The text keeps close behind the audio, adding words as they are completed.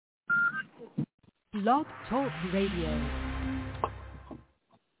BlogTalkRadio.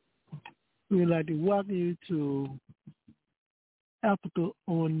 We'd like to welcome you to Africa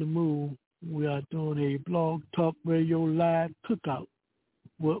on the Move. We are doing a Blog Talk Radio live cookout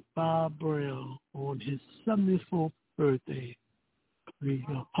with Bob Brown on his 74th birthday. We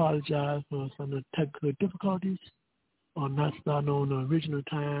apologize for some of the technical difficulties on not starting on the original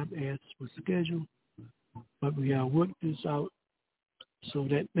time as was scheduled, but we have worked this out so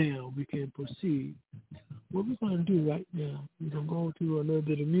that now we can proceed. What we're going to do right now, we're going to go through a little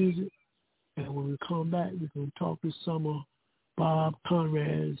bit of music, and when we come back, we're going to talk to some of Bob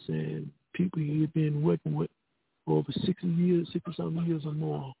Conrad's and people he's been working with for over 60-something years or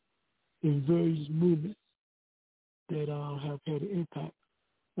more in various movements that have had an impact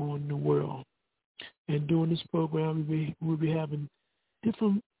on the world. And during this program, we'll be having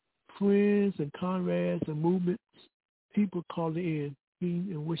different friends and comrades and movements, people calling in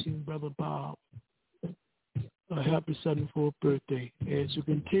and wishing Brother Bob a happy 74th birthday. As you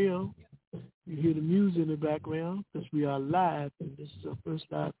can tell, you hear the music in the background because we are live, and this is our first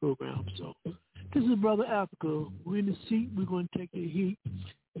live program. So this is Brother Africa. We're in the seat. We're going to take the heat.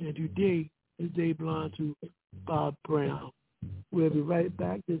 And today is day belongs to Bob Brown. We'll be right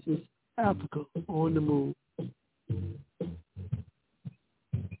back. This is Africa on the Move.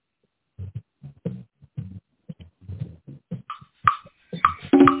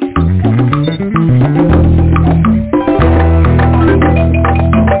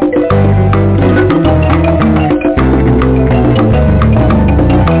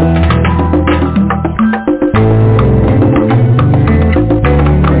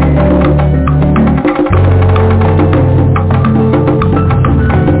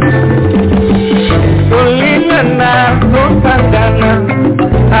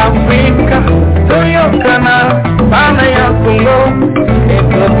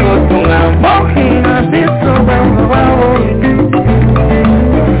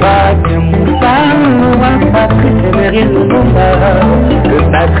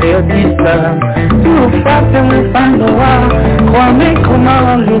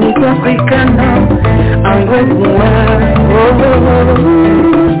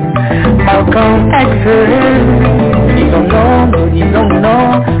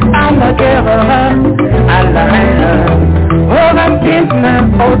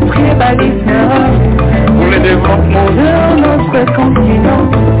 Pour le développement de notre continent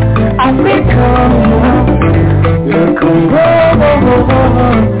africain, le Congo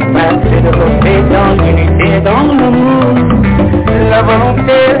va se développer dans l'unité, dans l'amour, la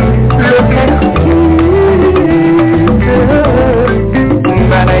volonté, le sacrifice.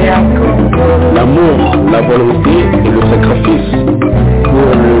 L'amour, la volonté et le sacrifice pour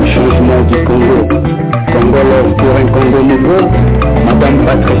le changement du Congo. Congo Love pour un Congo nouveau. Madame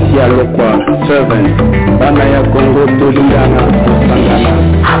Patricia Lokwa, servant, Banaya Congo Toliana, Sangana.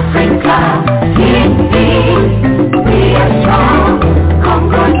 Africa, unity, we are strong.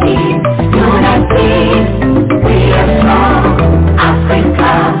 Congo team, unity, we are strong.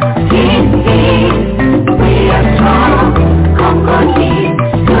 Africa, unity, we are strong. Congo team,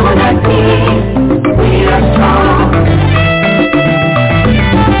 unity, we are strong.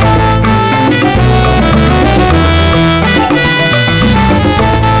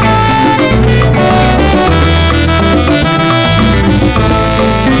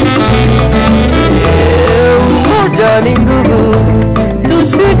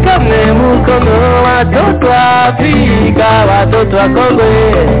 Watoto Afrika, watoto wa Kongo,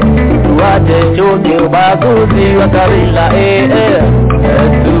 tuache chuki, ubaguzi wa kabila,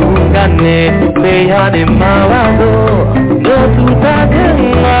 tuungane, tupeane mawazo, ndio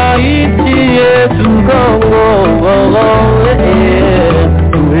tutajenga nchi yetu Kongo,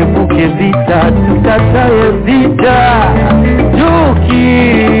 tuepuke vita, tukatae vita, chuki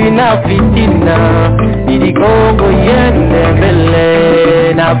na fitina, ili Kongo iende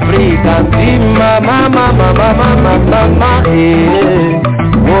mbele na Afrika nzima, mama,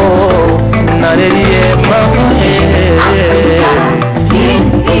 nalelie mama,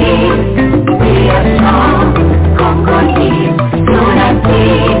 We are strong, Congo team, unity,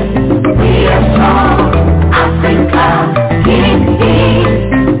 we are strong, Africa, unity,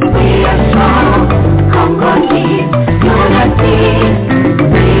 we are strong, Congo team, unity,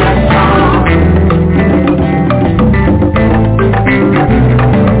 we are strong.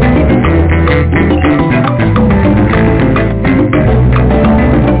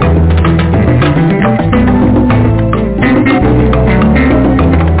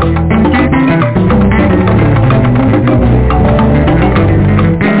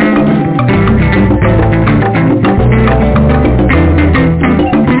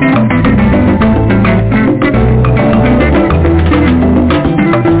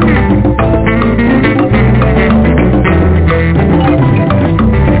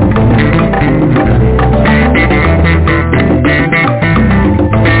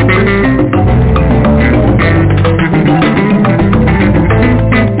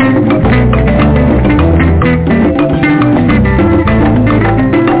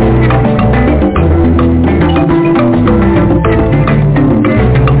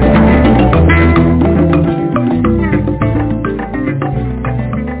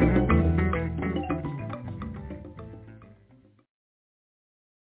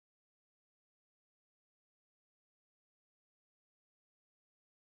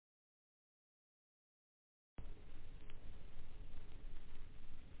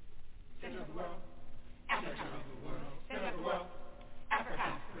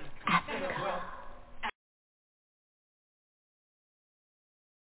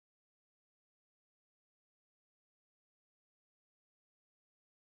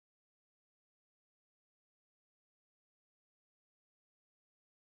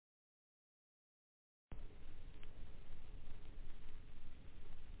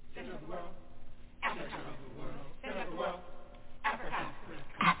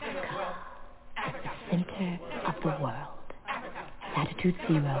 latitude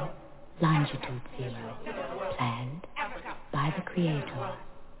 0, longitude 0, planned by the Creator.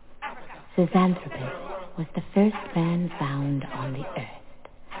 Xanthropus was the first man found on the earth.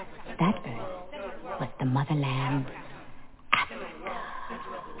 That earth was the motherland, Africa.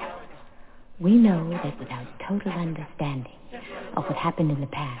 We know that without total understanding of what happened in the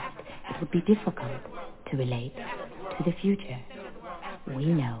past, it would be difficult to relate to the future. We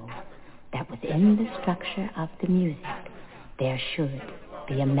know that within the structure of the music, there should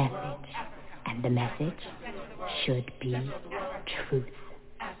be a message, and the message should be truth.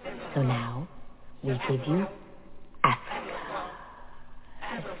 So now, we give you Africa,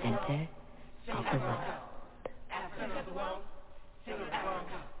 the center of the world.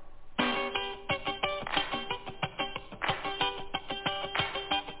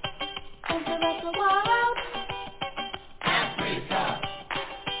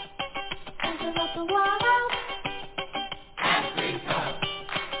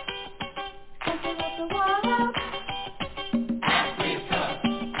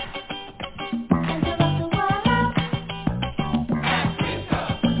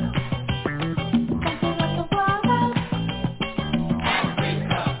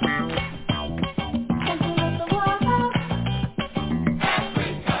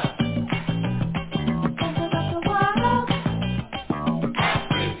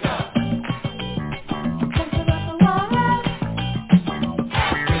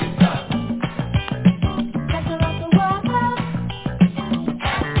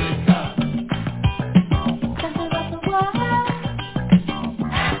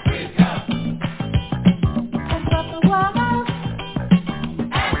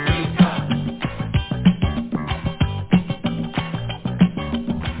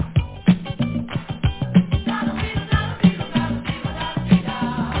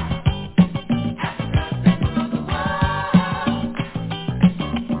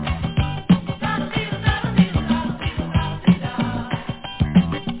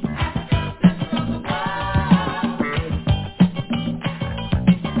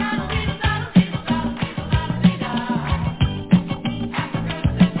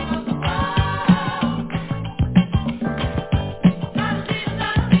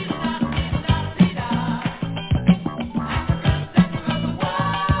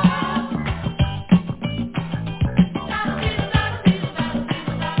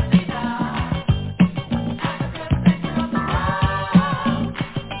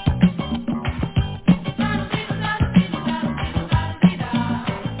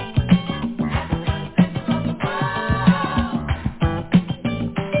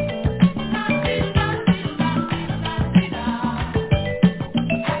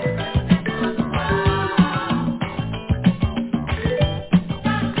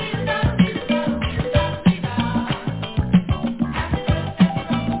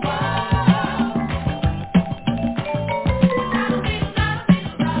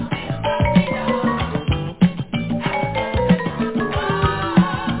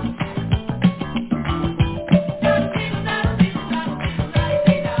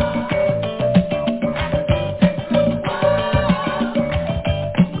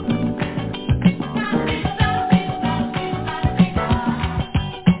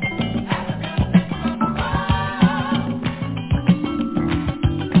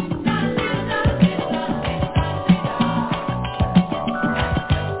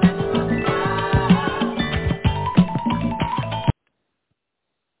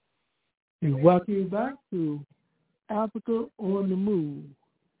 Welcome you back to Africa on the Move.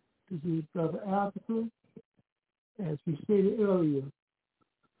 This is Brother Africa. As we stated earlier,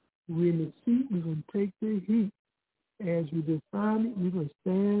 we're in the seat, we're going to take the heat. As we define it, we're going to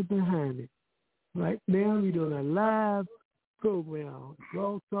stand behind it. Right now, we're doing a live program,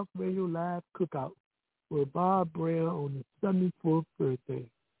 Blog Talk Radio Live Cookout, with Bob Brown on the 74th birthday.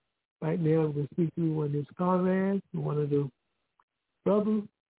 Right now, we're going to speak to one of his comrades, one of the brothers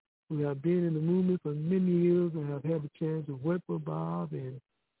who have been in the movement for many years and have had a chance to work with Bob, and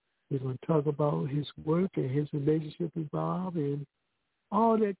we're going to talk about his work and his relationship with Bob and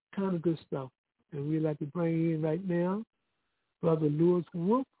all that kind of good stuff. And we'd like to bring in right now Brother Louis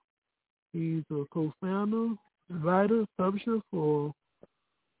Wolf. He's a co-founder, writer, publisher for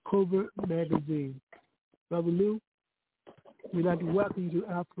Covert Magazine. Brother Lou, we'd like to welcome you to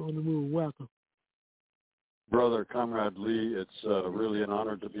Africa on the Move. Welcome. Brother Comrade Lee, it's really an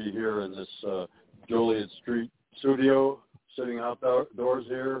honor to be here in this Joliet Street studio, sitting outdoors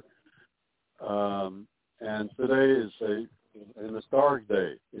here. And today is an historic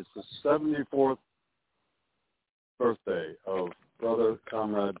day. It's the 74th birthday of Brother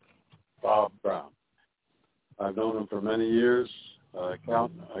Comrade Bob Brown. I've known him for many years. I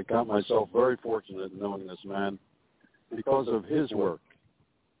count myself very fortunate in knowing this man because of his work,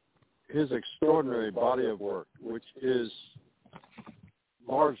 his extraordinary body of work, which is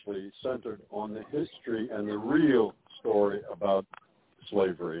largely centered on the history and the real story about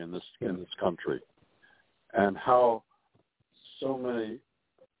slavery in this country, and how so many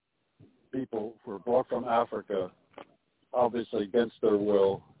people were brought from Africa, obviously against their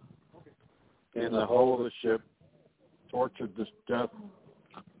will, in the hull of the ship, tortured to death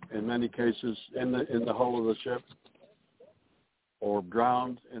in many cases in the hull of the ship, or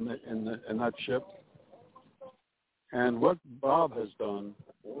drowned in that ship. And what Bob has done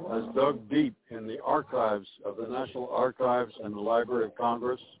has dug deep in the archives of the National Archives and the Library of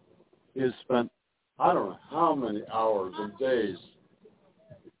Congress. He has spent I don't know how many hours and days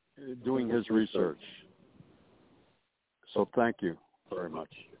doing his research. So thank you very much.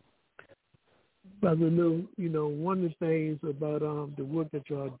 Brother Lou, one of the things about the work that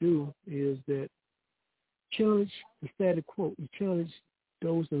y'all do is that challenge the status quo. You challenge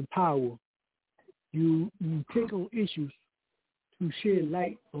those in power. You take on issues to shed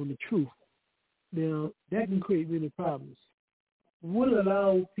light on the truth. Now, that can create many problems. What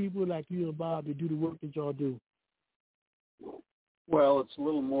allows people like you and Bob to do the work that y'all do? Well, it's a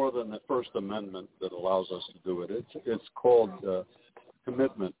little more than the First Amendment that allows us to do it. It's called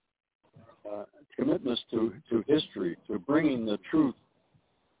commitment. Commitments to history, to bringing the truth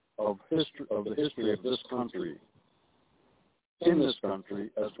of the history of this country, in this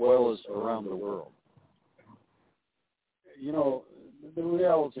country, as well as around the world. The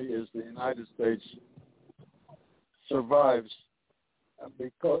reality is the United States survives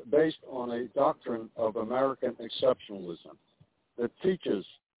based on a doctrine of American exceptionalism that teaches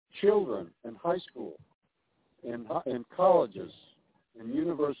children in high school, in colleges, in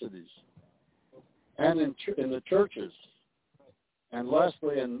universities, and in the churches, and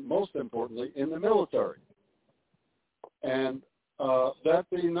lastly and most importantly, in the military. And that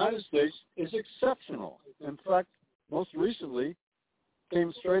the United States is exceptional. In fact, most recently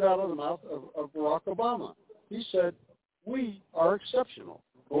came straight out of the mouth of Barack Obama. He said, "We are exceptional,"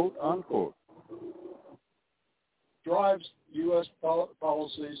 quote unquote. Drives U.S.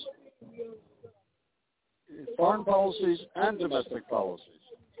 policies, foreign policies, and domestic policies.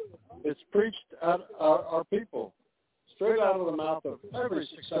 It's preached at our people, straight out of the mouth of every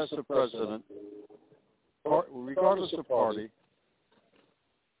successive president, regardless of party.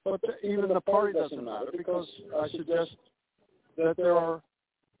 But even the party doesn't matter, because I suggest that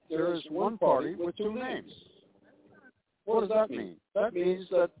there is one party with two names. What does that mean? That means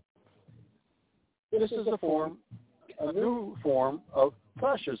that this is a new form of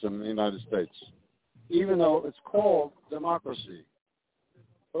fascism in the United States, even though it's called democracy.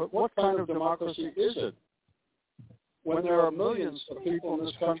 But what kind of democracy is it when there are millions of people in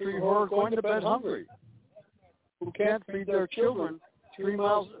this country who are going to bed hungry, who can't feed their children 3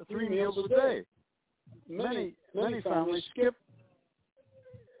 meals a day? Many families skip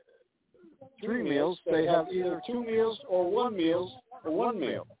 3 meals. They have either 2 meals or 1 meal.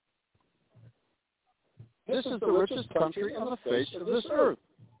 This is the richest country on the face of this earth.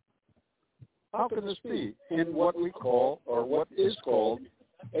 How can this be in what we call, or what is called,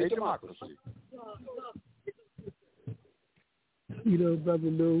 a democracy? Brother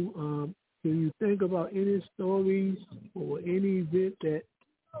Lou, can you think about any stories or any event that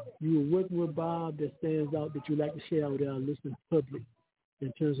you were working with Bob that stands out that you'd like to share with our listening public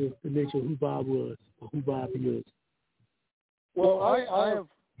in terms of the nature of who Bob was or who Bob is? Well, I have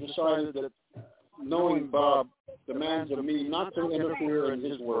decided that, knowing Bob, demands of me not to interfere in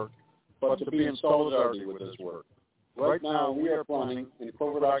his work, but to be in solidarity with his work. Right now, we are planning in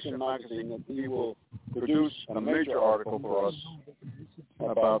Covert Action magazine that we will produce a major article for us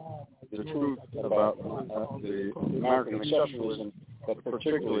about the truth about the American exceptionalism, but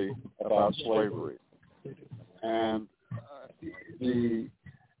particularly about slavery. And the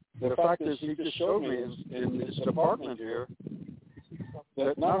fact is, he just showed me in his department here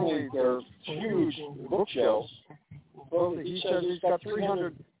that not only there's huge bookshelves, well, he says he's got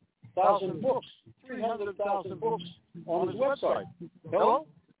 300,000 books on his website. Hello?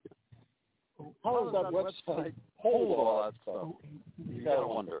 How does that website hold all that stuff? You gotta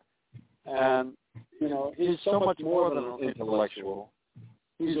wonder. And, he's so much more than an intellectual.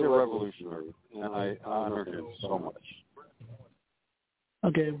 He's a revolutionary, and I honor him so much.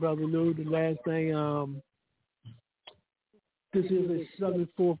 Okay, Brother Lou, the last thing, this is his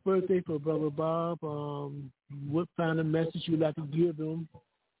 74th birthday for Brother Bob. What kind of message you'd like to give him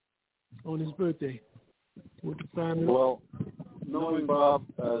on his birthday? Well, knowing Bob,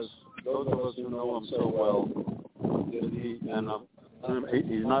 as those of us who know him so well, and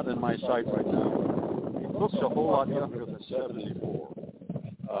he's not in my sight right now. He looks a whole lot younger than 74.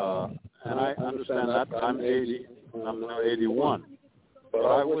 And I understand that I'm 80, and I'm now 81. But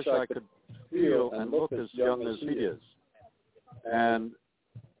I wish I could feel and look as young as he is. And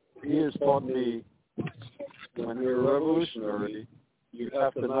he has taught me, when you're a revolutionary, you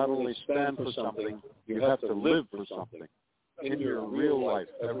have to not only stand for something, you have to live for something in your real life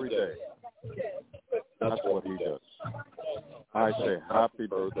every day. That's what he does. I say happy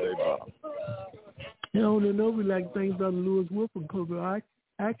birthday, Bob. And on the note, we'd like to thank Brother Lewis Wolf from Cookout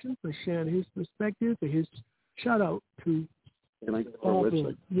Action for sharing his perspective and his shout out to our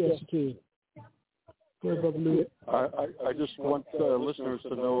website. Yes, you can. Go ahead, Brother Lewis. I just want listeners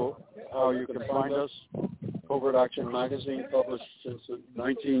to know how you can find us. Covert Action Magazine, published since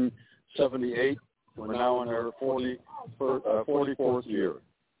 1978. We're now in our 44th year.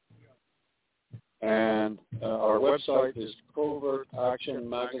 And our website is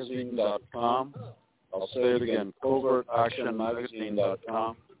covertactionmagazine.com. I'll say it again,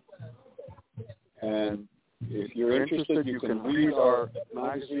 covertactionmagazine.com. And if you're interested, you can read our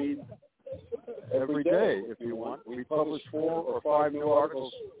magazine every day if you want. We publish 4 or 5 new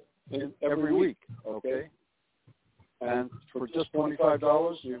articles every week, okay? And for just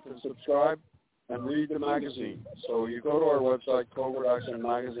 $25, you can subscribe and read the magazine. So you go to our website,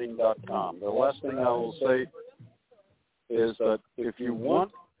 covertactionmagazine.com. The last thing I will say is that if you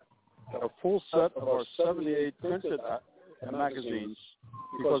want a full set of our 78 printed magazines,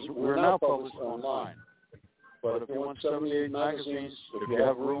 because we're now published online, but if you want 78 magazines, if you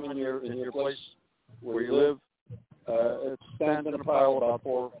have room in your place where you live, it stands in a pile about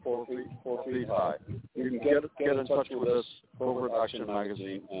 4 feet high. You can get in touch with us, Covert Action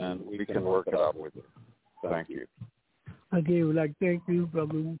Magazine, and we can work it out with you. Thank you. Again, we'd like to thank you,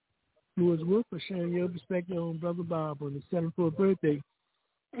 Brother Lewis Wolf, for sharing your perspective on Brother Bob on his 74th birthday.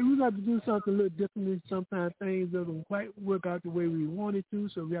 And we'd like to do something a little different. Sometimes things don't quite work out the way we wanted to,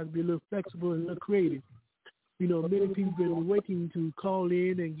 so we have to be a little flexible and a little creative. You know, many people have been waiting to call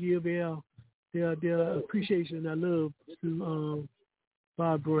in and give their appreciation and their love to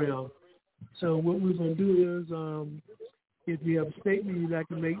Bob Brown. So what we're going to do is, if you have a statement you'd like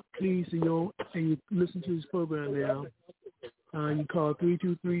to make, please, and you listen to this program now, you call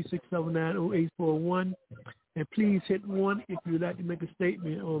 323-679-0841, and please hit 1 if you'd like to make a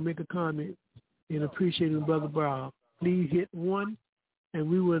statement or make a comment in appreciating Brother Bob. Please hit 1, and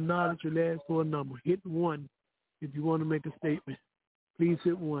we will acknowledge your last 4 number. Hit 1 if you want to make a statement. Please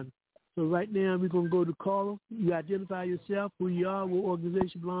hit 1. So right now we're going to go to caller. You identify yourself, who you are, what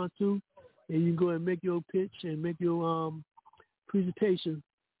organization you belong to, and you can go and make your pitch and make your presentation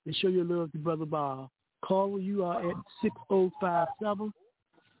and show your love to Brother Bob. Caller, you are at 6057.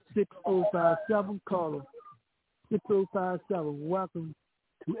 6057, caller. 6057. Welcome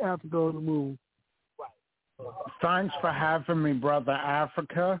to Africa on the Move. Thanks for having me, Brother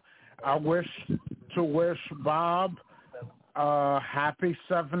Africa. I wish Bob happy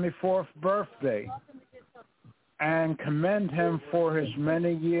 74th birthday and commend him for his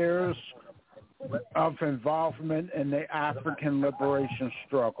many years of involvement in the African liberation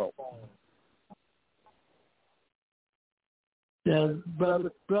struggle. Yeah, brother,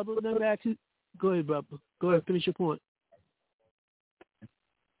 let me ask you. Go ahead, brother. Go ahead, finish your point.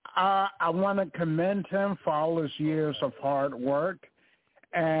 I want to commend him for all his years of hard work,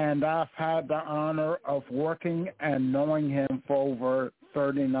 and I've had the honor of working and knowing him for over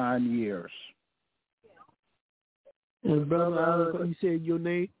 39 years. And brother, you said your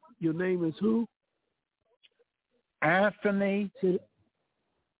name is who? Anthony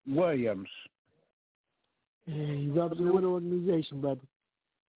Williams. And you represent what organization, brother?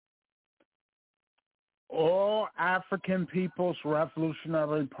 All African People's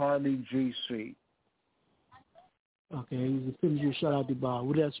Revolutionary Party, GC. Okay, you just finish your shout out to Bob.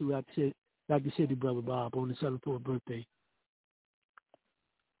 What else you like to say to Brother Bob on his 74th birthday?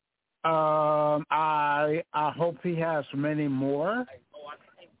 I hope he has many more,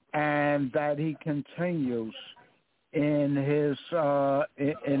 and that he continues in his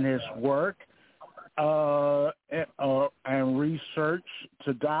work and research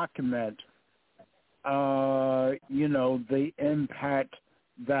to document, the impact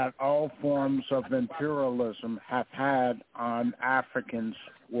that all forms of imperialism have had on Africans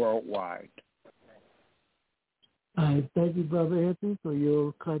worldwide. Thank you, Brother Anthony, for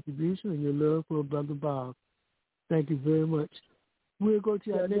your contribution and your love for Brother Bob. Thank you very much. We'll go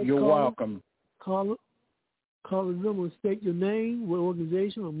to our next You're caller. welcome. Caller number, state your name, what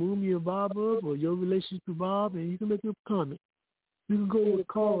organization or movement you're involved with, or your relationship to Bob, and you can make your comment. You can go to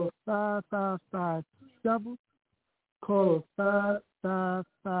caller 5557. Caller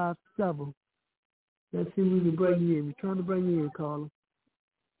 5557. Let's see if we can bring you in. We're trying to bring you in, caller.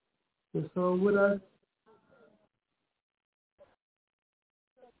 Is someone with us?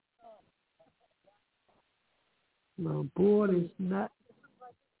 No, board is not.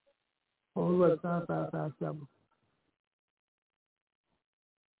 Hold on, 5557.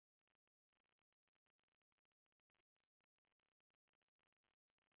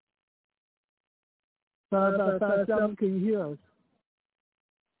 Can you hear us?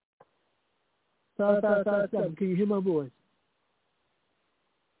 5557, can you hear my voice?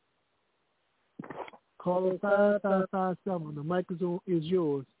 Caller 5557, the microphone is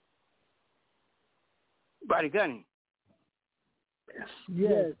yours. Buddy Gunny.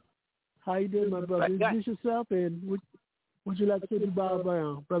 Yes. How you doing, my brother? Introduce yourself, and would you like to say to Bob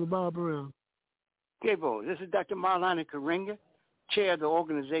Brown, Brother Bob Brown? Gabo, this is Dr. Marlana Karinga, chair of the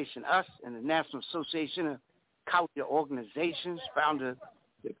organization US and the National Association of Culture Organizations, founder of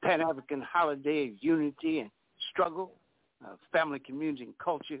the Pan-African Holiday of Unity and Struggle, Family, Community, and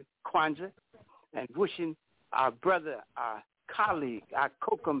Culture, Kwanzaa, and wishing our brother, our colleague, our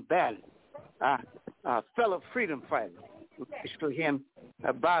co-combatant, our fellow freedom fighter, wish for him,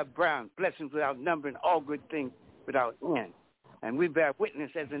 Bob Brown, blessings without number and all good things without end. And we bear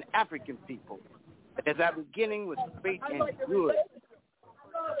witness as an African people, as our beginning was great and good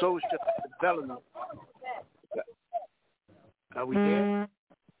social development. Are we there?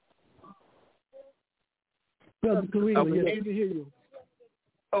 Brother Kareem, yes, we can hear you.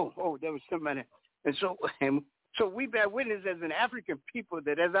 Oh, there was somebody. And so we bear witness as an African people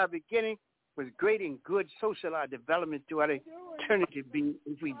that as our beginning was great and good social development throughout eternity be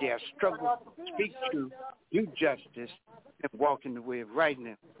if we dare struggle, speak truth, do justice, and walk in the way of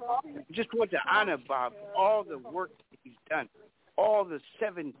rightness. I just want to honor Bob all the work that he's done, all the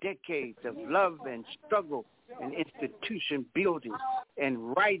 7 decades of love and struggle and institution building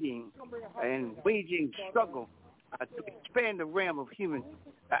and writing and waging struggle to expand the realm of human,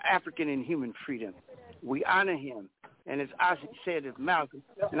 African and human freedom. We honor him. And as Ozzy said of Malcolm,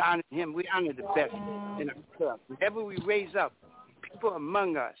 and honor him, we honor the best in ourselves. Whenever we raise up people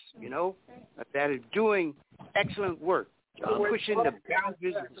among us, that are doing excellent work, pushing the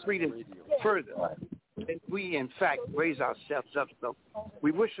boundaries of freedom further, and we, in fact, raise ourselves up. So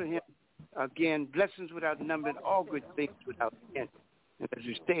we wish for him, again, blessings without number and all good things without end. And as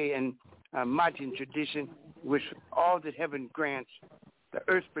we stay in Mayan tradition, wish all that heaven grants, the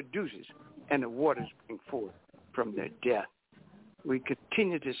earth produces, and the waters bring forth from their death. We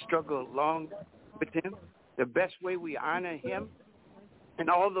continue to struggle along with him. The best way we honor him and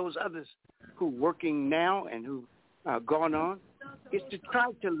all those others who are working now and who are gone on is to try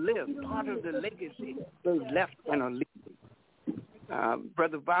to live part of the legacy they left and are leaving.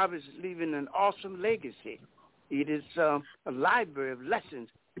 Brother Bob is leaving an awesome legacy. It is a library of lessons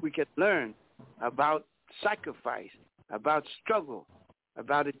we can learn about sacrifice, about struggle,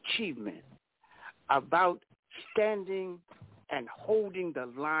 about achievement, about standing and holding the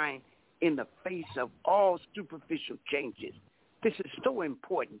line in the face of all superficial changes. This is so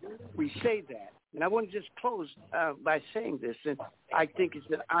important. We say that. And I want to just close by saying this. And I think it's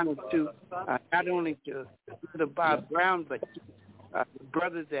an honor to not only to Brother Bob Brown, but the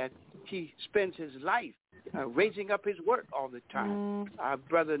brother that he spends his life raising up his work all the time. Our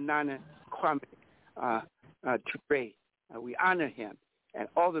brother Nana Kwame Ture. We honor him and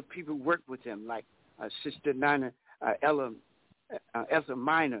all the people who work with him, like Sister Nana Ella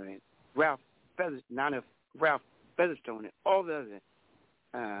Minor and Ralph Featherstone and all the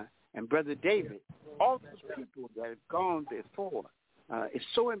others, and Brother David, all those people that have gone before. It's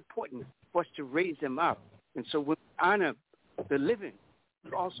so important for us to raise them up. And so we honor the living,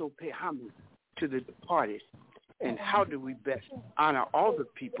 we also pay homage to the departed. And how do we best honor all the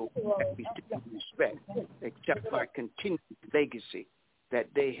people that we still respect, except by continuing the legacy that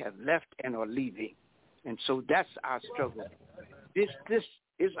they have left and are leaving? And so that's our struggle. This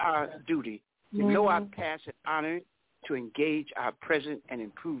is our duty, to know our past and honor it, to engage our present and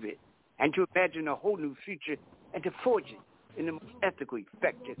improve it, and to imagine a whole new future and to forge it in the most ethical,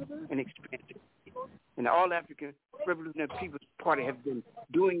 effective, and expansive. And the All-African Revolutionary People's Party have been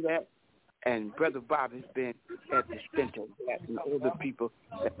doing that, and Brother Bob has been at the center of that and all the people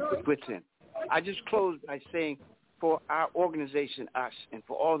that are with him. I just close by saying for our organization, us, and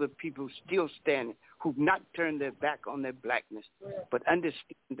for all the people still standing who've not turned their back on their blackness, but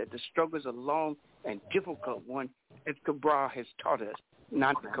understand that the struggle is a long and difficult one, as Cabral has taught us,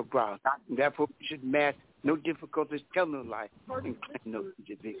 not Cabral. And therefore, we should mask no difficulties, tell no lie, and claim no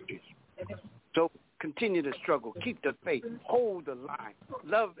victories. So continue to struggle, keep the faith, hold the line,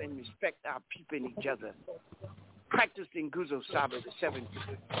 love and respect our people and each other, Practicing Guzo Saba, the 7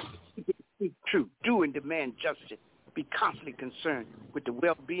 speak true, do and demand justice. Be constantly concerned with the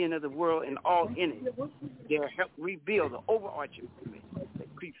well-being of the world and all in it. They'll help rebuild the overarching movement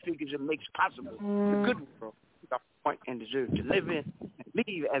that prefigures and makes possible the good world we point and deserve to live in and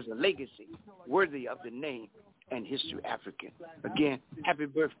leave as a legacy worthy of the name and history African. Again, happy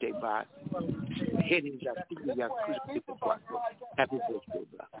birthday, Bob. Happy birthday,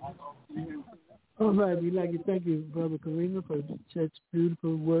 Bob. All right, we'd like to thank you, Brother Karima, for such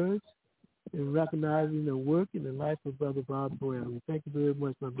beautiful words and recognizing the work and the life of Brother Bob Brown. We thank you very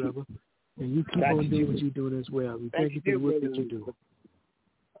much, my brother. And you keep on doing what you're doing as well. We thank you for the work that you do.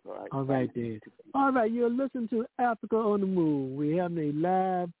 All right, then. All right, you're listening to Africa on the Move. We're having a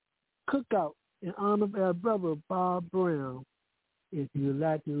live cookout in honor of our brother Bob Brown. If you'd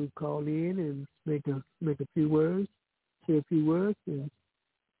like to call in and make a few words, say a few words, and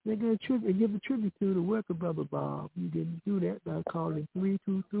give a tribute to the work of Brother Bob, you can do that by calling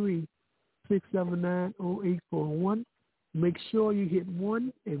 323-679-0841. Make sure you hit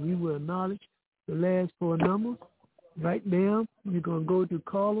 1, and we will acknowledge the last 4 numbers. Right now, we're going to go to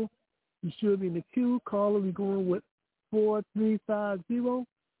caller. You should be in the queue. Caller, we're going with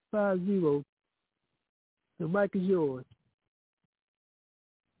 435050. The mic is yours.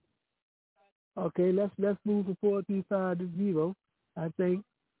 Okay, let's move to 4350. I think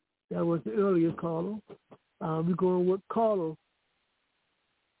that was the earlier caller. We're going with caller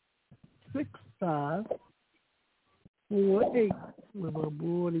 6548. When my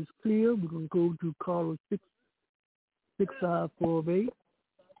board is clear, we're going to go to caller 6548.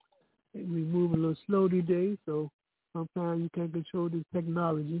 We're moving a little slow today, so sometimes you can't control this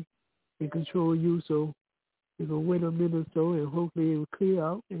technology. It control you, so we're going to wait a minute or so, and hopefully it will clear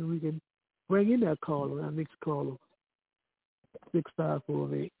out, and we can bring in that caller, our next caller,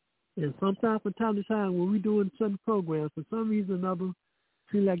 6548. And sometimes from time to time, when we're doing certain programs, for some reason or another, it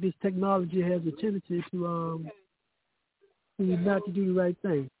seems like this technology has a tendency to not to do the right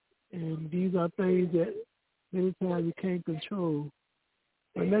thing. And these are things that many times you can't control.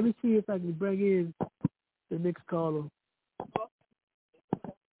 But let me see if I can bring in the next caller.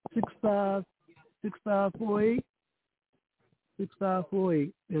 6548.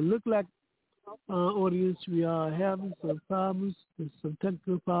 6548. It look like audience, we are having some problems, some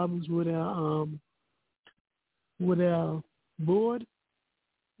technical problems with our board.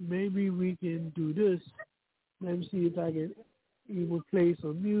 Maybe we can do this. Let me see if I can even play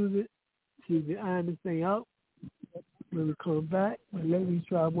some music, see if we iron this thing out when we come back. And let me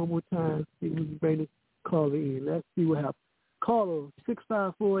try one more time, see if we can bring the caller in. Let's see what happens. Caller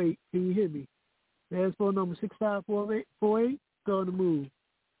 6548, can you hear me? There's phone number 6548. Go on the move.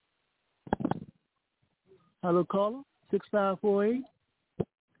 Hello, caller, 6548.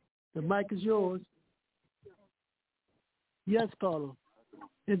 The mic is yours. Yes, caller.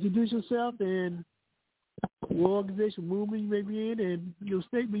 Introduce yourself and what organization, movement you may be in, and your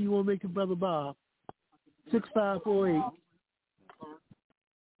statement you want to make to Brother Bob. 6548.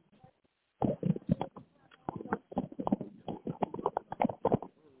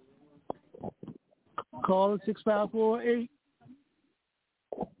 Caller 6548.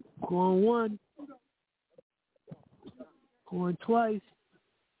 Going 1. Going twice.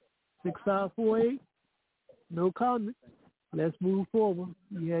 6548. No comment. Let's move forward.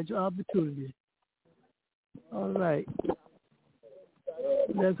 You had your opportunity. All right.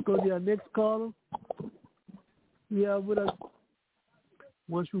 Let's go to our next caller. We are with us.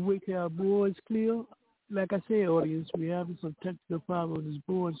 Once we wait till our board is clear, like I said, audience, we're having some technical problem on this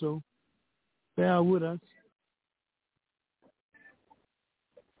board, so bear with us.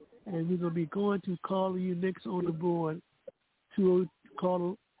 And we're going to be going to call you next on the board.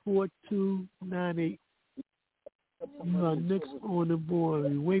 Caller 4298. You are next on the board.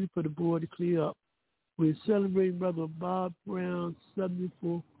 We're waiting for the board to clear up. We're celebrating Brother Bob Brown's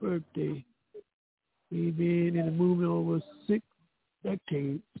 74th birthday. We've been in the movement over 6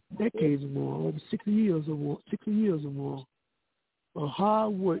 decades or more, over 60 years or more. A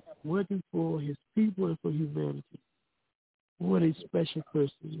hard work, working for his people and for humanity. What a special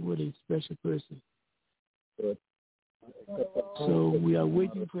person. So we are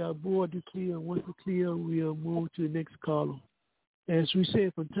waiting for our board to clear. Once it's clear, we'll move to the next caller. As we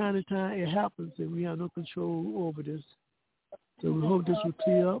said, from time to time, it happens, and we have no control over this. So we hope this will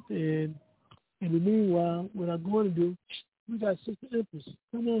clear up. And in the meanwhile, what I'm going to do, we got Sister Empress.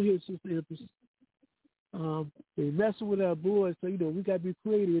 Come on here, Sister Empress. They're messing with our board, so, we got to be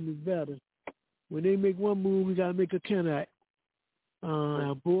creative in this battle. When they make one move, we got to make a counteract.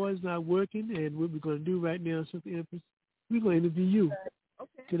 Our board's not working, and what we're going to do right now, Sister Empress, we're going to interview you.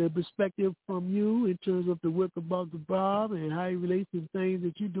 get a perspective from you in terms of the work about the Bob and how you relate to the things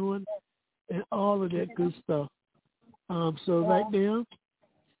that you're doing and all of that good stuff. So right now,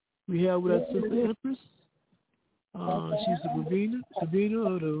 we have with us Sister Empress. She's the convener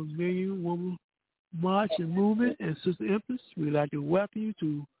of the Million Woman March and Movement. And Sister Empress, we'd like to welcome you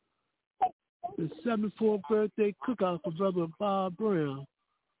to the 74th birthday cookout for Brother Bob Brown.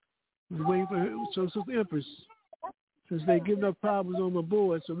 We're waiting for her. So Sister Empress, since they're giving up problems on the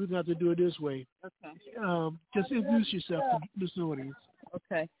board, so we're going to have to do it this way. Okay. Just introduce yourself to this audience.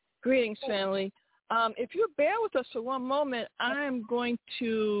 Okay. Greetings, family. If you bear with us for one moment, I'm going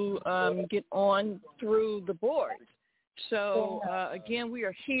to get on through the board. So, again, we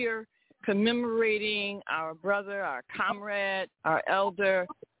are here commemorating our brother, our comrade, our elder,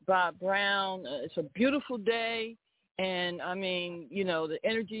 Bob Brown. It's a beautiful day. And, I mean, you know, the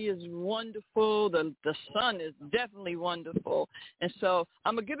energy is wonderful. The sun is definitely wonderful. And so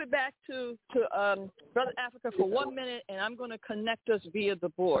I'm going to give it back to Brother Africa for 1 minute, and I'm going to connect us via the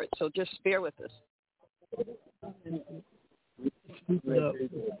board. So just bear with us.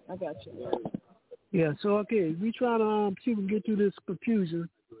 I got you. Yeah, so, okay, we try to see if we can get through this confusion.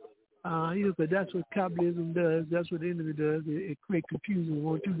 Because that's what capitalism does. That's what the enemy does. It creates confusion. We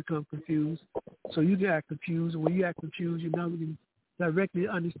want you to become confused. So you get confused. And when you act confused, you're not going to directly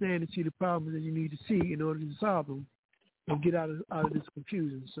understand and see the problems that you need to see in order to solve them and get out of this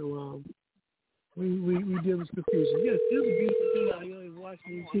confusion. So we deal with confusion. Yes, there's a beautiful thing out here in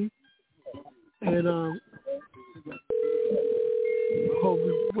Washington, D.C. And hope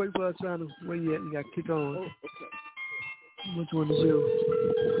we wait for us trying to wait yet. We got to kick on. Which one is you?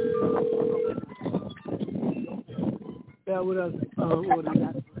 Yeah, what else?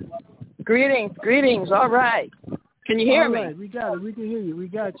 Greetings. All right. Can you hear me? All right, we got it. We can hear you. We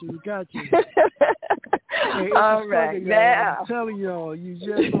got you. Hey, all right, now. I'm telling y'all, you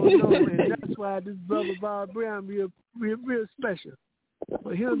just don't know, and that's why this brother Bob Brown real special.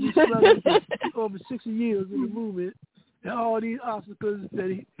 For him, he's struggling for over 60 years in the movement, and all these obstacles that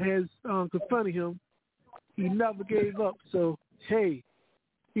he has confronted him, he never gave up. So, hey,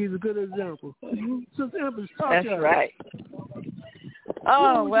 he's a good example. Sister Empress, talk that's to us. Right.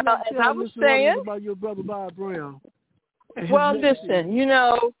 Oh, well, as I was saying about your brother Bob Brown. Well, listen, you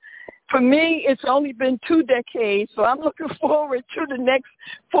know, for me, it's only been 2 decades, so I'm looking forward to the next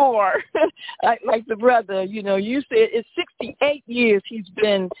 4. like the brother, you know, you said it's 68 years he's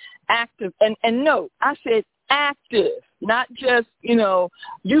been active. And no, I said active, not just, you know,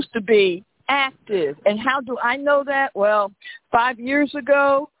 used to be active. And how do I know that? Well, 5 years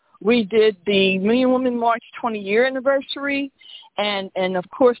ago, we did the Million Woman March 20-year anniversary. And of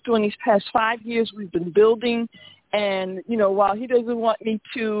course, during these past 5 years, we've been building. And, you know, while he doesn't want me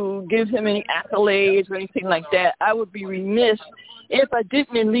to give him any accolades or anything like that, I would be remiss if I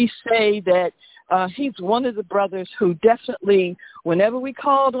didn't at least say that he's one of the brothers who definitely, whenever we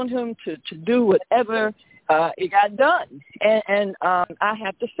called on him to do whatever, it got done. And I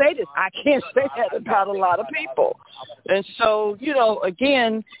have to say this. I can't say that about a lot of people. And so, you know,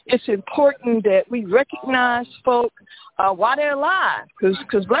 again, it's important that we recognize folk while they're alive.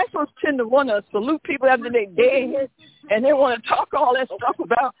 Because black folks tend to want to salute people after they're dead, and they want to talk all that stuff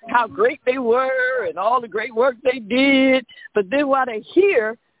about how great they were and all the great work they did. But then while they're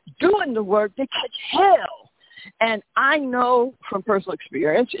here doing the work, they catch hell. And I know from personal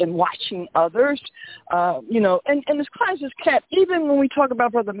experience and watching others, you know, and as close as kept, even when we talk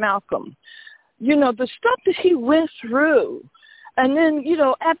about Brother Malcolm, you know, the stuff that he went through. And then, you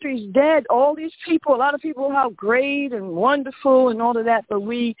know, after he's dead, all these people, a lot of people, how great and wonderful and all of that, but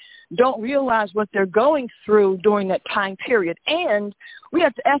we don't realize what they're going through during that time period. And we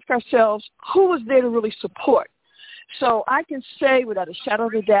have to ask ourselves, who was there to really support? So I can say without a shadow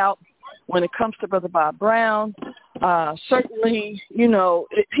of a doubt, when it comes to Brother Bob Brown, certainly, you know,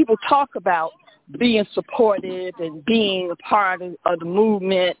 people talk about being supportive and being a part of the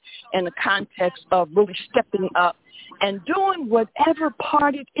movement in the context of really stepping up and doing whatever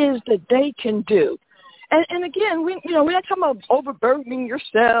part it is that they can do. And again, we're not talking about overburdening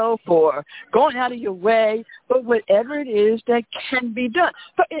yourself or going out of your way, but whatever it is that can be done.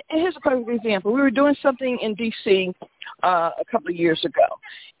 But here's a perfect example. We were doing something in D.C. A couple of years ago,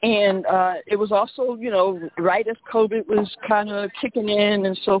 and it was also, you know, right as COVID was kind of kicking in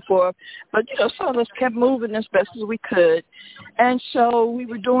and so forth. But, you know, some of us kept moving as best as we could. And so we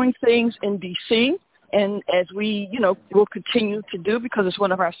were doing things in D.C., and as we, you know, will continue to do because it's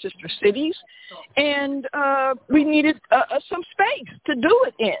one of our sister cities. And we needed some space to do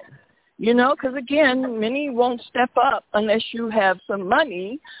it in. because, again, many won't step up unless you have some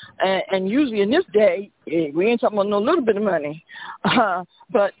money, and usually in this day, we ain't talking about no little bit of money.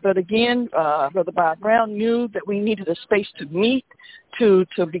 But again, Brother Bob Brown knew that we needed a space to meet, to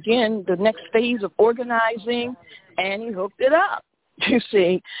begin the next phase of organizing, and he hooked it up. You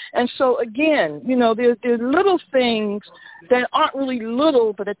see, and so again, there are little things that aren't really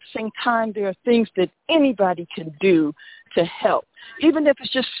little, but at the same time, there are things that anybody can do to help, even if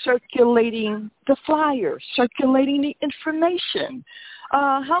it's just circulating the flyers, circulating the information.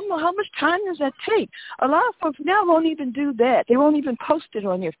 How much time does that take? A lot of folks now won't even do that. They won't even post it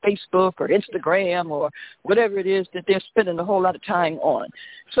on their Facebook or Instagram or whatever it is that they're spending a whole lot of time on.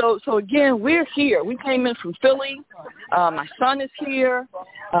 So again, we're here. We came in from Philly. My son is here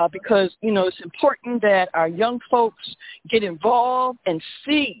because, it's important that our young folks get involved and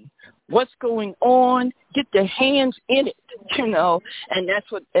see what's going on, get their hands in it, and that's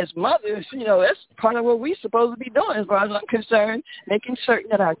what, as mothers, that's part of what we're supposed to be doing as far as I'm concerned, making certain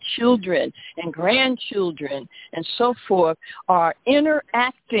that our children and grandchildren and so forth are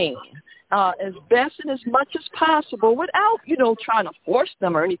interacting as best and as much as possible without, trying to force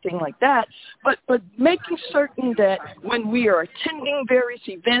them or anything like that, but making certain that when we are attending various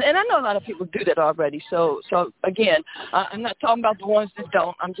events, and I know a lot of people do that already, so again, I'm not talking about the ones that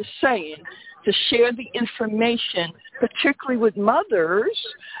don't, I'm just saying to share the information, particularly with mothers,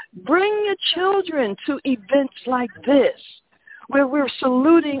 bring your children to events like this, where we're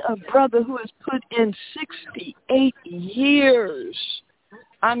saluting a brother who has put in 68 years.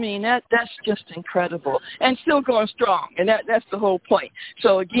 I mean, that's just incredible, and still going strong, and that's the whole point.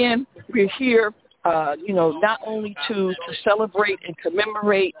 So again, we're here, not only to celebrate and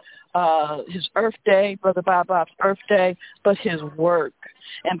commemorate his Earth Day, Brother Bob's Earth Day, but his work.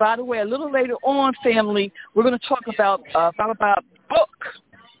 And by the way, a little later on, family, we're going to talk about Bob's book.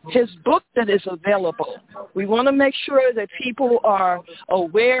 His book that is available. We want to make sure that people are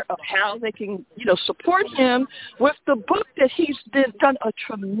aware of how they can, support him with the book that he's done a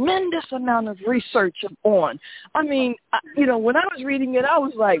tremendous amount of research on. I mean, when I was reading it, I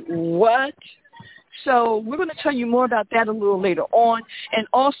was like, what? So we're going to tell you more about that a little later on, and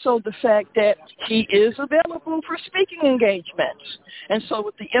also the fact that he is available for speaking engagements. And so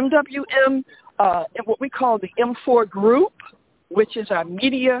with the MWM, what we call the M4 group, which is our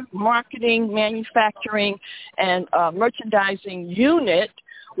media, marketing, manufacturing, and merchandising unit,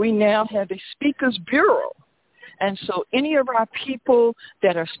 we now have a speakers bureau. And so any of our people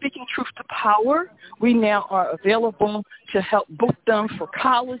that are speaking truth to power, we now are available to help book them for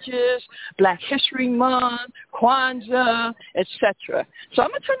colleges, Black History Month, Kwanzaa, etc. So I'm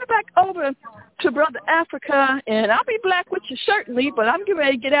going to turn it back over to Brother Africa, and I'll be black with you certainly, but I'm getting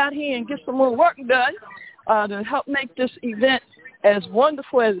ready to get out here and get some more work done to help make this event as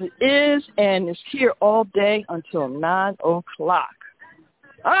wonderful as it is, and it's here all day until 9 o'clock.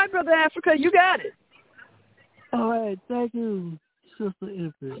 All right, Brother Africa, you got it. All right, thank you, Sister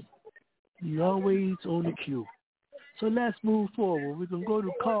Empress. You're always on the queue. So let's move forward. We're going to go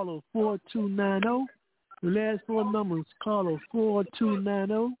to caller 4290. The last four numbers, caller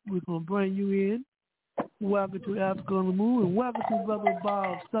 4290. We're going to bring you in. Welcome to Africa on the Move, and welcome to Brother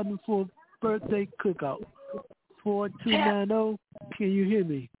Bob's 74th birthday cookout. 4290, can you hear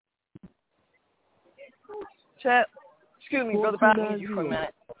me? Chat. Excuse me, Brother Bob, I need you for a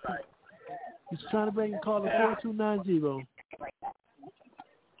minute. Just trying to bring caller 4290.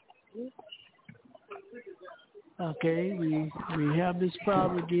 Okay, we have this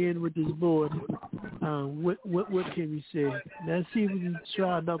problem again with this board. What can we say? Let's see if we can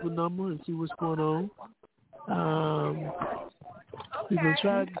try another number and see what's going on. We can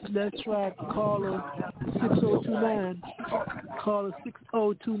try. Let's try caller 6029. Caller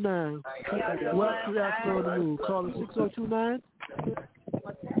 6029. Welcome to Africa on the Move. Caller 6029.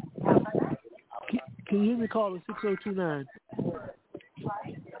 Can you hear me, caller 6029?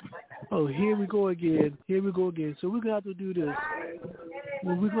 Oh, here we go again. So we're going to have to do this.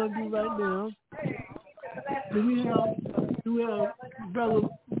 What we're going to do right now, we have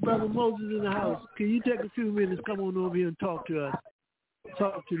Brother Moses in the house. Can you take a few minutes, come on over here and talk to us?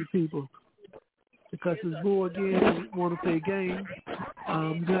 Talk to the people. Because this board again want to play games. We're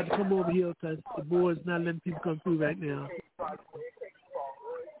going to have to come over here because the board is not letting people come through right now.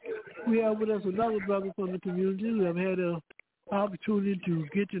 We have with us another brother from the community who have had an opportunity to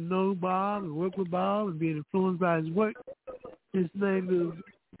get to know Bob and work with Bob and being influenced by his work. His name is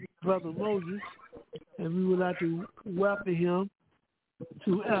Brother Moses, and we would like to welcome him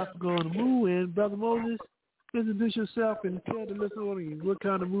to Africa on the Move. And Brother Moses, introduce yourself and tell the listener audience what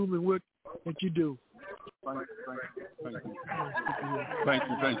kind of movement work that you do.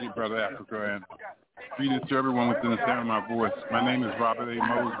 Thank you, Brother Africa, and greetings to everyone within the sound of my voice. My name is Robert A.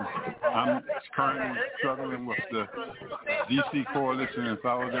 Moses. I'm currently struggling with the DC Coalition in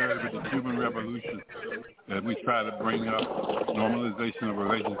solidarity with the Cuban Revolution, as we try to bring up normalization of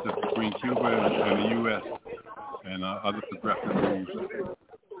relationships between Cuba and the U.S. and other progressive moves.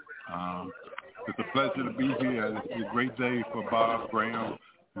 It's a pleasure to be here. It's a great day for Bob Brown.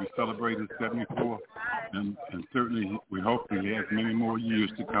 We celebrate his 74th, and certainly we hope that he has many more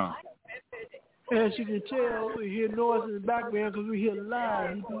years to come. As you can tell, we hear noise in the background because we're here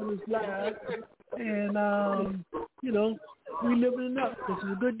live. We're doing this live. And, we living it up. This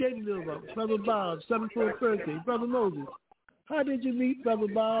is a good day to live up. Brother Bob, 74th birthday. Brother Moses, how did you meet Brother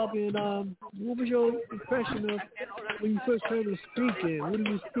Bob? And what was your impression of when you first heard him speaking? What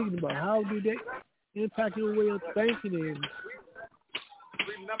he was speaking about? How did that impact your way of thinking and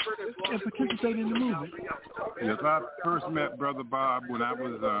participating in the movement? Yes, I first met Brother Bob when I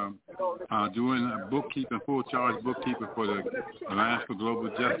was doing full charge bookkeeping for the Alliance for Global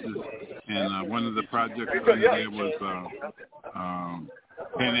Justice, and one of the projects under there was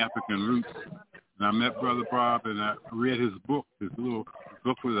Pan-African Roots. And I met Brother Bob, and I read his book. His little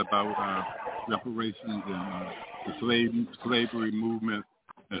book was about reparations and the slavery movement,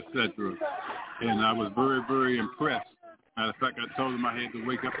 etc. And I was very, very impressed. Matter of fact, I told him I had to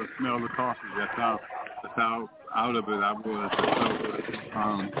wake up and smell the coffee. That's how out of it I was.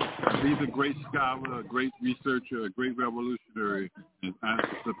 So, he's a great scholar, a great researcher, a great revolutionary, and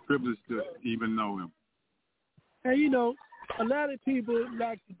it's a privilege to even know him. Hey, a lot of people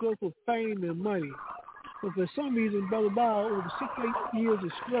like to go for fame and money, but for some reason, Brother Bob, over 6-8 years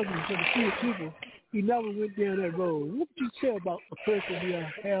of struggling for the few people, he never went down that road. What would you say about a person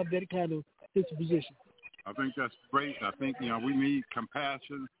who have that kind of disposition? I think that's great. I think we need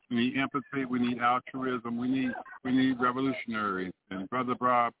compassion, we need empathy, we need altruism, we need revolutionaries, and Brother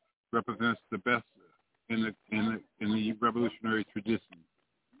Bob represents the best in the revolutionary tradition.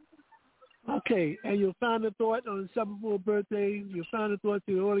 Okay, and your final thought on the 74th birthday, your final thought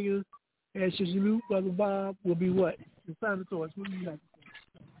to the audience as you salute Brother Bob will be what? Your final thoughts, what do you like to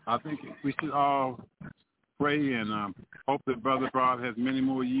say? I think we should all pray and hope that Brother Bob has many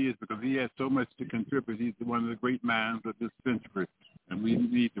more years, because he has so much to contribute. He's one of the great minds of this century, and we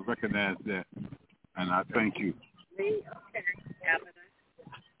need to recognize that. And I thank you.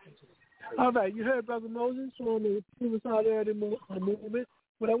 All right, you heard Brother Moses on the Cuban Solidarity movement.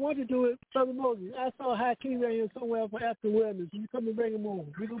 What I want to do is, Brother Moses, I saw Hakeem right here somewhere for After Wellness. You come and bring him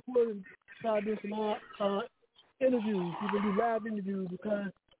on. We're going to put him inside this interviews. We're going to do live interviews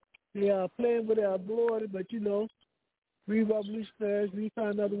because they are playing with our blood, but we revolutionize. We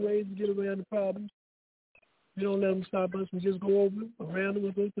find other ways to get around the problems. We don't let them stop us. We just go over them, around them,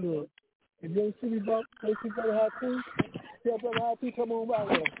 and go through them. If you don't see me, go see Brother Hakeem. Tell Brother Hakeem come on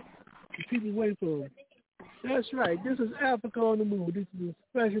by here. The people wait for him. That's right. This is Africa on the Move. This is a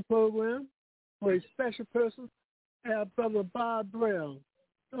special program for a special person, our Brother Bob Brown.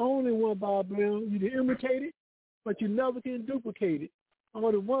 The only one Bob Brown. You can imitate it, but you never can duplicate it.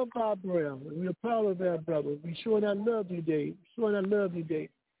 Only one Bob Brown. And we're proud of our brother. We're showing our love today.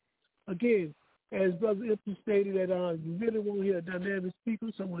 Again, as Brother Ibsen stated, that you really want to hear a dynamic speaker,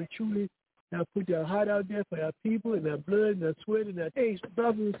 someone truly put their heart out there for our people and their blood and their sweat and their taste.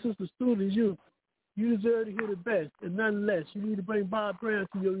 Brothers and sisters, students, you deserve to hear the best and none less. You need to bring Bob Brown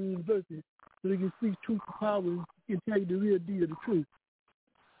to your university so they can speak truth to power and tell you the real deal, the truth.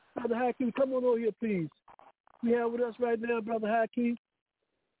 Brother Hakeem, come on over here, please. We have with us right now, Brother Hakeem,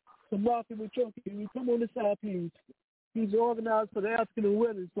 the Market Machoki. Come on this side, please. He's the organizer for the African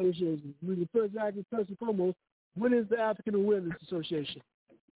Awareness Association. We're the first active person foremost. What is the African Awareness Association?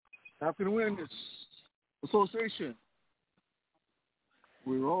 African Awareness Association.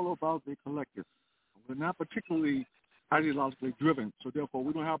 We're all about the collective. We're not particularly ideologically driven, so therefore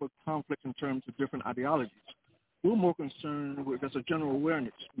we don't have a conflict in terms of different ideologies. We're more concerned with just a general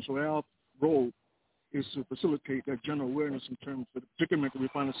awareness, and so our role is to facilitate that general awareness in terms of the predicament that we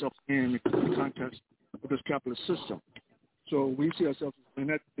find ourselves in the context of this capitalist system. So we see ourselves, in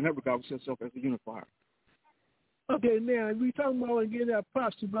that regard, we see ourselves as a unifier. Okay, now, we talking about getting our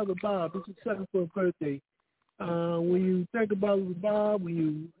props to Brother Bob. It's his 74th birthday. When you think about Bob, when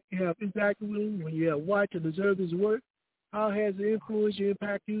you have interacted with him, when you have watched and observed his work, how has it influenced you,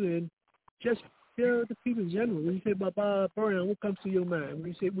 impact you, and just tell the people in general. When you say about Bob Brown, what comes to your mind?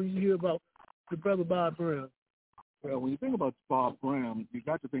 When you hear about the Brother Bob Brown? Well, when you think about Bob Brown, you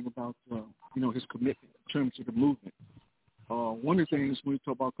got to think about his commitment in terms of the movement. One of the things when we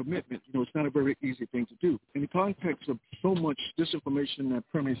talk about commitment, it's not a very easy thing to do. In the context of so much disinformation that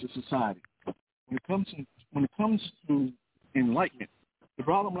permeates the society, when it comes to enlightenment, the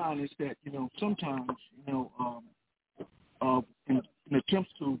bottom line is that sometimes in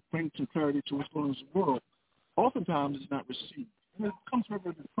attempts to bring some clarity to what's going on in the world, oftentimes it's not received, and it becomes very,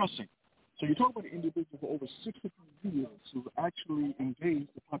 very depressing. So you talk about an individual for over 63 years who actually engaged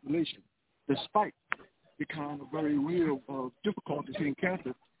the population, despite the kind of very real difficulties he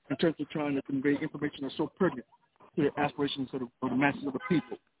encountered in terms of trying to convey information that's so pertinent to the aspirations of the masses of the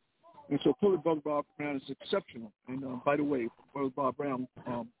people. And so clearly Brother Bob Brown is exceptional. And by the way, Brother Bob Brown,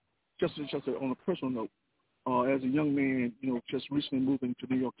 just on a personal note, as a young man, just recently moving to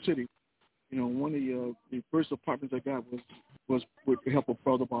New York City, one of the first apartments I got was with the help of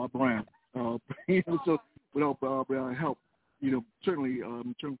Brother Bob Brown. So without Bob Brown help, certainly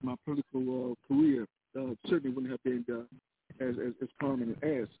in terms of my political career, certainly wouldn't have been as prominent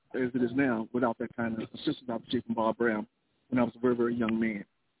as it is now without that kind of assistance I received from Bob Brown when I was a very, very young man.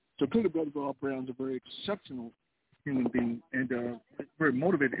 So clearly Brother Bob Brown is a very exceptional human being and a very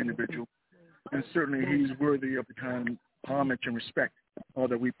motivated individual, and certainly he's worthy of the kind of homage and respect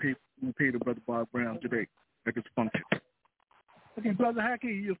that we pay to Brother Bob Brown today at this function. Okay, Brother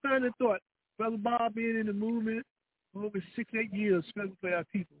Haki, your final thought. Brother Bob being in the movement for over 6-8 years, struggling for our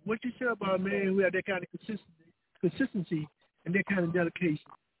people. What you say about a man who had that kind of consistency and that kind of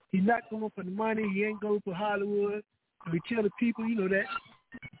dedication? He's not going for the money. He ain't going for Hollywood. We tell the people, that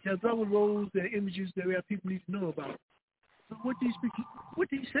there's other roles, there are images that our people need to know about. So what do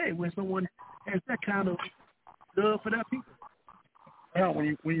you say when someone has that kind of love for their people? Well,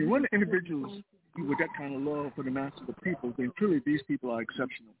 when you run individuals with that kind of love for the masses of the people, then truly these people are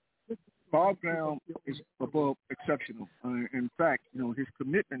exceptional. Bob Brown is above exceptional. In fact, his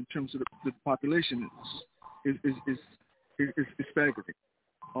commitment in terms of the population is staggering.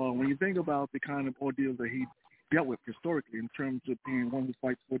 When you think about the kind of ordeal that he dealt with historically in terms of being one who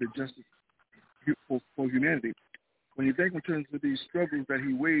fights for the justice for humanity, when you think in terms of these struggles that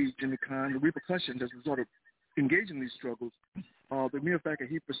he waged and the kind of repercussions as a result of engaging in these struggles, the mere fact that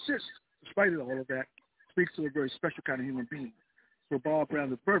he persists despite all of that speaks to a very special kind of human being. So Bob Brown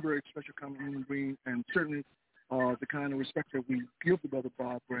is a very, very special kind of human being, and certainly the kind of respect that we give to Brother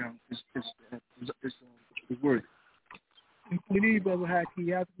Bob Brown is worthy. We need Brother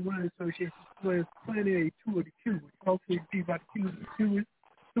Haki, African Women's Association, is planning a tour to Cuba. Talk to you about the Cuba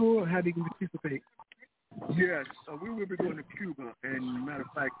tour and how they can participate. Yes, we will be going to Cuba, and matter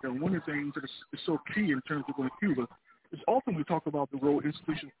of fact, one of the things that is so key in terms of going to Cuba is often we talk about the role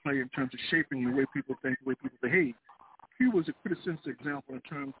institutions play in terms of shaping the way people think, the way people behave. Cuba is a quintessential example in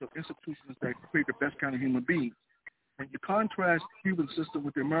terms of institutions that create the best kind of human beings. When you contrast the Cuban system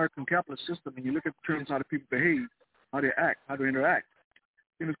with the American capitalist system, and you look at the terms of how the people behave, how they act, how they interact,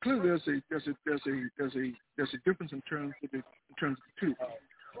 and it's clear there's a difference in terms of the two.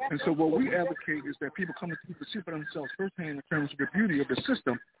 And so what we advocate is that people come to Cuba to see for themselves firsthand in terms of the beauty of the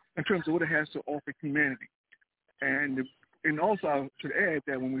system, in terms of what it has to offer humanity. And also I should add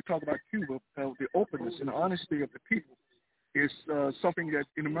that when we talk about Cuba, the openness and the honesty of the people is something that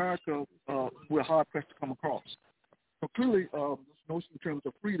in America we're hard-pressed to come across. So clearly this notion in terms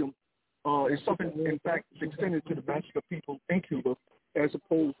of freedom is something, in fact, is extended to the masses of people in Cuba as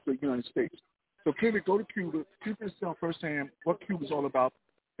opposed to the United States. So clearly go to Cuba, see for yourself firsthand what Cuba is all about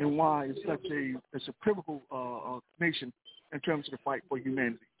and why it's a pivotal nation in terms of the fight for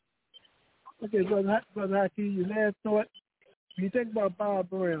humanity. Okay, Brother Haki, your last thought. When you think about Bob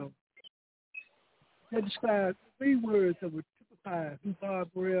Brown, that describes 3 words that would typify who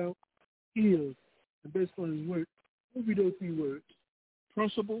Bob Brown is and based on his work. What would be those 3 words?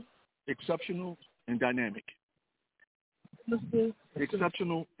 Principle, exceptional, and dynamic. Principle,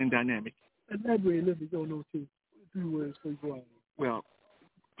 exceptional, and dynamic. Elaborate a little bit on those 3 words for you. Well,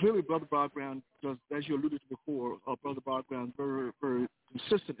 clearly Brother Bob Brown does, as you alluded to before, Brother Bob Brown is very, very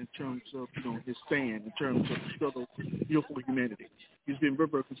consistent in terms of his stand, in terms of the struggle for humanity. He's been very,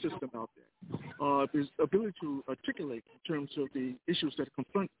 very consistent about that. His ability to articulate in terms of the issues that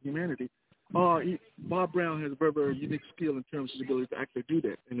confront humanity, Bob Brown has a very, very unique skill in terms of his ability to actually do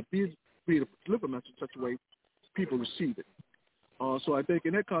that and to be able to deliver a message in such a way people receive it. So I think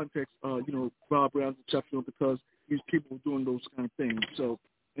in that context, Bob Brown's exceptional because he's capable of doing those kind of things. So,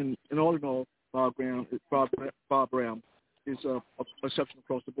 and all in all, Bob Brown is exceptional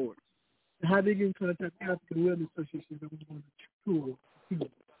across the board. How do you get in contact with African Women's Association that we want to tour?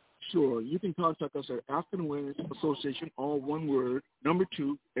 Sure. You can contact us at African Women's Association, all one word,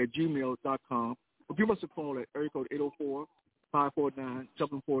 2, @gmail.com. Or give us a call at area code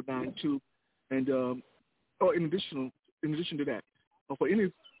 804-549-7492. And in addition to that, for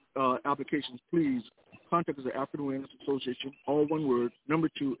any applications, please contact us at African Women's Association, all one word,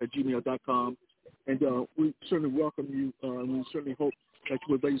 2, @gmail.com. And we certainly welcome you, and we certainly hope that you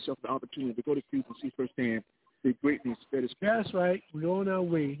will avail yourself the opportunity to go to Cuba and see firsthand the greatness that is. That's right. We're on our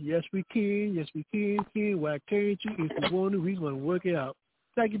way. Yes, we can. Yes, we can. Why can't you? If you want to, we're going to work it out.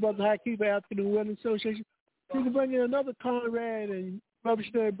 Thank you, Brother Hakeem, after the Wellness Association. We can bring in another comrade and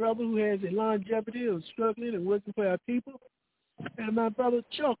revolutionary brother who has a longevity of struggling and working for our people. And my brother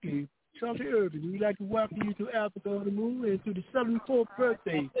Chucky Irvin. We'd like to welcome you to Africa on the Move and to the 74th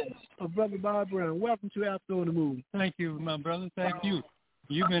birthday of Brother Bob Brown. Welcome to Africa on the Move. Thank you, my brother. Thank you.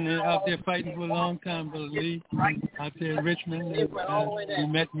 You've been out there fighting for a long time, Brother Lee, out there in Richmond. We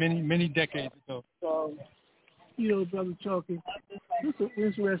met many decades ago. You know, Brother Chucky, this is an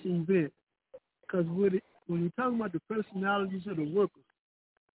interesting event because when you're talking about the personalities of the workers,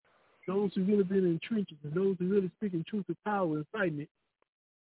 those who really been in trenches and those who really speaking truth to power and fighting it,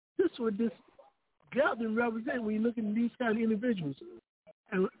 this is what this gathering represents when you look at these kind of individuals.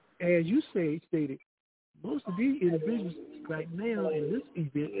 And as you stated, most of these individuals right now in this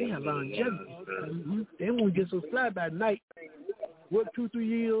event, they have longevity. They won't get so fly by night, work 2-3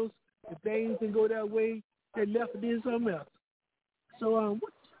 years, if things didn't go that way, they left and did something else. So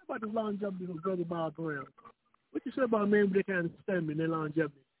what you say about the longevity of Brother Bob Brown? What you say about a man with that kind of stamina and that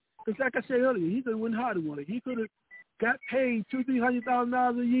longevity? Because like I said earlier, he could have went harder with it. He could have got paid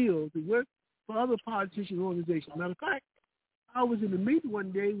 $200,000-$300,000 a year to work for other politician organizations. Matter of fact, I was in a meeting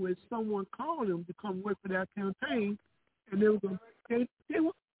one day where someone called him to come work for their campaign, and they were going.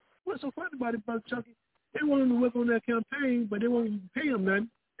 What's so funny about it, Brother Chucky? They wanted him to work on their campaign, but they wanted to pay him nothing.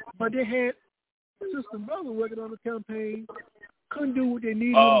 But they had sister and brother working on the campaign, couldn't do what they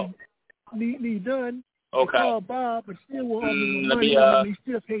need done. Okay. They called Bob, but still won't offer him money. He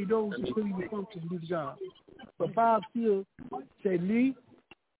still paid those who couldn't even function and do the job. But Bob still said, Lee,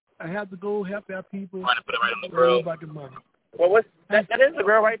 I have to go help our people. Trying to put it right on the grill. About the money. Well, that is the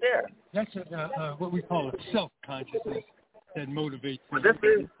girl right there. That's what we call a self-consciousness that motivates. Well, this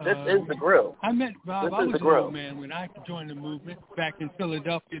is the grill. I met Bob. I was an old man when I joined the movement back in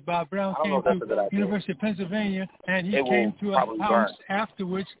Philadelphia. Bob Brown came to University of Pennsylvania, and he came to our house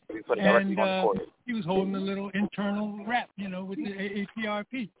afterwards, and he was holding a little internal rap, with the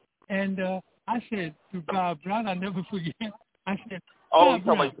AAPRP. And I said to Bob Brown, I'll never forget, I said, oh, you're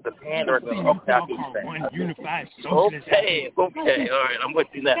talking about the pander. One unified socialist. Okay, all right, I'm with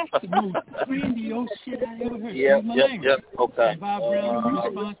you now. That's the most grandiose shit I ever heard. Yep, okay. And Bob Brown's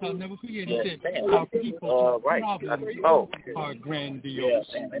response, I'll never forget, he said, our people's problems are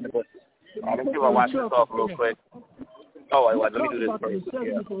grandiose. Let me see if I watch this off real quick. Oh, let me do this first.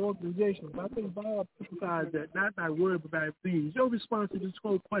 Organization, I think Bob emphasized that, not by word, but by deed. Your response to this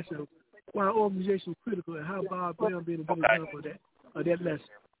whole question of why organization is critical and how Bob Brown being a good example of that lesson.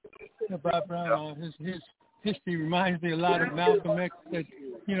 Bob Brown, his history reminds me a lot of Malcolm X. That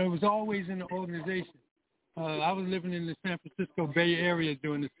was always in the organization. I was living in the San Francisco Bay Area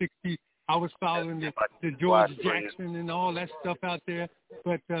during the '60s. I was following the George Jackson and all that stuff out there,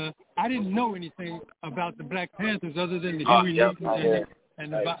 but I didn't know anything about the Black Panthers other than the Huey Newtons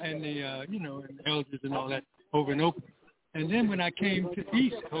and the elders and all that over in Oakland. And then when I came to the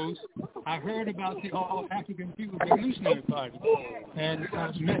East Coast, I heard about the All-African People's Revolutionary Party. And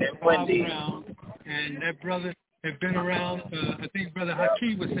I met Bob Brown, and that brother had been around. I think Brother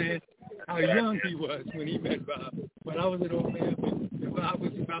Hakeem was saying how young he was when he met Bob. But I was an old man, but Bob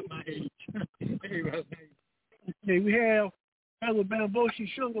was about my age. Okay, we have Brother Bamboshi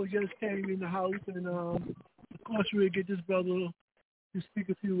Shungo just came in the house, and of course we'll get this brother to speak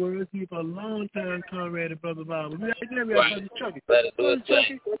a few words. He's a long-time comrade of Brother Bob. We have Brother Chucky. Brother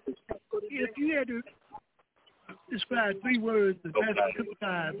Chucky, if you had to describe 3 words to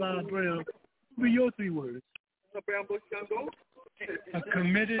typify Bob Brown, what would be your 3 words? A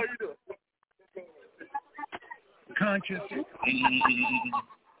committed, conscious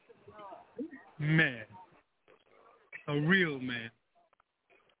man. A real man.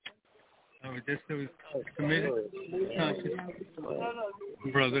 Just those committed, conscious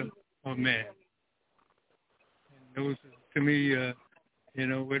brother or man. And those, to me,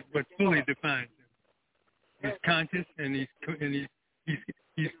 what fully defines him. He's conscious, and he's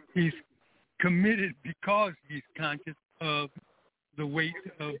committed because he's conscious of the weight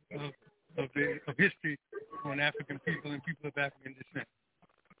of history on African people and people of African descent.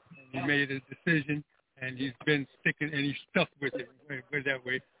 And he made a decision, and he's been sticking, and he's stuck with it that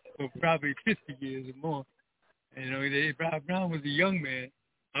way for probably 50 years or more. Bob Brown was a young man.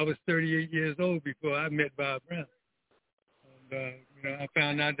 I was 38 years old before I met Bob Brown. And, I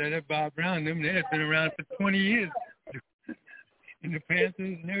found out that Bob Brown, they had been around for 20 years in the Panthers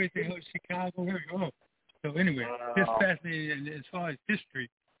and everything, Chicago, everything. So anyway, it's fascinating. And as far as history,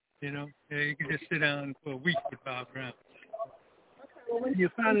 You know, you can just sit down for a week with Bob Brown. Your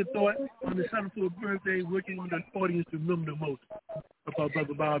final thought on the 74th birthday, what you want the audience to remember the most about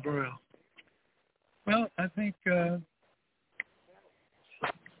Brother Bob Brown? Well, I think there's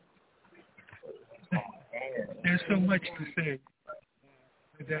so much to say.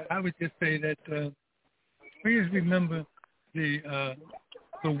 I would just say that please remember the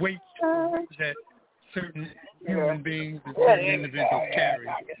weight that certain human beings and certain individuals carry.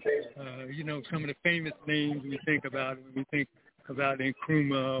 You know, some of the famous names we think about when we think about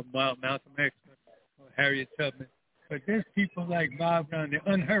Nkrumah, Malcolm X, or Harriet Tubman. But there's people like Bob Brown, the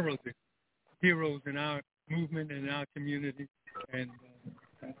unheralded heroes in our movement and in our community, and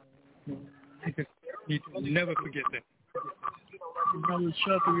we just need to never forget that. Brother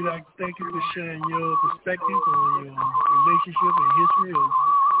Chuck, we'd like to thank you for sharing your perspective on your relationship and history of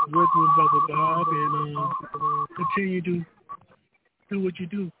working with Brother Bob, and continue to do what you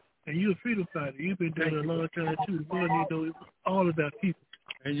do. And you're a freedom fighter. You've been doing it a long time, too. We need to know all about people.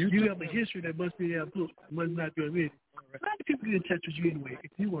 And you have a history that must be in that book. It must not be admitted. A lot of people get in touch with you anyway.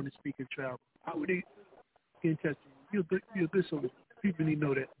 If you want to speak and travel, how would they get in touch with you? You're a good soldier. People need to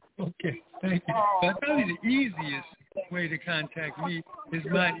know that. Okay, thank you. But probably the easiest way to contact me is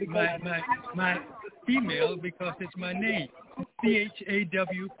my email, because it's my name,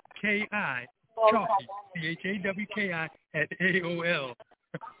 CHAWKI, Chalky, CHAWKI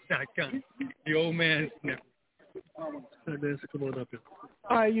 @AOL.com. The old man's network. Come on up here.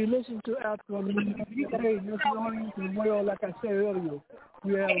 All right, you listen to Africa on the Move. Hey, listen audience and world, like I said earlier,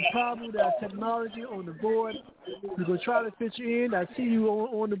 we have a problem with our technology on the board. We're going to try to fit you in. I see you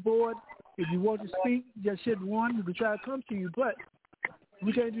on the board. If you want to speak, just hit 1. We can try to come to you, but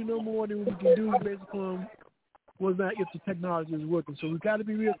we can't do no more than we can do based upon whether or not if the technology is working. So we got to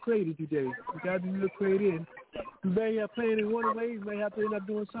be real creative today. We got to be real creative. We may have playing in one way. We may have to end up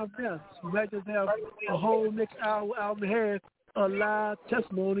doing something else. We might just have a whole next hour and a half a live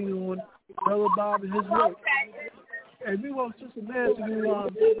testimony on Brother Bob and his work. And we want Sister Nancy to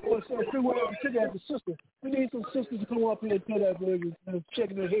check out the sister. We need some sisters to come up here and tell that word and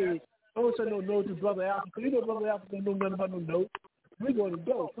checking their heads. I don't say no to Brother Africa. You know Brother Africa don't know nothing about no note. We're going to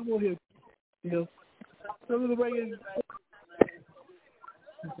go. Come on here. You know. Some of the way in.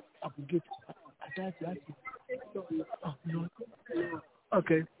 I can get you. I got you. Oh, no.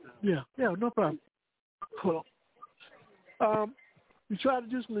 Okay. Yeah, no problem. Hold on. We try to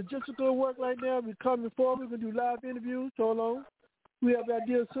do some logistical work right now. We're coming forward. We're going to do live interviews. Hold on. We have that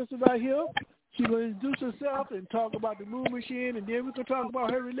dear sister right here. She's going to introduce herself and talk about the Moon Machine, and then we can talk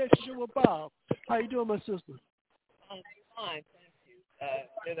about her relationship with Bob. How you doing, my sister? Fine, thank you.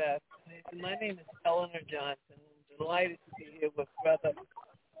 Good afternoon. My name is Eleanor Johnson. I'm delighted to be here with Brother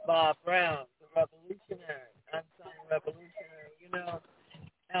Bob Brown, the revolutionary, unsung revolutionary. You know,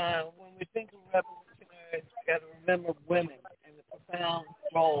 when we think of revolutionaries, we got to remember women and the profound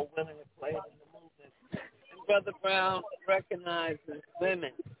role women have played in the movement. And Brother Brown recognizes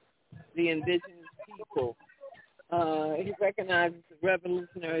women, the indigenous people. He recognizes the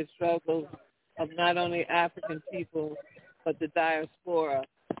revolutionary struggles of not only African people, but the diaspora,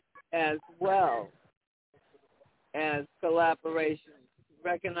 as well as collaboration,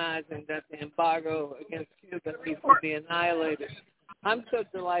 recognizing that the embargo against Cuba needs to be annihilated. I'm so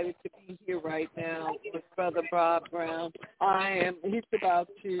delighted to be here right now with Brother Bob Brown. He's about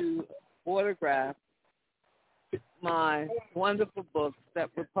to autograph my wonderful books that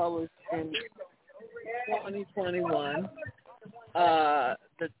were published in 2021,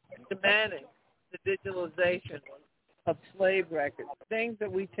 demanding the digitalization of slave records, things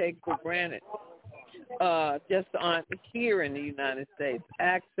that we take for granted just aren't here in the United States.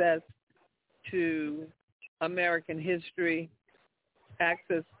 Access to American history,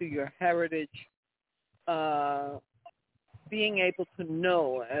 access to your heritage, being able to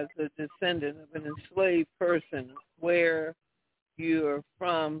know as a descendant of an enslaved person where you're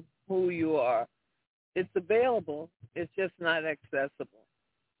from, who you are. It's available. It's just not accessible.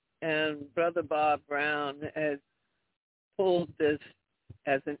 And Brother Bob Brown has pulled this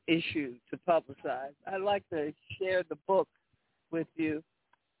as an issue to publicize. I'd like to share the book with you.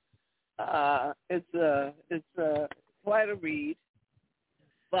 It's quite a read.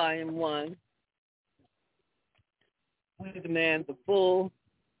 Volume 1. We demand the full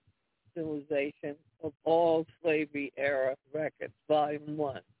civilization of all slavery era records. Volume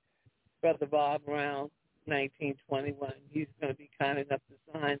 1. Brother Bob Brown, 1921. He's going to be kind enough to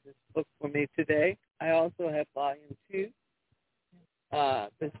sign this book for me today. I also have Volume 2,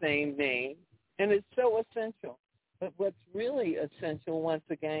 the same name, and it's so essential. But what's really essential, once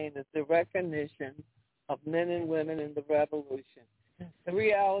again, is the recognition of men and women in the revolution The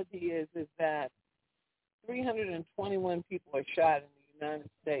reality is that 321 people are shot in the United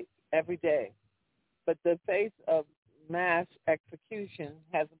States every day, but the face of mass execution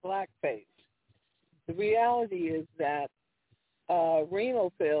has a black face. The reality is that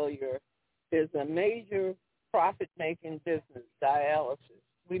renal failure is a major profit-making business, dialysis.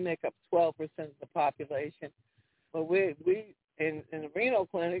 We make up 12% of the population, but we in the renal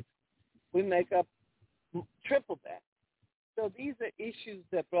clinics, we make up triple that. So these are issues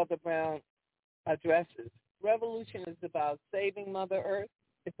that Brother Brown addresses. Revolution is about saving Mother Earth.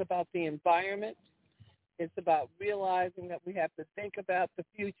 It's about the environment. It's about realizing that we have to think about the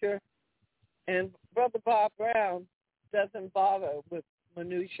future. And Brother Bob Brown doesn't bother with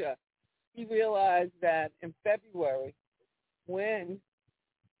minutia. He realized that in February, when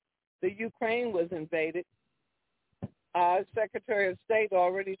the Ukraine was invaded, our Secretary of State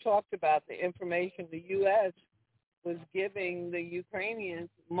already talked about the information the U.S. was giving the Ukrainians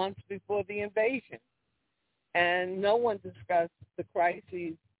months before the invasion. And no one discussed the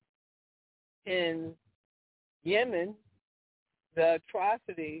crises in Yemen, the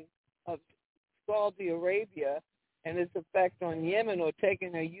atrocity of Saudi Arabia and its effect on Yemen, or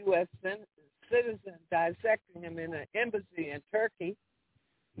taking a U.S. citizen, dissecting him in an embassy in Turkey.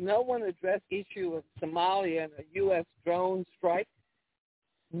 No one addressed the issue of Somalia and a U.S. drone strike,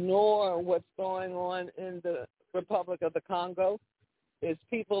 nor what's going on in the Republic of the Congo. It's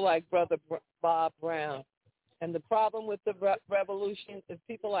people like Brother Bob Brown. And the problem with the revolution is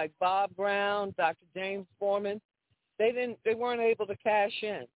people like Bob Brown, Dr. James Foreman, they weren't able to cash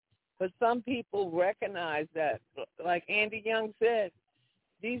in. But some people recognize that, like Andy Young said,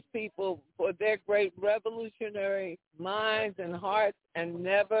 these people, for their great revolutionary minds and hearts and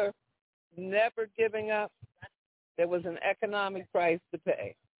never giving up, there was an economic price to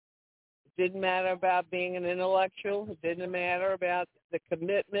pay. It didn't matter about being an intellectual. It didn't matter about the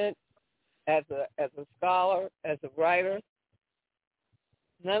commitment as a scholar, as a writer.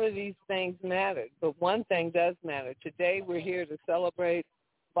 None of these things mattered. But one thing does matter. Today we're here to celebrate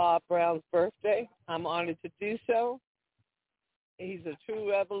Bob Brown's birthday. I'm honored to do so. He's a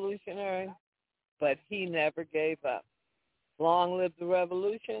true revolutionary, but he never gave up. Long live the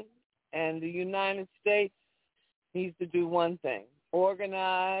revolution, and the United States needs to do one thing: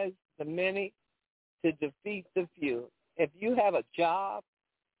 organize the many to defeat the few. If you have a job,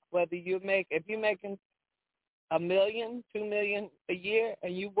 whether if you're making $1 million, $2 million a year,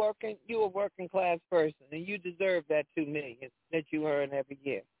 and you're a working class person, and you deserve that $2 million that you earn every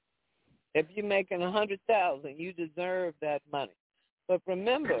year. If you're making $100,000, you deserve that money. But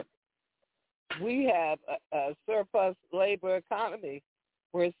remember, we have a surplus labor economy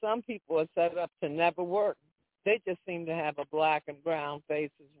where some people are set up to never work. They just seem to have a black and brown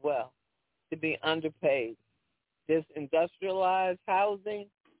face as well, to be underpaid. This industrialized housing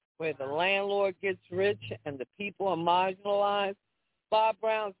where the landlord gets rich and the people are marginalized. Bob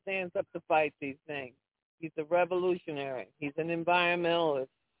Brown stands up to fight these things. He's a revolutionary. He's an environmentalist.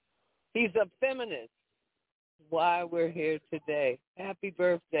 He's a feminist. Why we're here today. Happy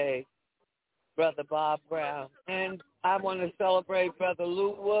birthday, Brother Bob Brown. And I want to celebrate Brother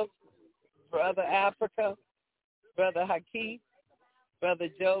Lou Wolf, Brother Africa, Brother Hakeem, Brother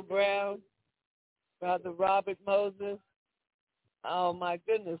Joe Brown, Brother Robert Moses. Oh, my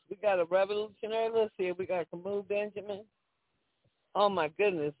goodness. We got a revolutionary list here. We got Camus Benjamin. Oh, my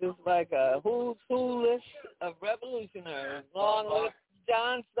goodness. It's like a who's who list of revolutionaries. Long live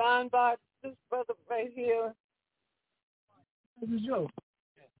John Steinbach, this brother right here. This is Joe.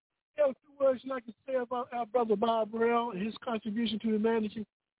 You have 2 words you'd like to say about our brother Bob Brown and his contribution to humanity?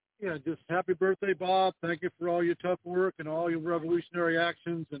 Yeah, just happy birthday, Bob. Thank you for all your tough work and all your revolutionary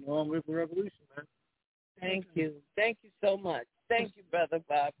actions, and long live the revolution, man. Thank you. Thank you so much. Thank you, Brother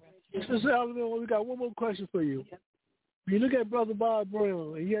Bob. Mr. Salvador, we got one more question for you. When you look at Brother Bob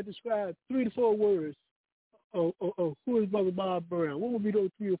Brown, and you had described 3 to 4 words of who is Brother Bob Brown, what would be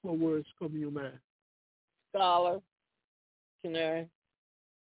those 3 or 4 words come to your mind? Scholar, missionary,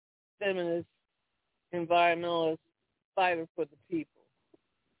 feminist, environmentalist, fighter for the people,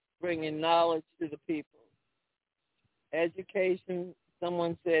 bringing knowledge to the people. Education,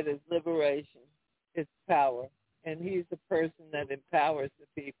 someone said, is liberation. It's power. And he's the person that empowers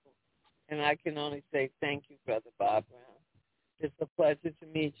the people. And I can only say thank you, Brother Bob Brown. It's a pleasure to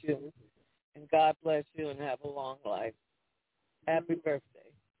meet you. And God bless you and have a long life. Happy birthday.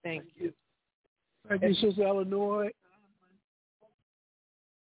 Thank you. Thank you, Sister Illinois.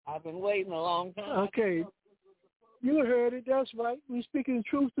 I've been waiting a long time. Okay. You heard it. That's right. We're speaking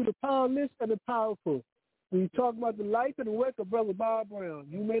truth to the powerless and the powerful. We talk about the life and the work of Brother Bob Brown.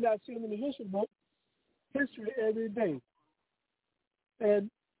 You may not see him in the history book. History every day. And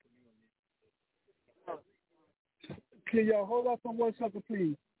can y'all hold up for 1 second,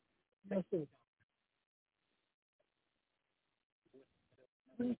 please? Yes, sir.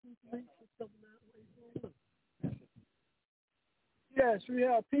 Yes, we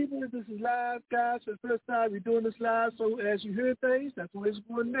have people. This is live, guys. For the first time, we're doing this live. So as you hear things, that's where it's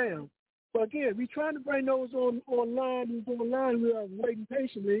going down. But again, we're trying to bring those online. Who's online? We are waiting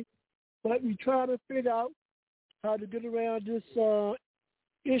patiently, but we try to figure out how to get around this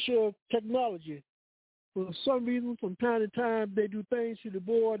issue of technology. For some reason, from time to time, they do things to the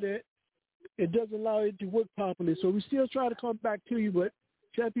board that it doesn't allow it to work properly. So we still try to come back to you, but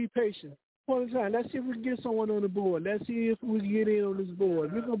just be patient. One time, let's see if we can get someone on the board. Let's see if we can get in on this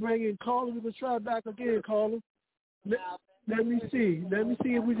board. We're going to bring in Carla. We're going to try back again, Carla. Let me see. Let me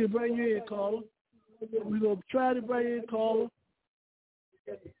see if we can bring you in, Carla. We're going to try to bring in Carla.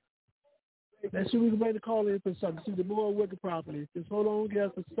 Let's see if we can bring the caller in for a second. See the board working properly. Just hold on.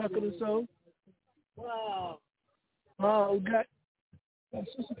 Give us a second or so. Wow, we got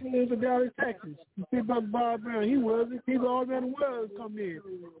Sister Clear from Dallas, Texas. You see Brother Bob Brown. He was it. People all around the world come in.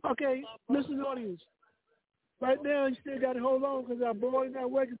 Okay, listen, audience. Right now, you still got to hold on because our board is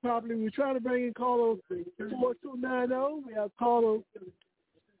not working properly. We're trying to bring in caller 4290. We have caller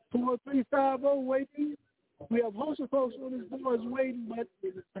 4350 waiting. We have hosts of folks on this board waiting, but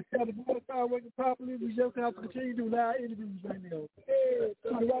until the board starts working properly, we just have to continue to do live interviews right now.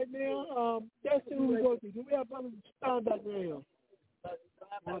 So right now, that's who we're going to. Do we have Brother Steinbeck right here?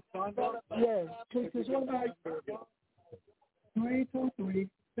 Yes. It's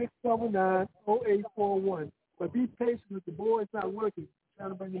 323-679-0841. But be patient with the board. It's not working. Trying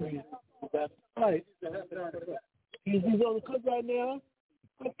to bring him in. All right. He's on the cook right now.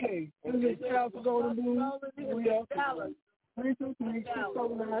 Okay. This is Al for Golden Blue. We are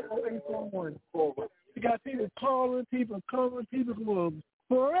 323-679-0841. You got people calling, people going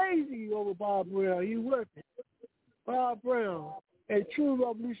crazy over Bob Brown. He's working. Bob Brown, a true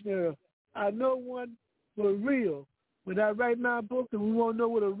revolutionary. I know one for real. When I write my book and we want to know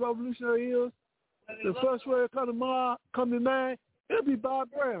what a revolutionary is, the first word come to mind, it'll be Bob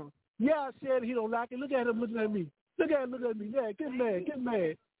Brown. Yeah, I said he don't like it. Look at him looking at me. Look at him. Yeah, get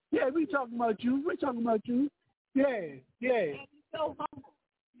mad. Yeah, we talking about you. Yeah.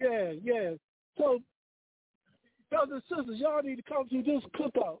 So, brothers and sisters, y'all need to come to this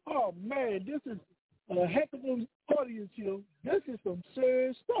cookout. Oh, man, this is a heck of an audience here. This is some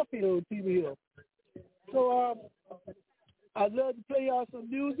serious stuff here on TV here. So, I'd love to play y'all some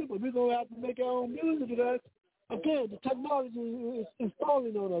music, but we're going to have to make our own music because, again, the technology is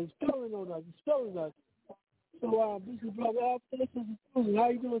falling on us. It's spelling us. So, this is Brother Alfred. This is Susan. How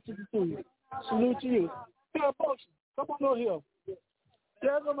you doing, Sister Susan? Salute to you. Hey, folks, come on over here.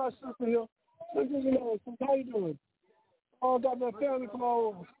 There's my sister here. How you doing? Oh, got my family come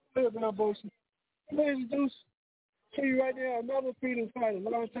over. Hey, man, Boshi. Let me introduce to you right now another freedom fighter.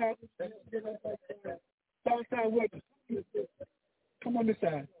 Long time worker. Come on this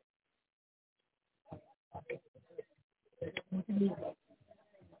side.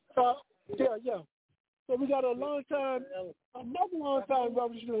 Yeah. So we got another long time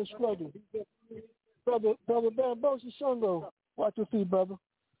revolutionary struggle. Brother Bamboshi Shungo, watch your feet, brother.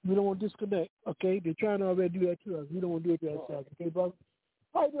 We don't want to disconnect, okay? They're trying to already do that to us. We don't want to do it to ourselves, okay, brother?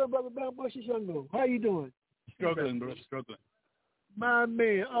 How you doing, Brother Bamboshi Shungo? How you doing? Struggling, bro, struggling. My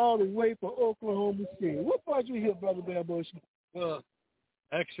man, all the way from Oklahoma City. What brought you here, Brother Bamboshi? Well,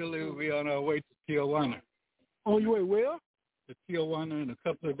 actually, we're on our way to Tijuana. On your way where? To Tijuana in a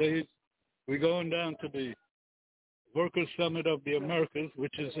couple of days. We're going down to the Workers' Summit of the Americas,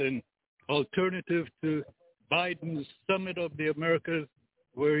 which is an alternative to Biden's Summit of the Americas,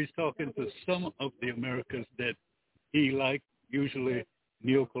 where he's talking to some of the Americas that he liked, usually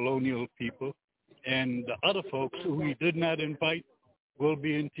neo-colonial people. And the other folks who he did not invite will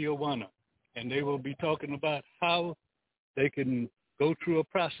be in Tijuana. And they will be talking about how they can go through a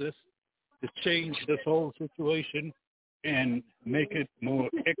process to change this whole situation and make it more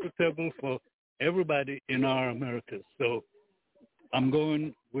equitable for everybody in our Americas. So I'm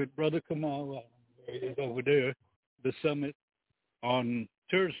going with Brother Kamal over there, the summit on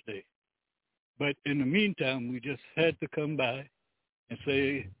Thursday. But in the meantime, we just had to come by and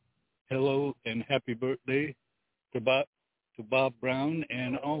say hello and happy birthday to Bob Brown,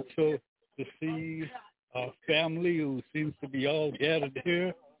 and also to see our family who seems to be all gathered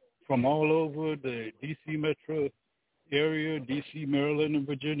here from all over the D.C. metro area, D.C., Maryland, and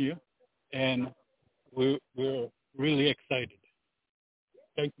Virginia, and we're really excited.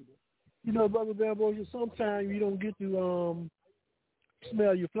 Thank you. You know, Brother Bamboshi, sometimes you don't get to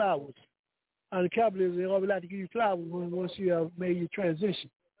smell your flowers. on the capitalism, they always like to give you flowers once you have made your transition.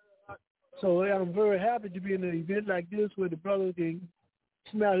 So I'm very happy to be in an event like this where the brother can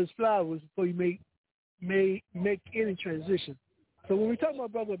smell his flowers before you make any transition. So when we talk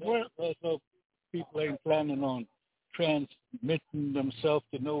about Brother Brown, also people ain't planning on transmitting themselves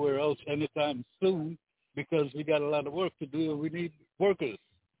to nowhere else anytime soon because we got a lot of work to do and we need workers.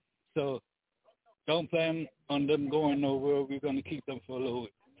 So don't plan on them going nowhere. We're going to keep them for a little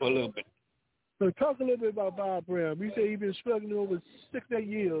bit. So talk a little bit about Bob Brown. You say he's been struggling over 6-8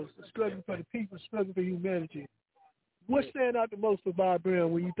 years, struggling for the people, struggling for humanity. What stands out the most for Bob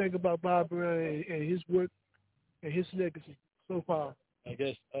Brown when you think about Bob Brown and his work and his legacy so far? I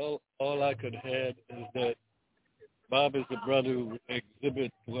guess all I could add is that Bob is a brother who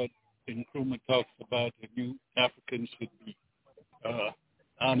exhibits what Nkrumah talks about. The new Africans should be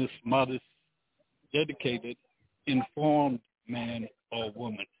honest, modest, dedicated, informed man or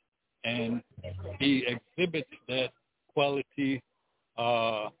woman. And he exhibits that quality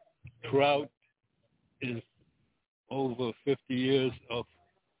throughout his over 50 years of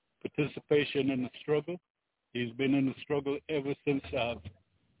participation in the struggle. He's been in the struggle ever since I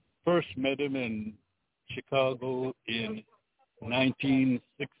first met him in Chicago in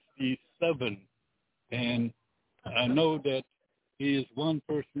 1967. And I know that he is one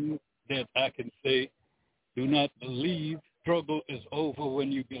person that I can say, do not believe struggle is over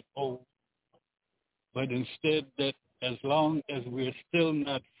when you get old, but instead that as long as we're still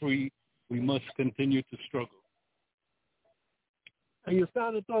not free, we must continue to struggle. And your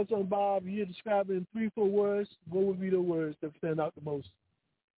final thoughts on Bob, you describe it in 3-4 words. What would be the words that stand out the most?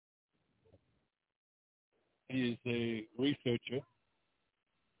 He is a researcher,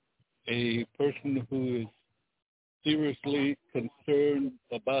 a person who is seriously concerned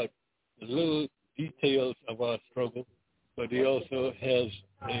about the little details of our struggle, but he also has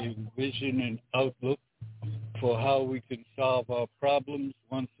a vision and outlook for how we can solve our problems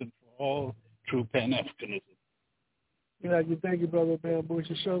once and for all through Pan-Africanism. We'd like to thank you, Brother Bamboo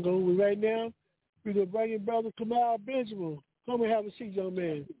Shishungo. Right now, we're going to bring in Brother Kamal Benjamin. Come and have a seat, young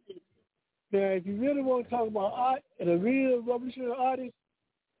man. Now, if you really want to talk about art and a real revolutionary artist,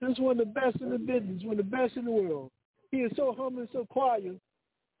 this is one of the best in the business, one of the best in the world. He is so humble and so quiet,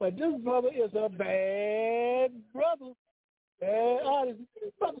 but this brother is a bad brother. Bad artist.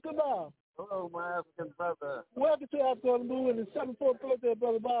 Brother Kamal. Hello, my African brother. Welcome to Africa on the Move and the 74th birthday of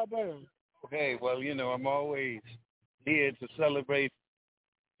Brother Bob Brown. Okay, well, I'm always here to celebrate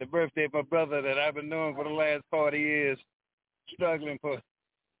the birthday of my brother that I've been knowing for the last 40 years, struggling for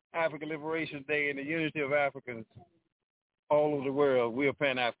African Liberation Day and the unity of Africans all over the world. We are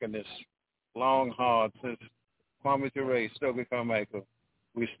Pan-Africanists, long, hard, since Kwame Ture, Stokely Carmichael.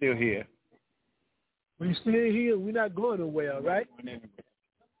 We're still here. We're still here. We're not going nowhere, right?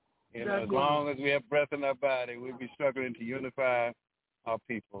 As long as we have breath in our body, we'll be struggling to unify our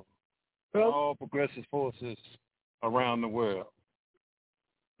people. All progressive forces around the world.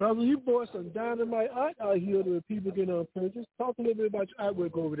 Brother, you brought some dynamite art out here that people can purchase. Talk a little bit about your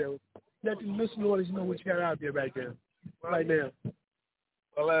artwork over there. Let the listeners know what you got out there right now.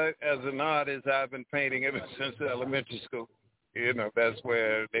 Well, as an artist, I've been painting ever since elementary school. That's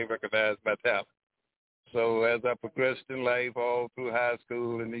where they recognize my talent. So as I progressed in life all through high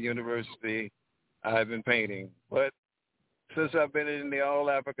school and the university, I've been painting. But since I've been in the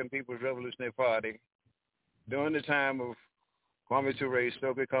All-African People's Revolutionary Party, during the time of Kwame Ture,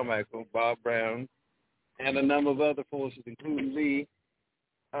 Stokely Carmichael, Bob Brown, and a number of other forces, including me,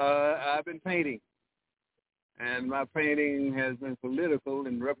 I've been painting. And my painting has been political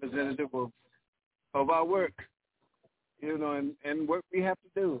and representative of our work, and what we have to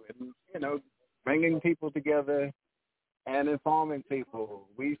do. And, bringing people together and informing people.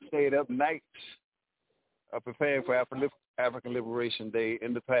 We stayed up nights preparing for African Liberation Day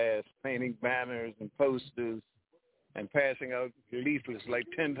in the past, painting banners and posters and passing out leaflets, like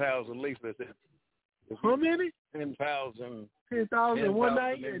 10,000 leaflets. How many? 10,000. 10,000 one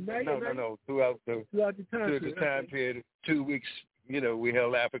night? No. Throughout the time period, 2 weeks, we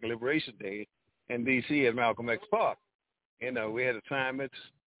held African Liberation Day in D.C. at Malcolm X Park. We had assignments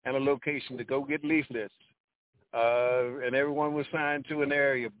and a location to go get leaflets. And everyone was assigned to an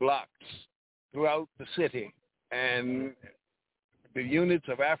area, blocks, throughout the city. And the units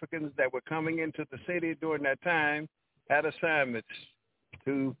of Africans that were coming into the city during that time had assignments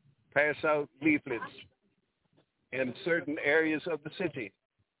to pass out leaflets in certain areas of the city.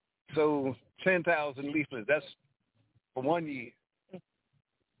 So 10,000 leaflets, that's for 1 year.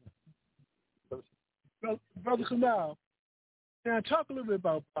 Brother Kamal, now talk a little bit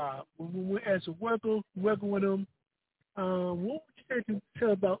about Bob. As a worker, working with him, what would you say to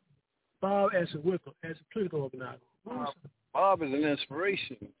tell about Bob as a worker, as a political organizer? Bob is an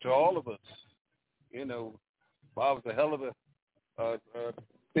inspiration to all of us. You know, Bob's a hell of a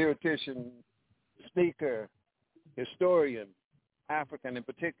theoretician, speaker, historian, African in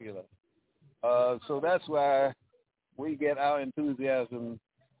particular. So that's why we get our enthusiasm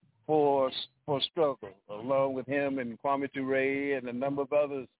for struggle, along with him and Kwame Ture and a number of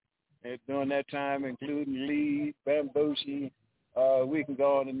others during that time, including Lee, Bamboshi. We can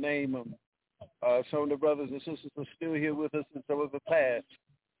go on and name them. Some of the brothers and sisters are still here with us in some of the past,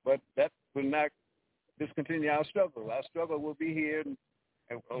 but that will not discontinue our struggle. Our struggle will be here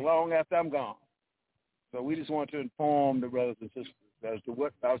long after I'm gone. So we just want to inform the brothers and sisters as to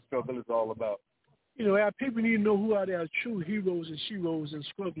what our struggle is all about. You know, our people need to know who are their true heroes and sheroes and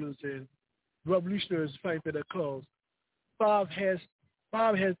strugglers and revolutionaries fighting for their cause. Bob has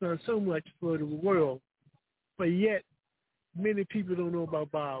done so much for the world, but yet many people don't know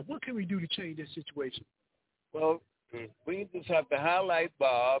about Bob. What can we do to change that situation? Well, we just have to highlight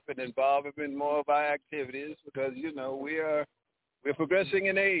Bob and involve him in more of our activities because, you know, we're progressing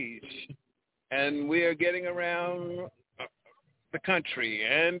in age and we are getting around the country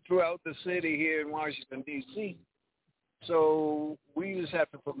and throughout the city here in Washington, D.C. So we just have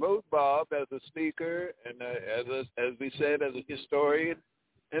to promote Bob as a speaker and as we said, as a historian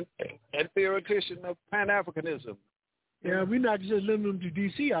and theoretician of Pan-Africanism. Yeah, we're not just limiting them to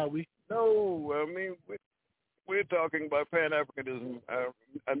D.C., are we? No, I mean, we're talking about Pan-Africanism, a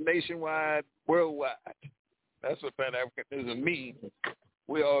nationwide, worldwide. That's what Pan-Africanism means.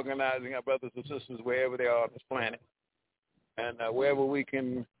 We're organizing our brothers and sisters wherever they are on this planet. And wherever we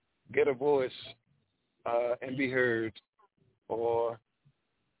can get a voice and be heard or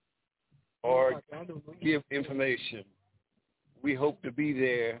give information, we hope to be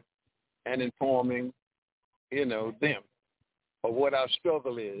there and informing, you know, them of what our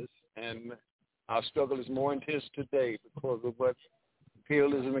struggle is. And our struggle is more intense today because of what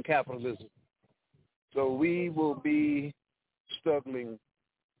imperialism and capitalism. So we will be struggling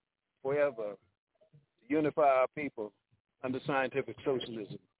forever to unify our people under scientific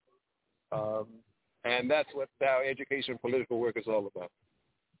socialism. And that's what our education and political work is all about.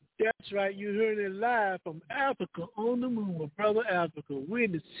 That's right. You heard it live from Africa on the Move with Brother Africa. We're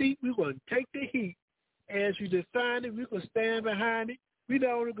in the seat. We're going to take the heat. As we define it, we're going to stand behind it. We're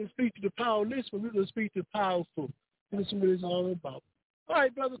not only going to speak to the powerless, but we're going to speak to the powerful. This is what it's all about. All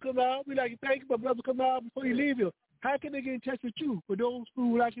right, Brother Kamal, we'd like to thank you. But Brother Kamal, before you leave here, how can they get in touch with you? For those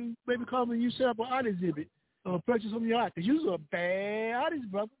who like you, maybe come and you set up an art exhibit or purchase some of your art. Because you're a bad artist,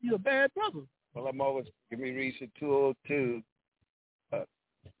 brother. You're a bad brother. Well, I'm always, give me reach at 213-0583.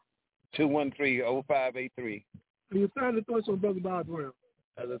 Your final thoughts on Brother Bob Brown?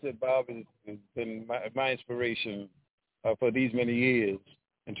 As I said, Bob has been my inspiration for these many years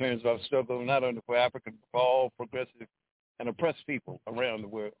in terms of our struggle, not only for African, but for all progressive and oppressed people around the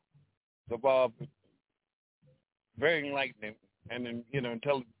world. So Bob, very enlightening and, you know,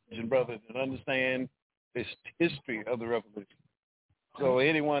 intelligent brother that understand this history of the revolution. So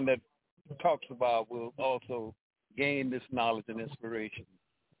anyone that talks about will also gain this knowledge and inspiration.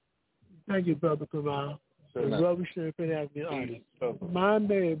 Thank you, Brother Kamal. The revolutionary Pan-African artist. My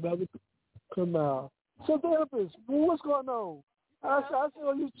man, Brother Kamal. So, therapist, what's going on? I saw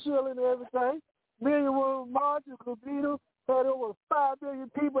you chilling and everything. Million March and Covino had over 5 million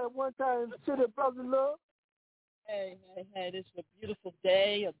people at one time in the city of Brother Love. Hey, it's a beautiful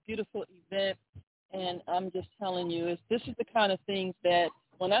day, a beautiful event, and I'm just telling you, this is the kind of things that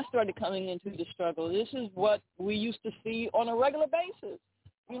when I started coming into the struggle, this is what we used to see on a regular basis,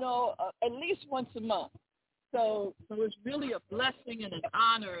 you know, at least once a month. So it's really a blessing and an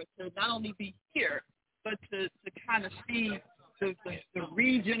honor to not only be here, but to kind of see the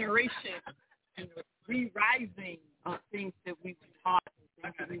regeneration and the re-rising of things that we were taught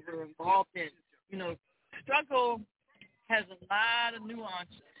and things that we were involved in. You know, struggle has a lot of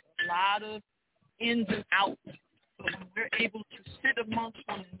nuances, a lot of ins and outs. So when we're able to sit amongst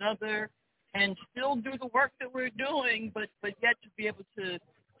one another and still do the work that we're doing, but yet to be able to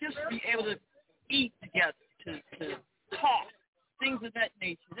just be able to eat together, to talk, things of that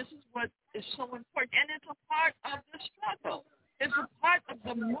nature. This is what is so important, and it's a part of the struggle. It's a part of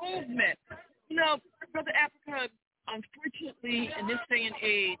the movement. You know, Brother Africa, unfortunately, in this day and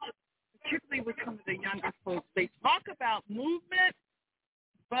age, particularly with some of the younger folks, they talk about movement,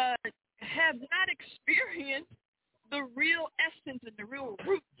 but have not experienced the real essence and the real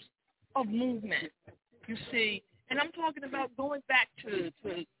roots of movement, you see. And I'm talking about going back to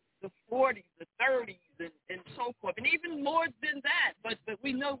the 40s, the 30s, and so forth, and even more than that. But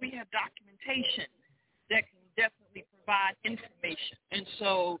we know we have documentation that can definitely provide information. And so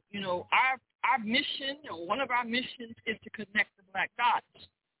so, our mission, or one of our missions, is to connect the Black dots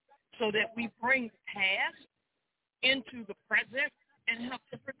so that we bring the past into the present and help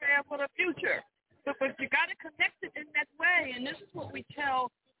to prepare for the future. But you got to connect it in that way, and this is what we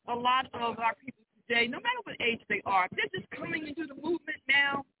tell a lot of our people today, no matter what age they are. If they're just coming into the movement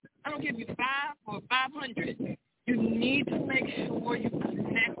now, I don't give you 5 or 500. You need to make sure you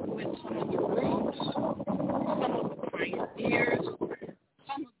connect with some of the roots, some of the pioneers,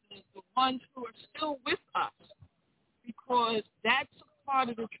 some of the ones who are still with us, because that's a part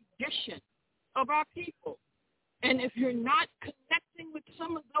of the tradition of our people. And if you're not connecting with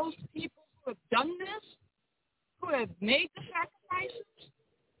some of those people who have done this, who have made the sacrifices,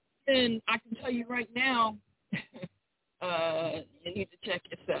 then I can tell you right now, you need to check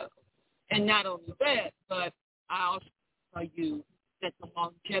yourself. And not only that, but I also tell you that the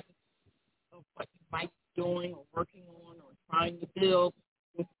longevity of what you might be doing or working on or trying to build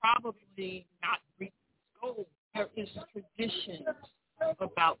will probably not reach its goal. There is traditions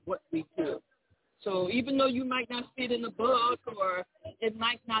about what we do. So even though you might not see it in the book or it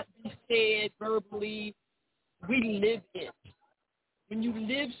might not be said verbally, we live it. When you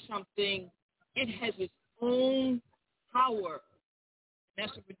live something, it has its own power.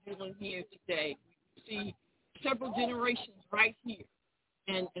 That's what we're doing here today. We see several generations right here.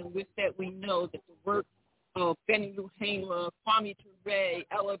 And with that, we know that the work of Benny Luhama, Kwame Ture,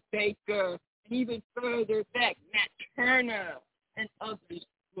 Ella Baker, and even further back, Nat Turner, and others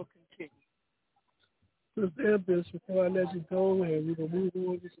will continue. Sister Empress, before I let you go, and we're going to move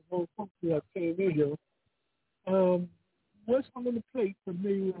on to some more folks who have came in here, what's on the plate for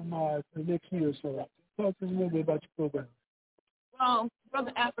me and for the next year or so? Talk to us a little bit about your program. Well,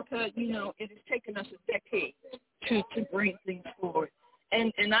 Brother Africa, it has taken us a decade to bring things forward.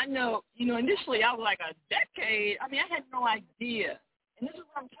 And I know, initially I was like, a decade? I had no idea. And this is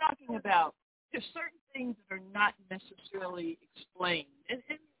what I'm talking about. There's certain things that are not necessarily explained. And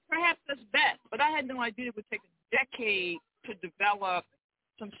perhaps that's best, but I had no idea it would take a decade to develop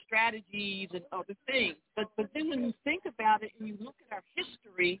some strategies and other things. But then when you think about it and you look at our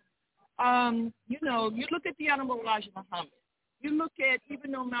history, you look at the Honorable Elijah Muhammad. You look at,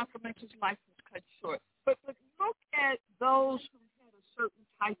 even though Malcolm X's life was cut short, but look at those who had a certain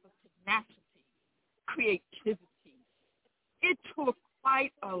type of tenacity, creativity. It took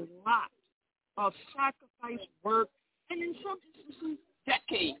quite a lot of sacrifice, work, and in some instances,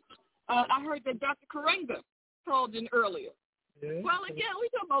 decades. I heard that Dr. Karenga called in earlier. Yeah. Well, again, we're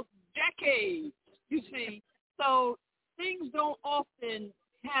talking about decades, you see. So things don't often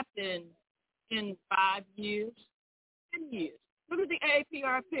happen in 5 years, 10 years. Look at the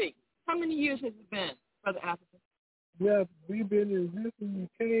AAPRP. How many years has it been, Brother Africa? Yeah, we've been in existence.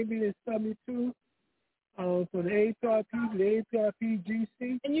 We came in 72 for the AAPRP, the AAPRP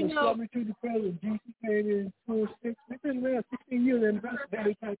GC. And you know, 72 to present, GC came in 2006. We've been around 16 years in the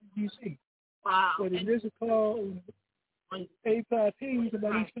AAPRP GC. Wow. So the initial call on AAPRP is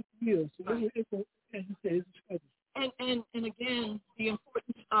about 50 years. So right. It's as you say, it's a struggle. And again, the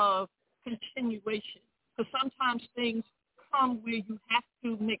importance of continuation. Because sometimes things come where you have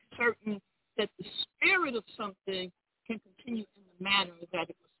to make certain that the spirit of something can continue in the manner that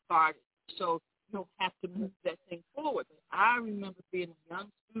it was started. So you don't have to move that thing forward. But I remember being a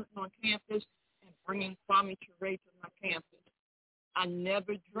young student on campus and bringing Kwame Ture to my campus. I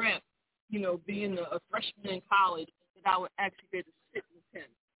never dreamt, being a freshman in college, that I would actually be able to sit with him,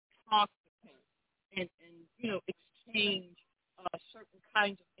 talk with him, and exchange certain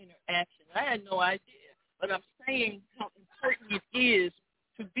kinds of interaction. I had no idea. But I'm saying how important it is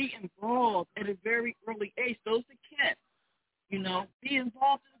to be involved at a very early age. Those that can, be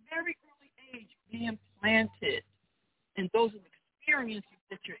involved at a very early age, be implanted. And those are the experiences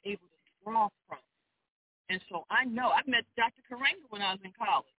that you're able to draw from. And so I know, I met Dr. Karenga when I was in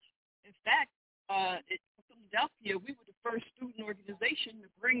college. In fact, at Philadelphia, we were the first student organization to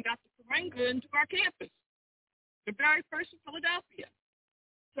bring Dr. Karenga into our campus. The very first in Philadelphia.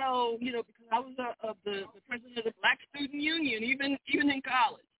 So, because I was the president of the Black Student Union, even in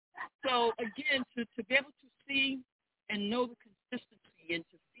college. So, again, to be able to see and know the consistency and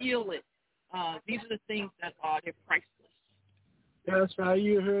to feel it, these are the things that they're priceless. That's right.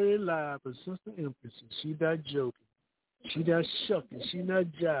 You heard it live. But Sister Empress, she not joking. She not shucking. She not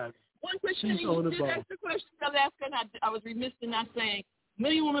jiving. One question, she's on the ball. That's the question I was asking. I was remiss in not saying,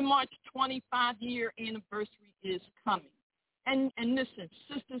 Million Woman March 25-year anniversary is coming. And listen,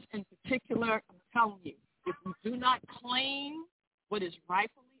 sisters in particular, I'm telling you, if we do not claim what is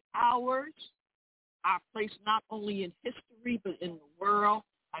rightfully ours, our place not only in history but in the world,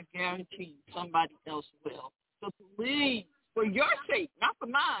 I guarantee you somebody else will. So please for your sake, not for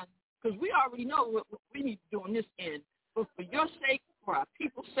mine, because we already know what we need to do on this end, but for your sake, for our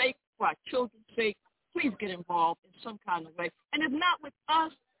people's sake, for our children's sake, please get involved in some kind of way. And if not with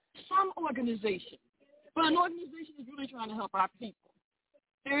us, some organization. But an organization is really trying to help our people.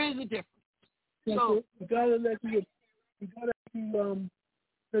 There is a difference. So we gotta let you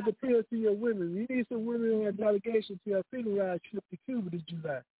appeal to your women. We need some women on our delegation to our freedom ride trip to Cuba this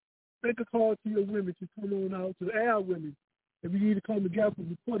July. Make a call to your women to come on out, to our women. If we need to come together to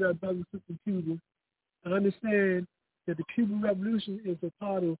support our brothers and sisters in Cuba, I understand that the Cuban Revolution is a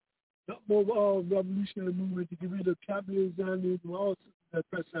part of the overall revolutionary movement to get rid of capitalism, Zionism, and all that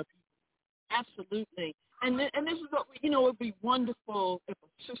oppress our people. Absolutely. And this is what, it would be wonderful if a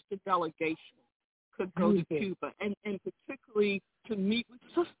sister delegation could go to Cuba, and particularly to meet with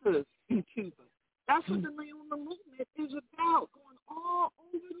sisters in Cuba. That's what the Leona movement is about, going all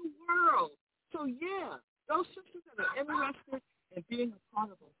over the world. So, yeah, those sisters that are interested in being a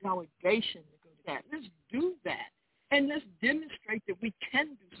part of a delegation to go to that, let's do that. And let's demonstrate that we can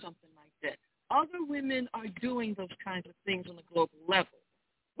do something like that. Other women are doing those kinds of things on a global level.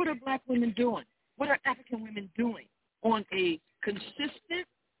 What are black women doing? What are African women doing on a consistent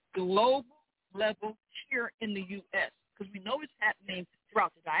global level here in the U.S.? Because we know it's happening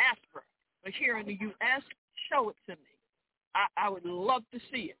throughout the diaspora. But here in the U.S., show it to me. I would love to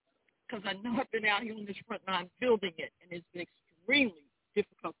see it, because I know I've been out here on this front line building it, and it's been extremely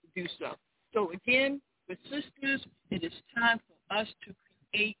difficult to do so. So again, with sisters, it is time for us to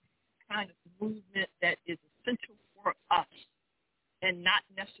create kind of movement that is essential for us and not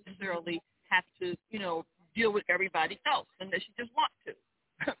necessarily have to, deal with everybody else unless you just want to.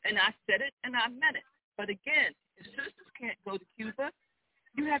 And I said it and I meant it. But again, if sisters can't go to Cuba,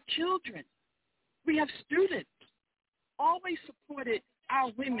 you have children. We have students. Always supported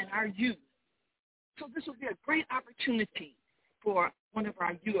our women, our youth. So this will be a great opportunity for one of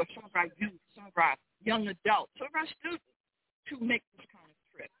our youth, some of our youth, some of our young adults, some of our students to make this kind of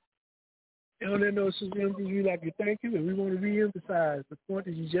trip. And on that note, Sister Emily, we'd like to thank you, and we want to reemphasize the point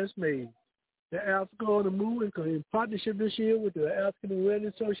that you just made. The Africa on the Move, in partnership this year with the African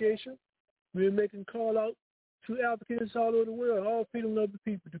Awareness Association, we're making a call out to Africans all over the world, all freedom-loving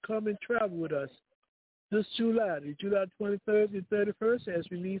people, to come and travel with us this July, July 23rd and 31st, as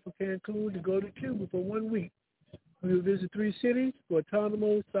we leave for Cancun to go to Cuba for 1 week. We will visit 3 cities,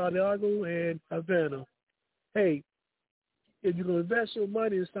 Guantanamo, Santiago, and Havana. Hey, if you're going to invest your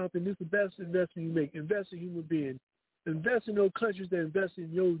money in something, this is the best investment you make. Invest in human beings. Invest in those countries that invest in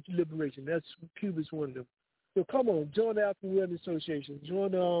your liberation. That's Cuba's one of them. So come on, join the African Awareness Association.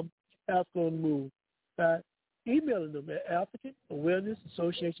 Join Africa on the Move by emailing them at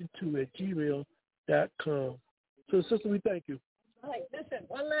AfricanAwarenessAssociation2@gmail.com. So, sister, we thank you. All right, listen,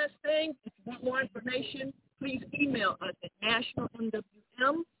 one last thing. If you want more information, please email us at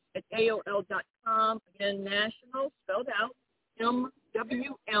nationalmwm@aol.com. Again, national, spelled out,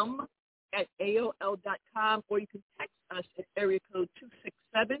 MWM@aol.com, or you can text us at area code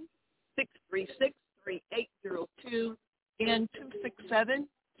 267-636-3802 and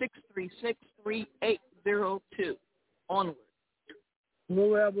 267-636-3802. Onward.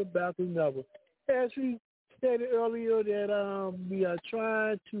 Forever, back and never. As we stated earlier that we are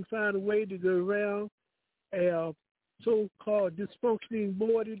trying to find a way to go around a so-called dysfunctioning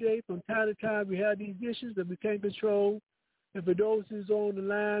board today. From time to time, we have these issues that we can't control. And for those who's on the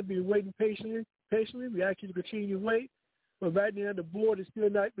line, be waiting patiently, we ask you to continue to wait. But right now, the board is still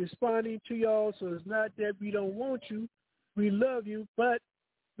not responding to y'all, so it's not that we don't want you. We love you, but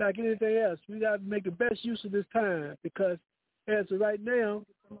like anything else, we got to make the best use of this time, because as of right now,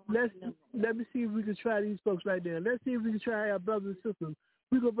 let me see if we can try these folks right now. Let's see if we can try our brothers and sisters.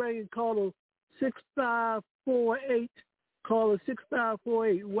 We can bring in caller 6548. Caller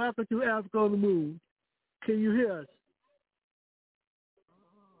 6548. Welcome to Africa on the Move. Can you hear us?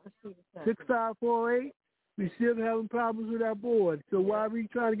 6548. We still having problems with our board. So while we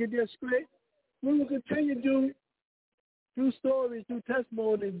trying to get that straight, we will continue to do stories, do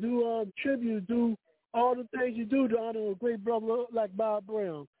testimonies, do tributes, do all the things you do to honor a great brother like Bob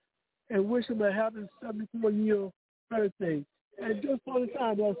Brown, and wish him a happy 74-year birthday. And just for the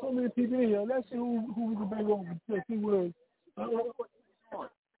time, there are so many people in here. Let's see who we can bring over to a few words.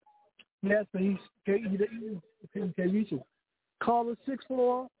 Yes, but he can't reach you. Caller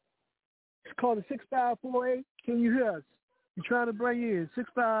 6548. Can you hear us? You're trying to bring in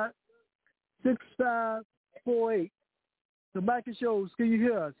 6548. The mic is yours. Can you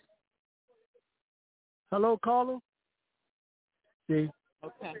hear us? Hello, caller? See?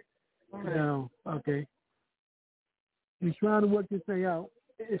 Okay. No. Okay. He's trying to work this thing out.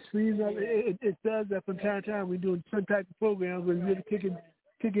 It's freezing up. It does that from time to time. We're doing some type of programs where we're really kicking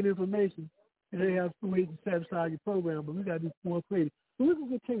information. And they have to wait to satisfy your program, but we got to do more creative. So we can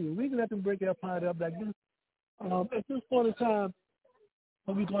continue. We can let them break our pot up like this. At this point in time,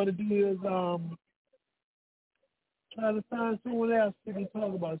 what we're going to do is try to find someone else we can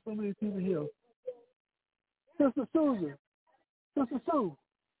talk about. So many people here. Sister Susan. Sister Sue.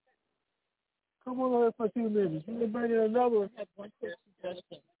 Come on over for a few minutes. We can bring in another. I have one quick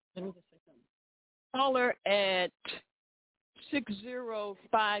suggestion. Let me just say something. Caller at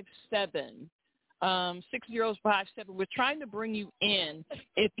 6057. 6057. We're trying to bring you in.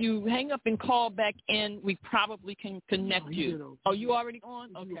 If you hang up and call back in, we probably can connect you. Oh, you already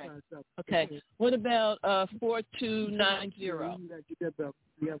on? Okay. Okay. What about 4290?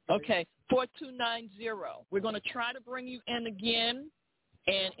 Okay, 4290. We're going to try to bring you in again.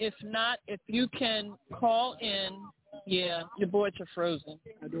 And if not, if you can call in, yeah, your boards are frozen.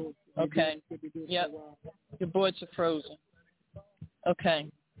 Okay. Yep. Your boards are frozen. Okay.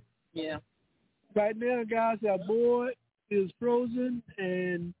 Yeah. Right now, guys, our board is frozen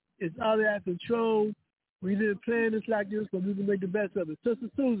and it's out of our control. We didn't plan this like this, but we can make the best of it. Sister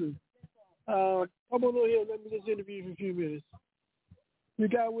Susan, come on over here. Let me just interview you for a few minutes. We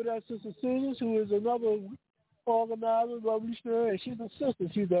got with us Sister Susan, who is another organizer, revolutionary, and she's a sister.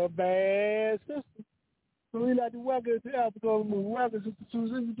 She's a bad sister. So we'd like to welcome her to Africa on the Move. Welcome, Sister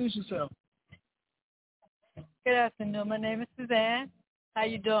Susan. Introduce yourself. Good afternoon. My name is Suzanne. How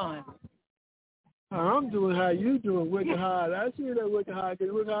you doing? I'm doing how you doing, working hard. I see you that working hard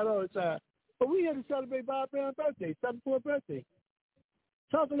because you work hard all the time. But we here to celebrate Bob Brown's birthday, 74th birthday.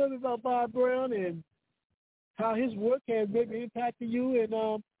 Talk a little bit about Bob Brown and how his work has maybe impacted you and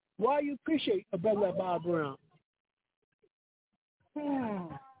why you appreciate a brother like Bob Brown.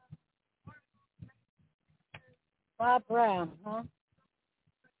 Bob Brown, huh?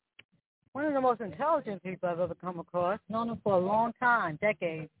 One of the most intelligent people I've ever come across. Known him for a long time,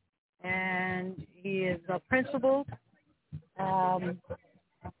 decades. And he is principled, kind,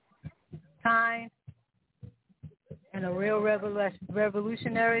 and a real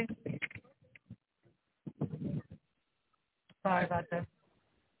revolutionary. Sorry about that.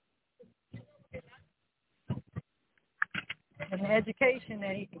 And the education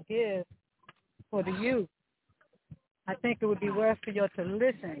that he can give for the youth, I think it would be worth for you to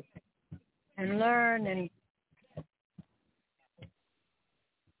listen and learn and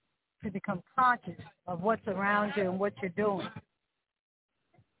to become conscious of what's around you and what you're doing.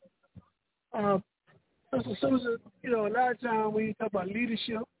 Sister Susan, a lot of times when you talk about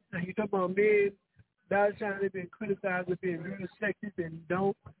leadership and you talk about men, a lot of times they've been criticized for being really sexist and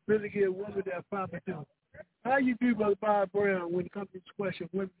don't really give women their proper due. How do you feel about Bob Brown when it comes to this question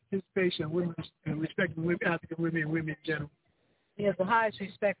of women's participation, women and respecting women, African women and women in general? He has the highest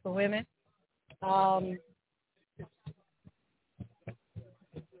respect for women.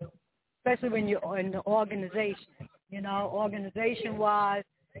 Especially when you're in the organization. Organization-wise,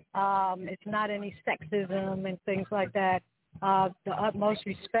 it's not any sexism and things like that. The utmost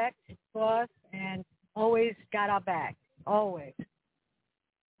respect for us and always got our back, always.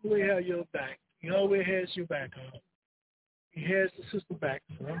 We have your back. He always has your back, huh? He has the sister back,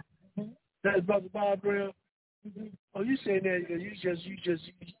 huh? Mm-hmm. That's Brother Bob Brown? Mm-hmm. Oh, you saying that because you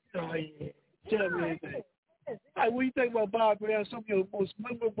just tell me anything. All right, what do you think about Bob Brown? Some of your most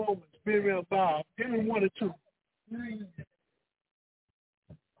memorable moments being around Bob. Give me one or two.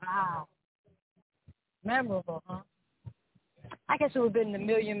 Wow. Memorable, huh? I guess it would have been the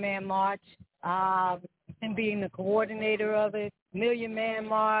Million Man March, him being the coordinator of it, Million Man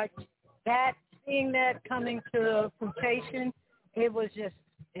March. Seeing that coming to fruition, it was just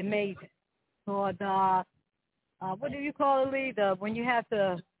amazing. For the, what do you call it, Lee? When you have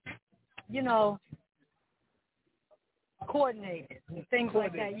to, coordinate it and things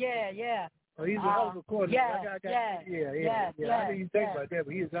like that. Yeah. Oh, he's a hell of a coordinator. Yeah. I didn't even think about that,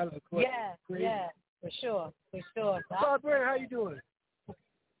 but he's out of the coordinator. Yeah, for sure. Bob Brown, how you doing? All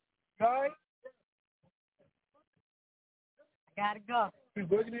right? I gotta go. He's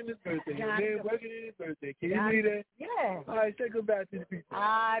working in his birthday. Working in his birthday. Can you believe that? Yeah. All right, say goodbye to the people. All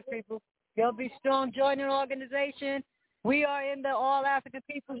right, people. You'll be strong. Join an organization. We are in the All African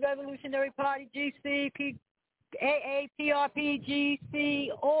People's Revolutionary Party, GC, AAPRPGC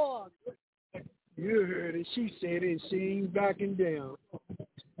org. You heard it. She said it. She ain't backing down.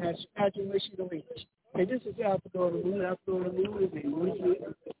 That's graduation to reach. And this is Africa on the Move. Africa on the Move is a weekly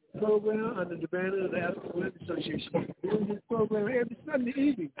program under the banner of the African Women's Association. We do this program every Sunday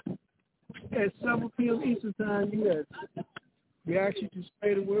evening at 7 p.m. Eastern Time, U.S. We ask you to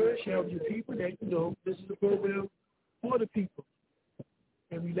spread the word, share with your people that, this is a program for the people.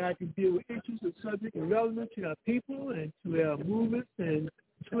 And that can deal with issues and subjects and relevant to our people and to our movements and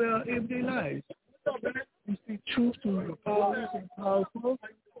to our everyday lives. We speak truth to the powerless and powerful,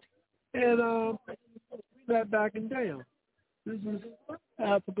 and we're not backing down. This is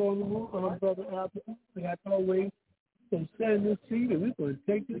Africa on the move, Brother Africa. We have to always stand in this seat, and we're going to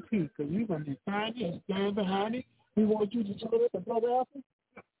take the seat because we're going to define it and stand behind it. We want you to tell us, Brother Africa.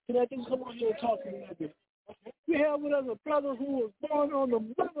 Can I just come on here and talk to you a little bit? We have with us a brother who was born on the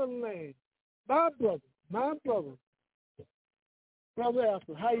motherland. My brother. Brother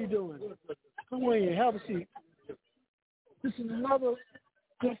Africa, how you doing? Come on in, have a seat. This is another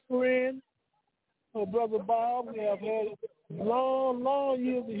good friend of Brother Bob. We have had long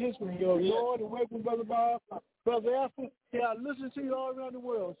years of history. Lord, and work with Brother Bob. Brother Africa, I listen to you all around the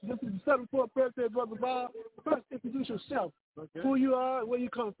world. So this is the 74th birthday of Brother Bob. First, introduce yourself. Okay. Who you are and where you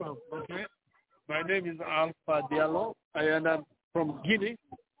come from. Okay. My name is Alpha Diallo. I am from Guinea.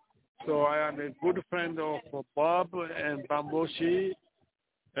 So I am a good friend of Bob and Bamboshi,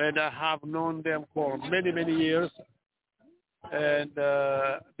 and I have known them for many years. And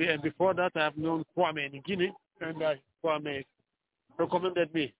before that, I have known Kwame in Guinea, and Kwame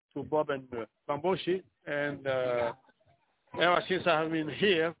recommended me to Bob and Bamboshi. And ever since I have been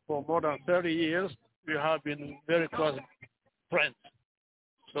here for more than 30 years, we have been very close friends.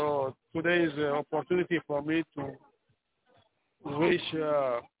 So today is an opportunity for me to wish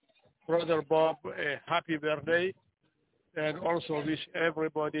Brother Bob a happy birthday and also wish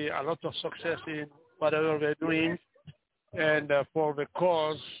everybody a lot of success in whatever they're doing and for the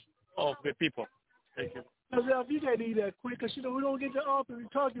cause of the people. Thank you. Now, you got to eat that quick because, we don't get to often we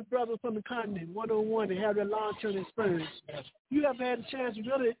talk to brothers from the continent one-on-one and have that long-term experience. Yes. You have had a chance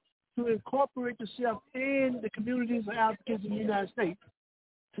really to incorporate yourself in the communities of Africans in the United States.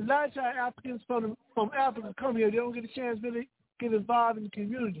 A lot of times Africans from Africa come here, they don't get a chance to really get involved in the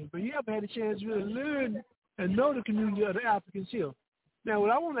community. But you have had a chance to really learn and know the community of the Africans here. Now, what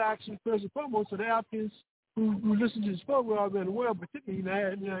I want to ask you first and foremost for the Africans who listen to this program all around the world, particularly in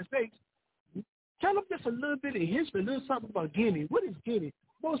the United States, tell them just a little bit of history, a little something about Guinea. What is Guinea?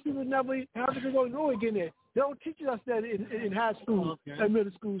 Most people Africans don't know Guinea. They don't teach us that in high school and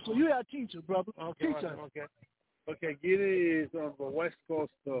middle school. So you are a teacher, brother. Teach us. Okay. Guinea is on the west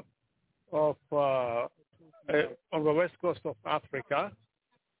coast of Africa,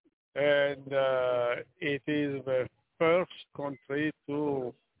 and it is the first country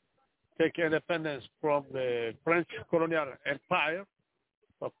to take independence from the French colonial empire,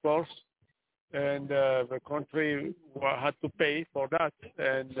 of course. And the country had to pay for that,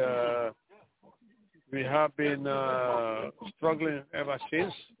 and we have been struggling ever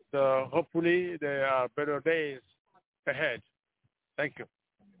since. So hopefully there are better days ahead. Thank you.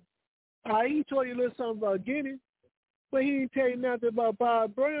 He told you a little something about Guinea, but he didn't tell you nothing about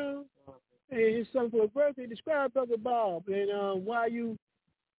Bob Brown and his son for his birthday. Describe Brother Bob and why you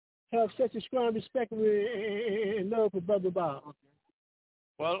have such a strong respect and love for Brother Bob.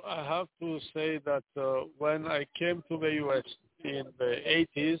 Well, I have to say that when I came to the U.S. in the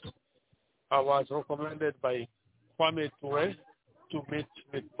 80s, I was recommended by Kwame Ture to meet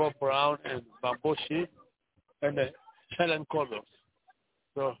with Bob Brown and Bamboshi and Helen Connors.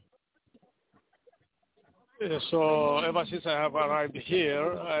 So ever since I have arrived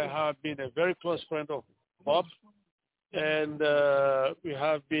here, I have been a very close friend of Bob, and we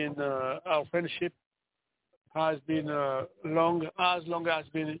have been, our friendship has been as long as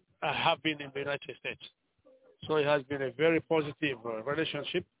I have been in the United States. So it has been a very positive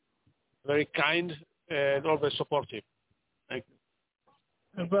relationship, very kind, and always supportive. Thank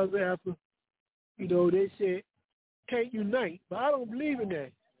you. And Brother Apple, they say can't unite, but I don't believe in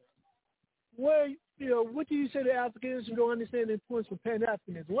that. What do you say to Africans who don't understand the importance of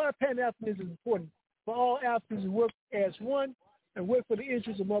Pan-Africanism? Why Pan-Africanism is important for all Africans to work as one and work for the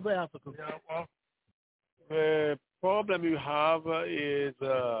interests of Mother Africa? Yeah, well, the problem you have is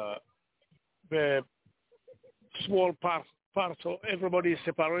the small parts, so everybody is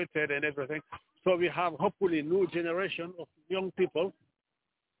separated and everything. So we have hopefully new generation of young people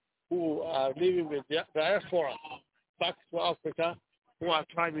who are living with the diaspora back to Africa, who are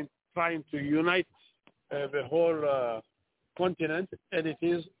trying to unite the whole continent, and it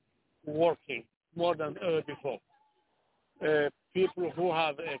is working more than ever before. People who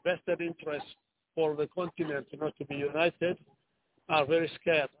have a vested interest for the continent not to be united are very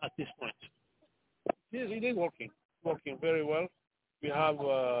scared at this point. It is working very well. We have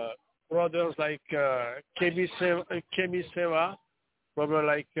brothers like Kemi Sewa, brother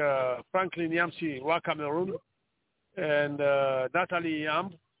like Franklin Yamsi Wa Cameroon, and Natalie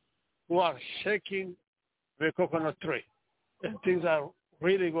Yam, who are shaking the coconut tree. And things are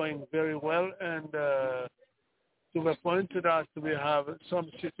really going very well, and to the point that we have some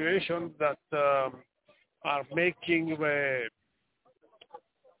situations that are making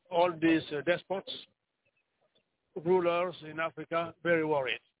all these despots, rulers in Africa, very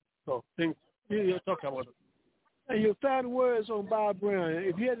worried. So you talk about it. And your final words on Bob Brown.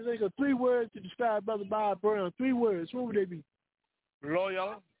 If you had to think of 3 words to describe Brother Bob Brown, 3 words, what would they be?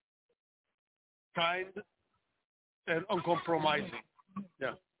 Loyal, kind, and uncompromising.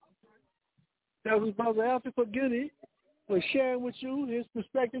 Yeah. That was Brother Alfred Guinea for sharing with you his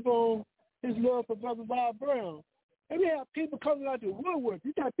perspective on his love for Brother Bob Brown. And we have people coming out the woodwork.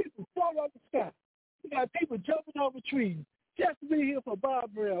 You got people falling out the sky. You got people jumping off a tree just to be here for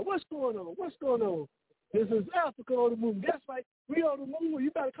Bob Brown. What's going on? What's going on? This is Africa on the move. That's right. We on the move.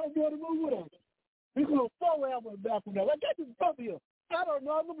 You better come on the move with us. We're going to follow album back from now. I got this brother here. I don't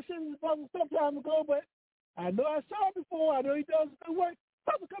know. I've never seen this brother some time ago, but I know I saw him before. I know he does good work.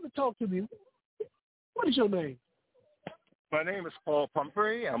 Brother, come and talk to me. What is your name? My name is Paul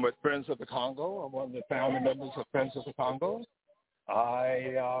Pumphrey. I'm with Friends of the Congo. I'm one of the founding members of Friends of the Congo.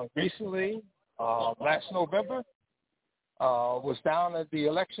 I recently, last November, was down at the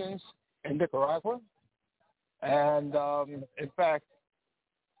elections in Nicaragua. And, in fact,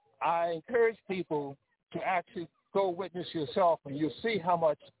 I encourage people to actually go witness yourself, and you'll see how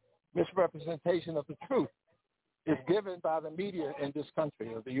much misrepresentation of the truth is given by the media in this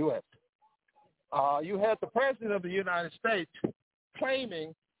country, of the U.S. You had the President of the United States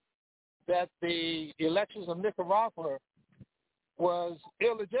claiming that the elections of Nicaragua was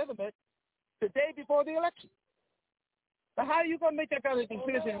illegitimate the day before the election. Now, how are you going to make that kind of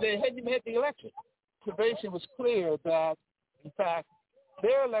decision? They hadn't even had the election. Observation was clear that, in fact,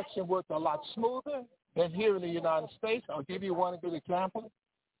 their election was a lot smoother than here in the United States. I'll give you one good example.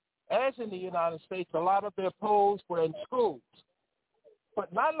 As in the United States, a lot of their polls were in schools.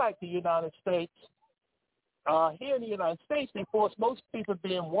 But not like the United States. Here in the United States, they forced most people to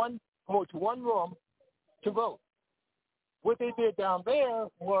be in one room to vote. What they did down there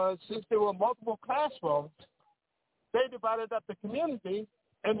was, since there were multiple classrooms, they divided up the community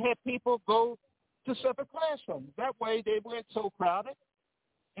and had people go to separate classrooms. That way, they weren't so crowded.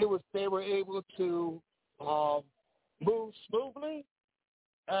 They were able to move smoothly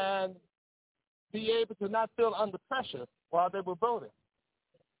and be able to not feel under pressure while they were voting.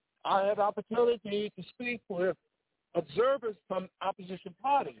 I had the opportunity to speak with observers from opposition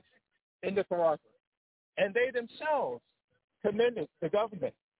parties in Nicaragua, and they themselves commended the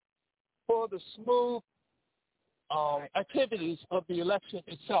government for the smooth activities of the election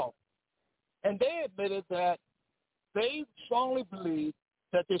itself. And they admitted that they strongly believe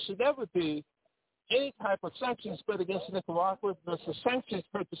that there should never be any type of sanctions put against Nicaragua, because the sanctions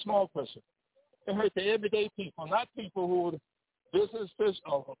hurt the small person. They hurt the everyday people, not people who are business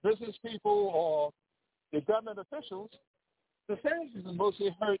people or the government officials. The sanctions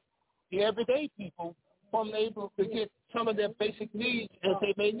mostly hurt the everyday people from able to get some of their basic needs as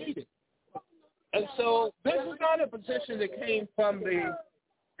they may need it. And so this is not a position that came from the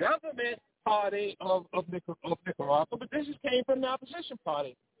government party of Nicaragua, but this came from the opposition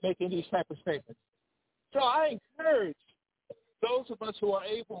party making these type of statements. So I encourage those of us who are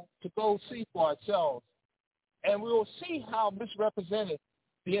able to go see for ourselves, and we will see how misrepresented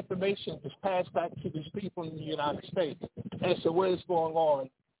the information is passed back to these people in the United States as to what is going on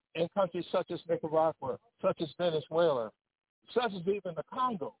in countries such as Nicaragua, such as Venezuela, such as even the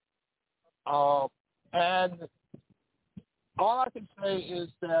Congo. And all I can say is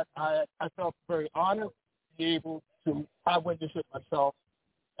that I felt very honored to be able to eyewitness it myself,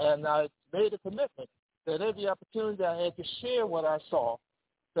 and I made a commitment that every opportunity I had to share what I saw,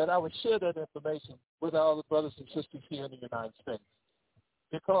 that I would share that information with our other brothers and sisters here in the United States.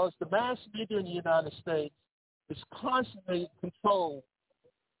 Because the mass media in the United States is constantly controlled.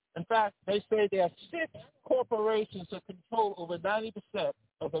 In fact, they say there are 6 corporations that control over 90%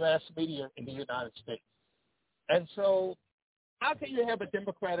 of the mass media in the United States. And so how can you have a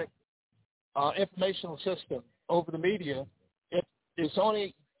democratic informational system over the media if there's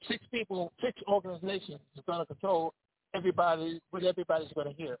only 6 organizations that are going to control what everybody's going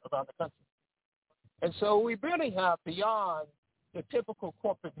to hear about the country? And so we really have, beyond the typical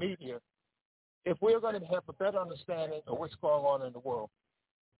corporate media, if we're going to have a better understanding of what's going on in the world.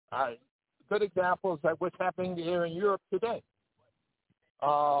 A good example is like what's happening here in Europe today.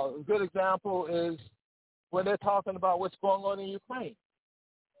 A good example is when they're talking about what's going on in Ukraine.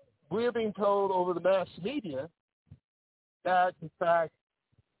 We're being told over the mass media that, in fact,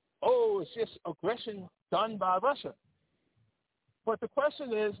 it's just aggression done by Russia. But the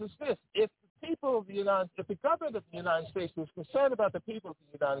question is this: if people of the United States, if the government of the United States was concerned about the people of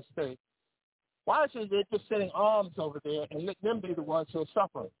the United States, why should they just sending arms over there and let them be the ones who are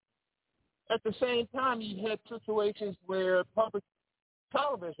suffering? At the same time, you had situations where public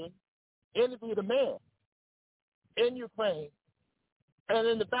television interviewed a man in Ukraine, and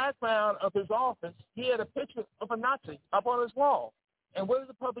in the background of his office, he had a picture of a Nazi up on his wall. And what did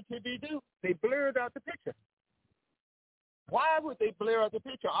the public TV do? They blurred out the picture. Why would they blur out the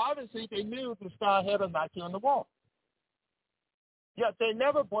picture? Obviously, they knew this guy had a Nazi on the wall. Yet they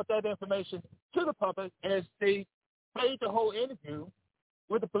never brought that information to the public as they played the whole interview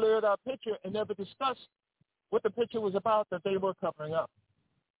with a blurred out picture and never discussed what the picture was about that they were covering up.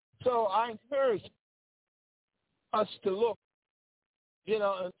 So I encourage us to look,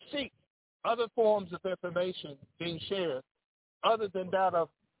 and seek other forms of information being shared other than that of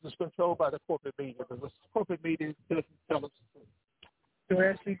that's controlled by the corporate media. Because the corporate media doesn't tell us the truth. So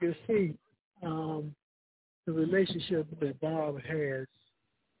as you can see, the relationship that Bob has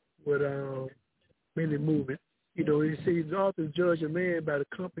with many movements, he says often judge a man by the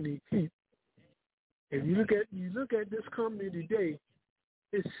company he keeps. If you look at this company today,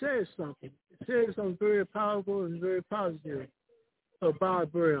 it says something. It says something very powerful and very positive of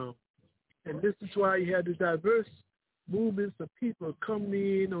Bob Brown. And this is why you have the diverse movements of people coming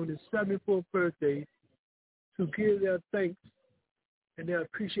in on his 74th birthday to give their thanks and their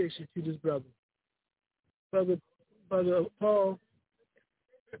appreciation to this brother. Brother Paul,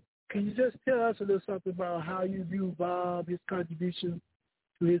 can you just tell us a little something about how you view Bob, his contribution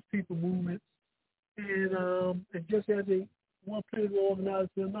to his people movements, and just as one political organizer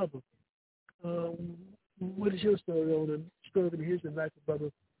to another? What is your story on the struggle in his life of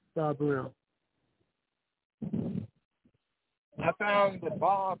Brother Bob Brown? I found that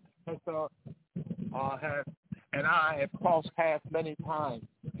Bob has and I have crossed paths many times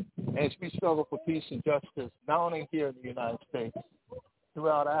as we struggle for peace and justice, not only here in the United States,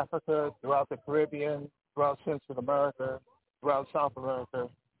 throughout Africa, throughout the Caribbean, throughout Central America, throughout South America,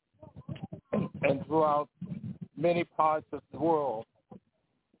 and throughout many parts of the world.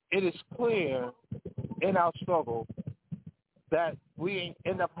 It is clear in our struggle that we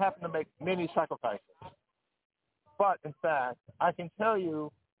end up having to make many sacrifices. But, in fact, I can tell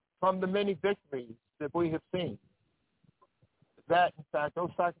you from the many victories that we have seen that, in fact,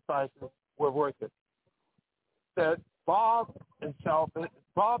 those sacrifices were worth it. That Bob has been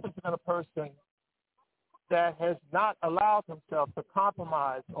a person that has not allowed himself to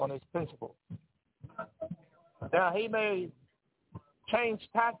compromise on his principles. Now, he may change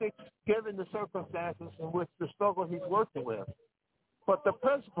tactics given the circumstances in which the struggle he's working with, but the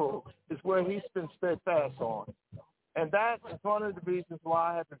principle is where he's been steadfast on. And that is one of the reasons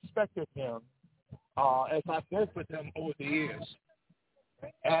why I have respected him as I've worked with him over the years.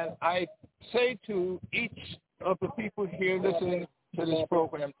 And I say to each of the people here listening to this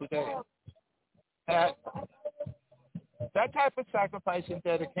program today that type of sacrifice and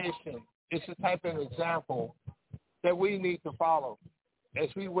dedication is the type of example that we need to follow as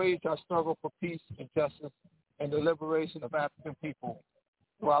we wage our struggle for peace and justice and the liberation of African people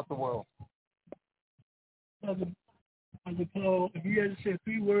throughout the world. Brother Paul, if you had to say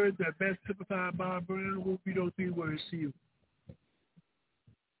 3 words that best typify Bob Brown, what would be those 3 words to you?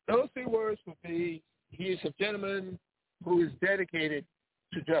 Those 3 words would be, he is a gentleman who is dedicated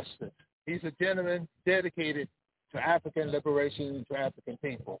to justice. He's a gentleman dedicated to African liberation and to African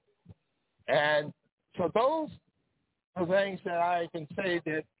people. And so those are things that I can say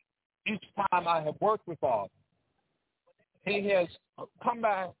that each time I have worked with Bob, he has come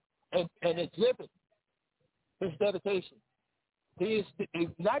back and exhibit his dedication. He is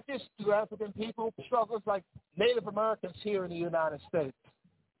not just to African people, struggles like Native Americans here in the United States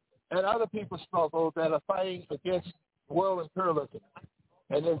and other people struggle that are fighting against world imperialism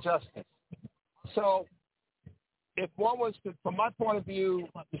and injustice. So if one was to, from my point of view,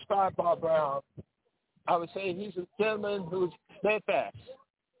 describe Bob Brown, I would say he's a gentleman who's steadfast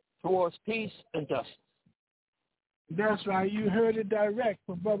towards peace and justice. That's right. You heard it direct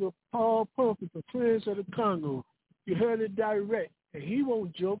from Brother Paul Pumphrey, the Prince of the Congo. You heard it direct. And he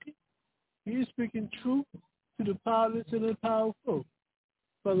won't joke it. He's speaking truth to the powerless and the powerful.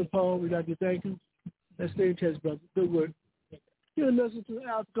 Brother Paul, we'd like to thank him. Let's stay in touch, brother. Good work. You're listening to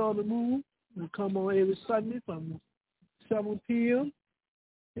Africa on the Move. We come on every Sunday from 7 p.m.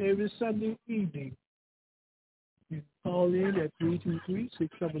 every Sunday evening. You can call in at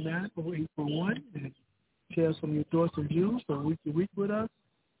 323-679-4841 and share some of your thoughts and views from week to week with us.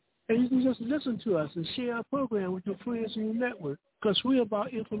 And you can just listen to us and share our program with your friends in your network because we're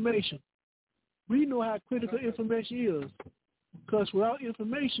about information. We know how critical information is because without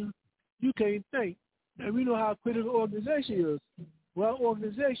information, you can't think. And we know how critical organization is. Well,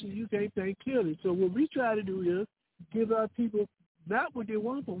 organization, you can't think clearly. So what we try to do is give our people not what they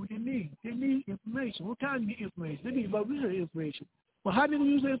want, but what they need. They need information. What kind of information? They need about real information. Well, how do they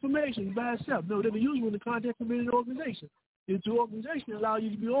use the information by itself? No, they can use it in the context of an organization. It's the organization that allow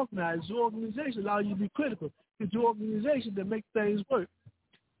you to be organized. It's the organization that allow you to be critical. It's the organization that makes things work.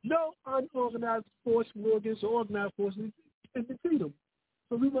 No unorganized force will against the organized force and defeat them.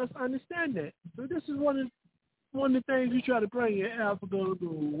 So we must understand that. So this is one of the things we try to bring in Africa.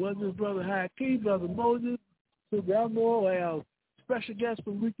 Whether it's Brother Hakeem, Brother Moses, Sister Elmore, or our special guests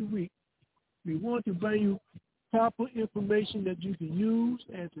from week to week. We want to bring you proper information that you can use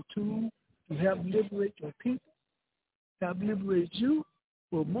as a tool to help liberate your people, help liberate you,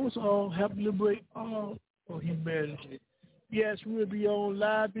 but most of all, help liberate all of humanity. Yes, we'll be on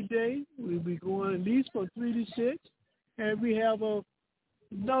live today. We'll be going at least from 3 to 6. And we have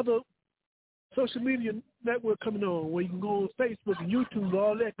another social media network coming on where you can go on Facebook and YouTube,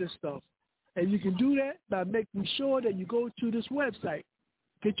 all that good stuff. And you can do that by making sure that you go to this website.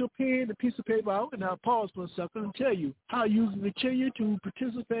 Get your pen and piece of paper out, and I'll pause for a second and tell you how you can continue to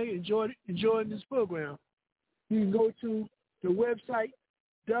participate and enjoy this program. You can go to the website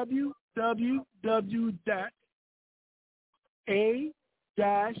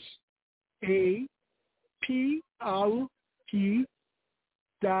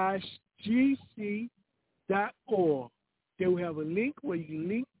They will have a link where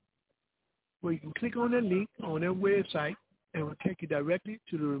you can click on that link on their website, and will take you directly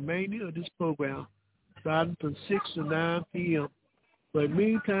to the remainder of this program, starting from 6 to 9 p.m. But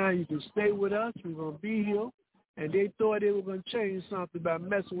meantime, you can stay with us. We're going to be here. And they thought they were going to change something by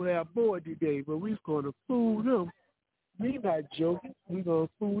messing with our board today, but we're going to fool them. We're not joking. We're going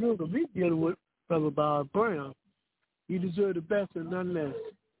to fool them because we're dealing with Brother Bob Brown. He deserves the best and none less.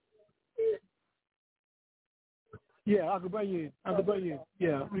 Yeah, I can bring you in.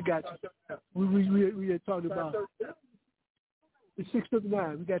 Yeah, we got you. We had talked about it's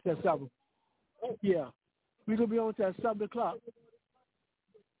 6:59. We got that 7. Yeah, we're going to be on to 7 o'clock.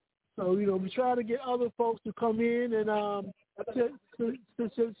 So, we try to get other folks to come in and say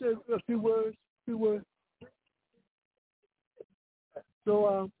a few words.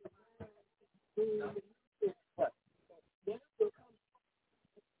 So,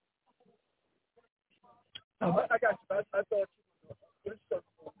 I got you. I thought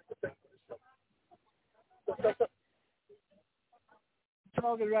you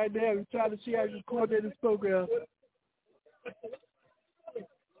talking right now. We're trying to see how you coordinate this program.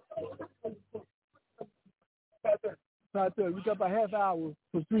 We got about half hour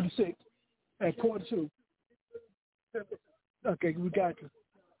from 3 to 6 at 4:45. Okay, we got you.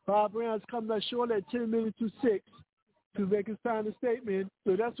 Bob Brown's coming up short at 10 minutes to 6 to make his final statement.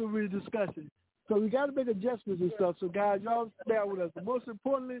 So that's what we're discussing. So we got to make adjustments and stuff. So guys, y'all bear with us. But most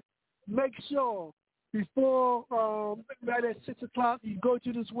importantly, make sure before right at 6 o'clock you go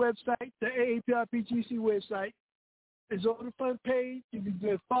to this website, the AAPRPGC website. It's on the front page. You can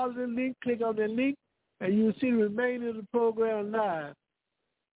just follow the link, click on the link, and you'll see the remainder of the program live.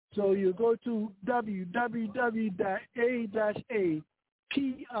 So you go to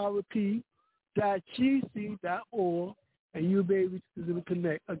www.a-aprp.gc.org, and you'll be able to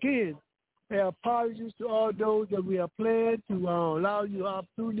connect. Again, our apologies to all those that we have planned to allow you the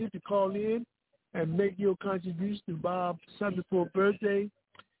opportunity to call in and make your contribution to Bob's 74th birthday.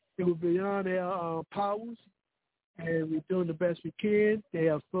 It was beyond our powers, and we're doing the best we can. They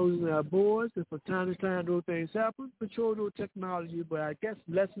have frozen our boards, and from time to time those things happen. Control those technology, but I guess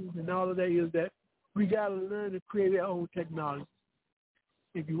lessons and all of that is that we got to learn to create our own technology.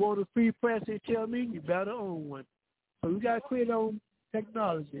 If you want a free press, they tell me, you better own one. So we got to create our own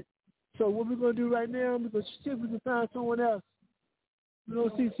technology. So what we're going to do right now, we're going to see if we can find someone else. We're going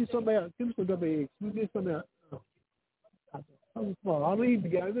to see somebody else. Give me some double eggs. We get something else. I'm small. I don't eat the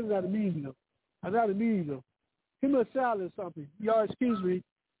guy. I'm not a medium. I'm not a medium. Give me a salad or something. Y'all excuse me.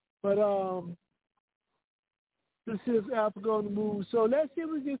 But this is Africa on the Move. So let's see if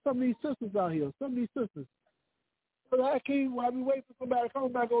we get some of these sisters out here. Some of these sisters. But Hakeem, while we wait for somebody to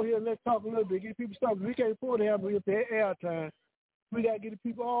come back over here and let's talk a little bit. Get people started. We can't afford to have them their air time. We got to get the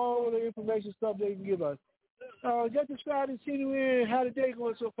people all the information stuff they can give us. Just describe the scenery and how the day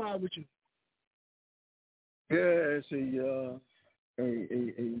going so far with you. Yeah, it's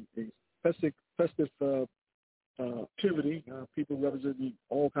a festive activity. People representing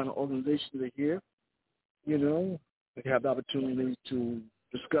all kind of organizations are here. They have the opportunity to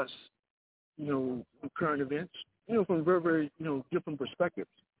discuss, current events, from very, very, different perspectives.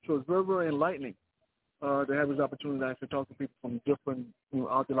 So it's very, very enlightening to have this opportunity to actually talk to people from different,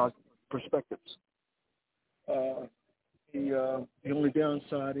 ideological perspectives. The only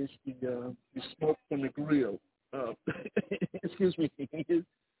downside is the smoke from the grill. Excuse me.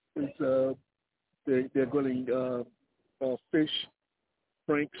 They're grilling fish,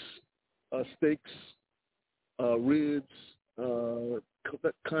 franks, steaks, ribs,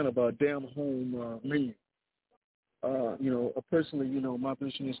 kind of a down home menu. Personally, my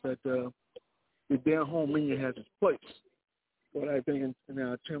position is that the down home menu has its place, but I think in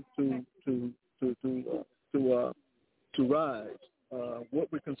our attempt to rise,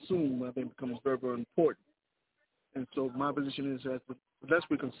 what we consume, I think, becomes very, very important. And so my position is that the less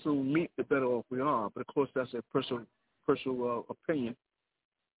we consume meat, the better off we are. But of course, that's a personal opinion.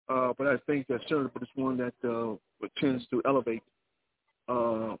 But I think that cereal is one that tends to elevate,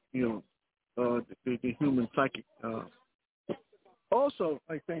 the human psyche. Also,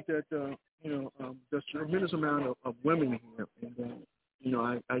 I think that there's a tremendous amount of women here, and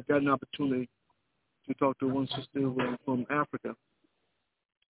I got an opportunity to talk to one sister from Africa,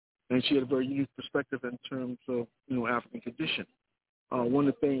 and she had a very unique perspective in terms of African tradition. One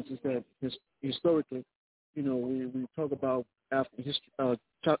of the things is that historically, we talk about African history,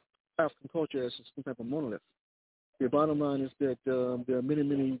 African culture as some type of monolith. The bottom line is that there are many,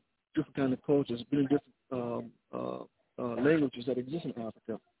 many different kind of cultures, many different languages that exist in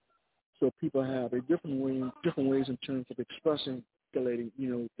Africa. So people have a different ways in terms of expressing, their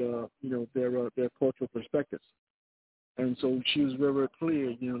cultural perspectives. And so she was very, very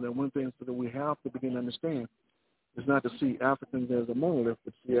clear, that one thing that we have to begin to understand is not to see Africans as a monolith,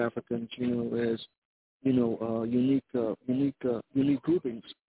 but see Africans, as unique groupings.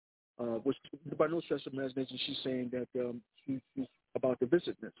 Which, by no stretch of imagination, she's saying that she's about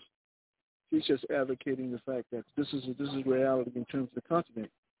divisiveness. She's just advocating the fact that this is reality in terms of the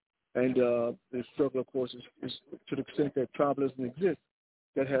continent, and the struggle, of course, is to the extent that tribalism exists,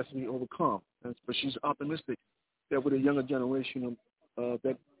 that has to be overcome. But she's optimistic that with a younger generation,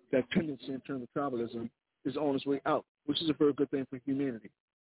 that tendency in terms of tribalism is on its way out, which is a very good thing for humanity,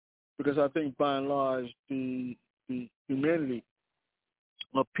 because I think by and large the humanity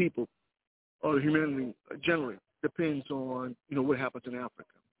of people, or humanity generally, depends on what happens in Africa.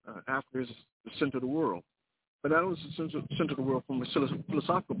 Africa is the center of the world, but not only is the center of the world from a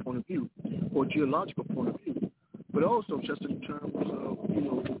philosophical point of view or geological point of view, but also just in terms of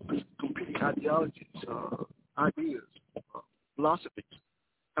competing ideologies, ideas, philosophies.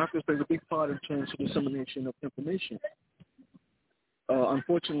 Africa plays a big part in terms of dissemination of information.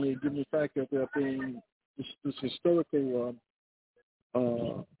 Unfortunately, given the fact that there have been this historical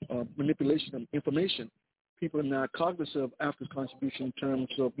manipulation of information, people are not cognizant of Africa's contribution in terms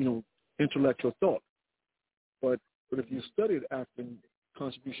of intellectual thought. But if you studied African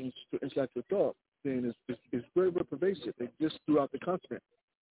contributions to intellectual thought, then it's very, very pervasive. It exists throughout the continent,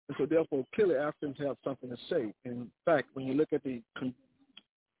 and so therefore clearly Africans have something to say. In fact, when you look at these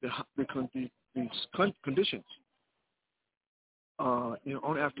conditions on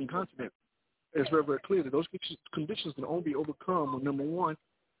the African continent, it's very, very clear that those conditions can only be overcome when, number one,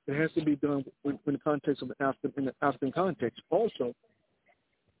 it has to be done in the context of the African context. Also,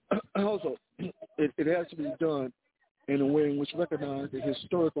 it has to be done in a way in which recognize the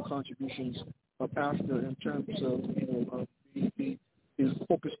historical contributions of Africa in terms of is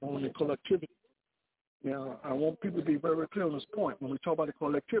focused on the collectivity. Now, I want people to be very, very clear on this point. When we talk about the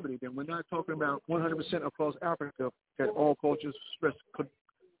collectivity, then we're not talking about 100% across Africa that all cultures express called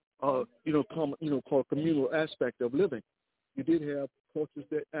communal aspect of living. You did have cultures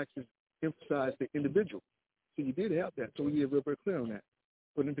that actually emphasize the individual. So you did have that. So we are very, very clear on that.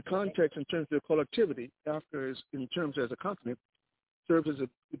 But in the context, in terms of collectivity, Africa is, in terms as a continent, serves as the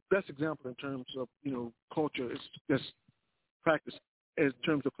best example in terms of, culture that's practiced in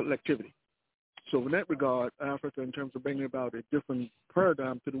terms of collectivity. So in that regard, Africa, in terms of bringing about a different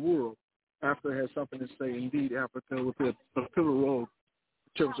paradigm to the world, Africa has something to say. Indeed, Africa will play a pivotal role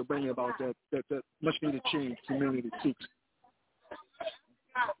in terms of bringing about that much needed change humanity seeks.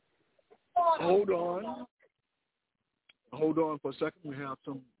 Hold on for a second. We have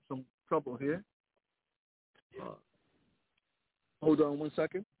some trouble here. Hold on 1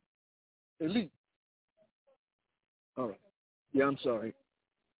 second. Elite. All right. Yeah, I'm sorry.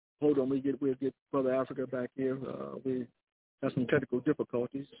 Hold on. We'll get Brother Africa back here. We have some technical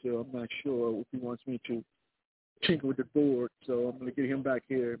difficulties, so I'm not sure if he wants me to tinker with the board. So I'm going to get him back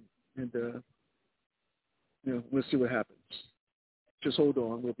here, and we'll see what happens. Just hold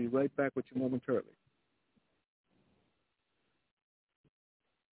on. We'll be right back with you momentarily.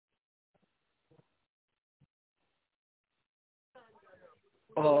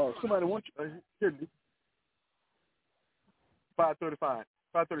 Somebody wants you. 5:35,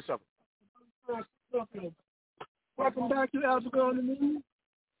 5:37. Welcome back to Africa on the Move.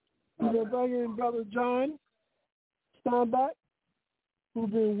 We're bringing in Brother John Steinbach, who's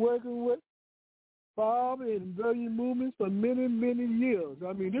been working with Bob and various movements for many, many years.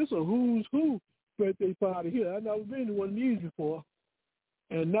 I mean, this is a who's who birthday party here. I've never been to one of these before.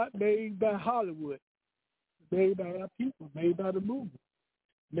 And not made by Hollywood. Made by our people, made by the movement.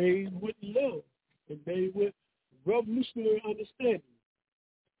 Made with love. And made with revolutionary understanding.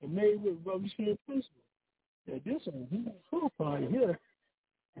 And made with revolutionary principles. And this is a who's who party here.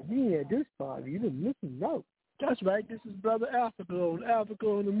 If you had this party, you didn't listen out. That's right. This is Brother Africa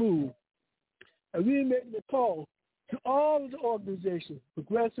on the Move. And we're making a call to all of the organizations,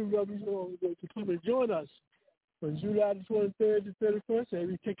 progressive revolutionary organizations, to come and join us on July the 23rd to 31st. And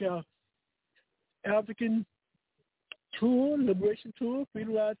we take our African tour, Liberation Tour,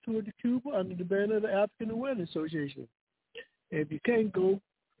 Freedom Ride Tour to Cuba under the banner of the African Awareness Association. And if you can't go,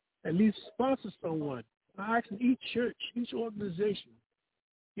 at least sponsor someone. I ask each church, each organization,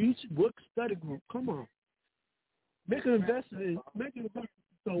 each work study group, come on. Make an investment in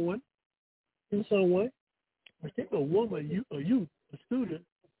someone, or take a woman, a youth, a student,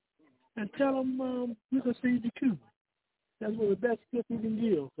 and tell them you can see the Cuba. That's one of the best gifts we can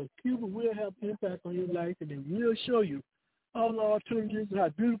give, because Cuba will have impact on your life, and it will show you all the alternatives, how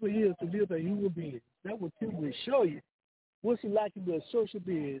beautiful it is to live a human being. That's what Cuba will show you. What's it like to be a social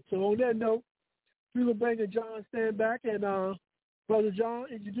being? So on that note, we will bring in John Steinbach, and Brother John,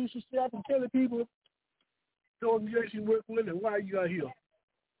 introduce yourself and tell the people the organization you work with and why you are here.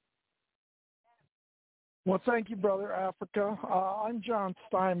 Well, thank you, Brother Africa. I'm John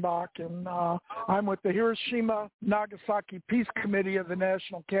Steinbach, and I'm with the Hiroshima-Nagasaki Peace Committee of the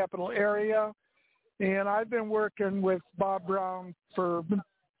National Capital Area, and I've been working with Bob Brown for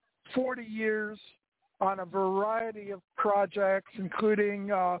 40 years on a variety of projects,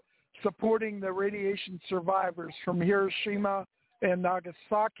 including supporting the radiation survivors from Hiroshima and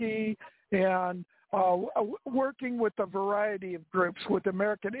Nagasaki, and working with a variety of groups, with the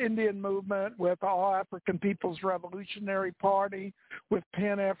American Indian Movement, with All African People's Revolutionary Party, with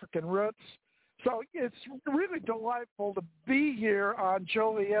Pan-African Roots. So it's really delightful to be here on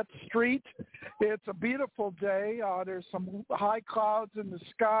Joliet Street. It's a beautiful day. There's some high clouds in the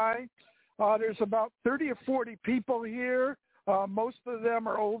sky. There's about 30 or 40 people here. Most of them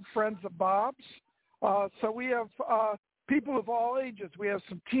are old friends of Bob's. So we have people of all ages. We have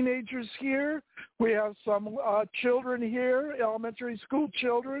some teenagers here. We have some children here, elementary school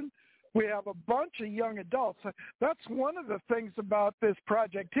children. We have a bunch of young adults. That's one of the things about this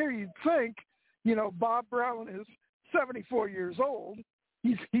project here. You'd think, Bob Brown is 74 years old.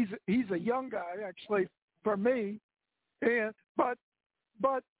 He's a young guy, actually, for me. But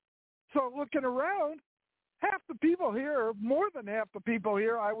so looking around, half the people here, or more than half the people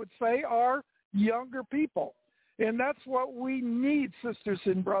here, I would say, are younger people. And that's what we need, sisters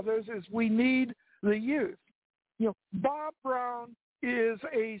and brothers, is we need the youth. Bob Brown is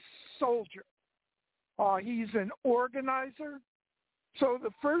a soldier. He's an organizer. So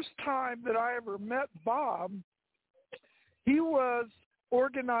the first time that I ever met Bob, he was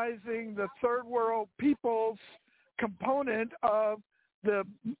organizing the Third World People's component of the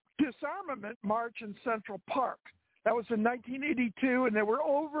disarmament march in Central Park. That was in 1982, and there were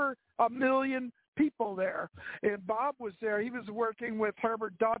over 1 million people there. And Bob was there. He was working with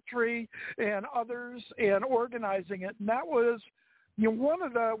Herbert Daughtry and others and organizing it. And that was one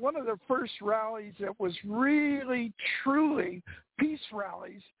of the first rallies that was really, truly peace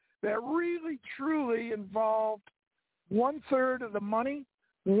rallies that really, truly involved 1/3 of the money,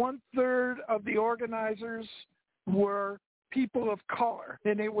 1/3 of the organizers were people of color.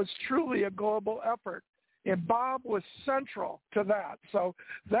 And it was truly a global effort. And Bob was central to that. So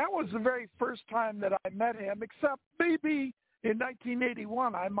that was the very first time that I met him, except maybe in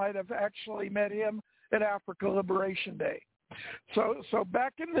 1981 I might have actually met him at Africa Liberation Day. So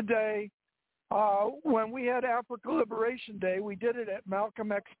back in the day, when we had Africa Liberation Day, we did it at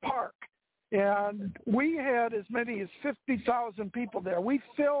Malcolm X Park. And we had as many as 50,000 people there. We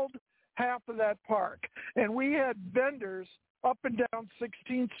filled half of that park. And we had vendors up and down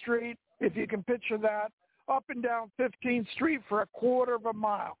 16th Street, if you can picture that, up and down 15th Street for 1/4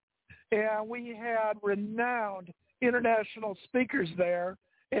 mile. And we had renowned international speakers there.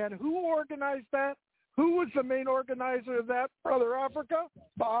 And who organized that? Who was the main organizer of that, Brother Africa?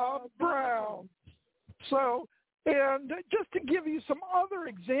 Bob Brown. So, and just to give you some other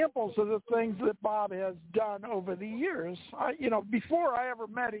examples of the things that Bob has done over the years, before I ever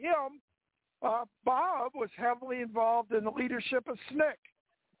met him, Bob was heavily involved in the leadership of SNCC.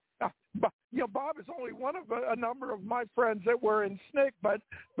 Bob is only one of a number of my friends that were in SNCC, but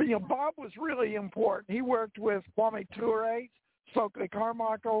Bob was really important. He worked with Kwame Ture, Stokely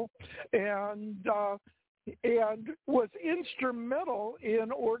Carmichael, and was instrumental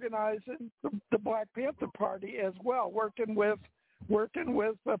in organizing the Black Panther Party as well, working with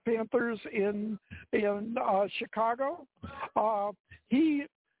the Panthers in Chicago. I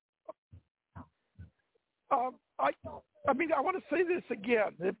want to say this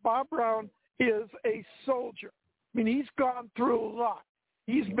again, that Bob Brown is a soldier. He's gone through a lot.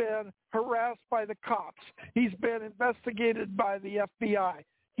 He's been harassed by the cops. He's been investigated by the FBI.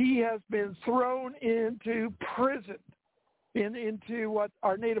 He has been thrown into prison, into what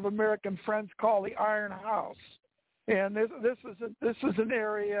our Native American friends call the Iron House. And this is an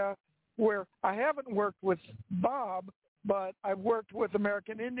area where I haven't worked with Bob, but I've worked with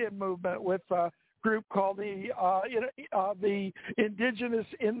American Indian Movement with a group called the Indigenous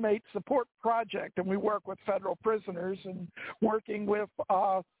Inmate Support Project, and we work with federal prisoners and working with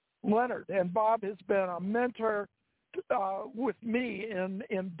Leonard. And Bob has been a mentor with me in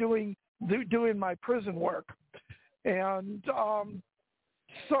doing my prison work. And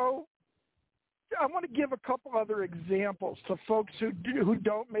so I want to give a couple other examples to folks who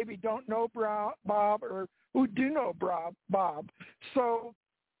don't know Bob or who do know Bob. So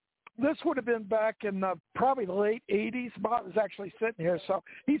this would have been back in probably the late 80s. Bob is actually sitting here, so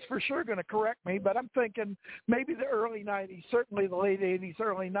he's for sure going to correct me, but I'm thinking maybe the early 90s, certainly the late 80s,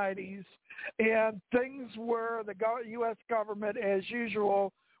 early 90s. And things were the U.S. government, as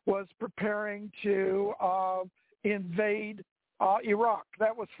usual, was preparing to invade Iraq.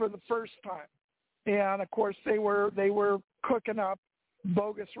 That was for the first time. And, of course, they were cooking up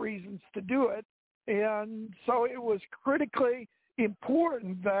bogus reasons to do it. And so it was critically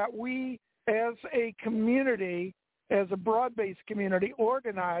important that we, as a community, as a broad-based community,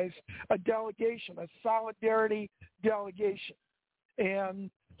 organize a delegation, a solidarity delegation.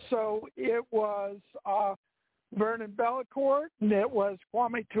 And so it was Vernon Bellecourt, and it was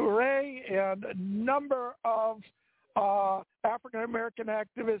Kwame Ture, and a number of African-American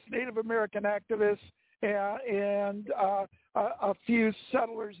activists, Native American activists, and a few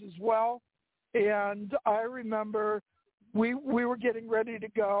settlers as well. And I remember we were getting ready to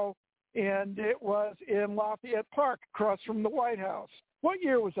go, and it was in Lafayette Park across from the White House. What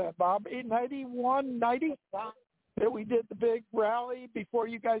year was that, Bob? 91, 90? That we did the big rally before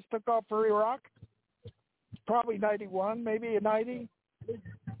you guys took off for Iraq? Probably 91, maybe a 90?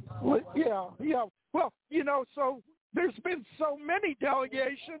 Yeah. Well, so there's been so many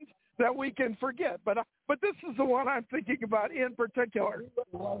delegations that we can forget, but this is the one I'm thinking about in particular.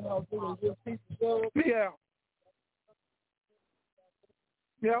 Yeah.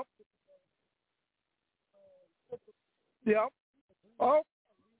 Yep. Oh.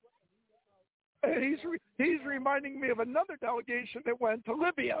 And he's reminding me of another delegation that went to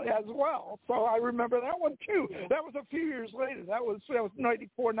Libya as well. So I remember that one too. That was a few years later. That was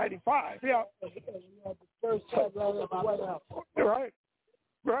 94, 95. Yeah.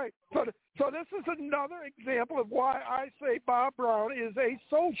 Right. So this is another example of why I say Bob Brown is a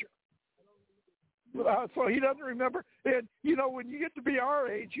soldier. So he doesn't remember. And, when you get to be our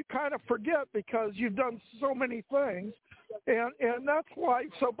age, you kind of forget because you've done so many things. And that's why,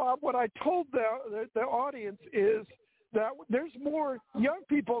 so Bob, what I told the audience is that there's more young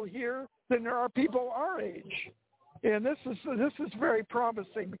people here than there are people our age. And this is very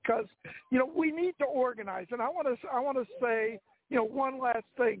promising because, we need to organize. And I want to say, one last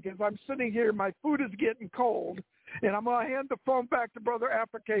thing, because I'm sitting here, my food is getting cold, and I'm going to hand the phone back to Brother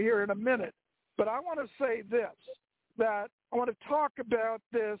Africa here in a minute. But I want to say this, that I want to talk about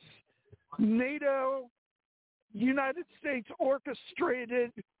this NATO, United States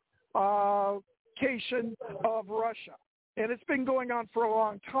orchestrated cation of Russia. And it's been going on for a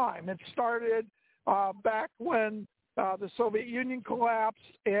long time. It started back when the Soviet Union collapsed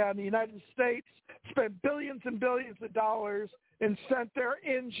and the United States spent billions and billions of dollars and sent their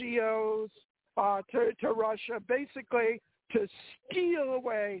NGOs to Russia, basically to steal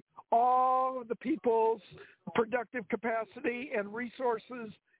away all of the people's productive capacity and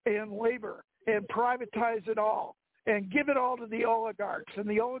resources and labor and privatize it all and give it all to the oligarchs. And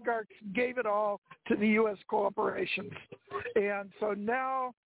the oligarchs gave it all to the U.S. corporations. And so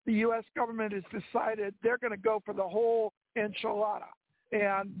now the U.S. government has decided they're going to go for the whole enchilada.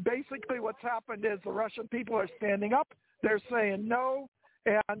 And basically what's happened is the Russian people are standing up. They're saying no.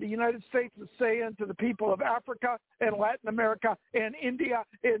 And the United States is saying to the people of Africa and Latin America and India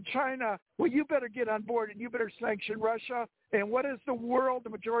and China, well, you better get on board and you better sanction Russia. And what is the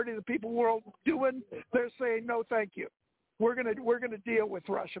majority of the people world doing? They're saying, no, thank you. we're gonna deal with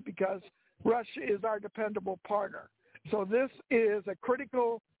Russia because Russia is our dependable partner. So this is a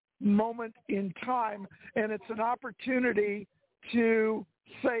critical moment in time, and it's an opportunity to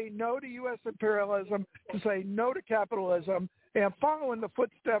say no to U.S. imperialism, to say no to capitalism, and follow in the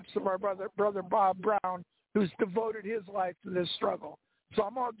footsteps of our brother Bob Brown, who's devoted his life to this struggle. So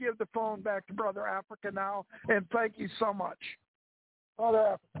I'm going to give the phone back to Brother Africa now, and thank you so much.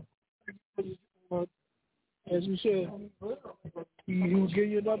 Brother Africa. As we said, he will give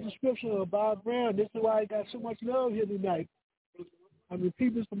you another description of Bob Brown. This is why he got so much love here tonight. I mean,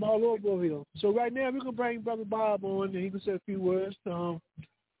 people from all over here. So right now, we're going to bring Brother Bob on, and he can say a few words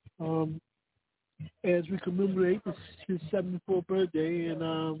as we commemorate his 74th birthday.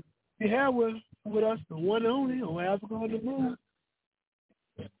 And we have with us the one and only on Africa on the Move,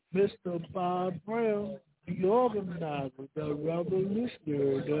 Mr. Bob Brown, the organizer, the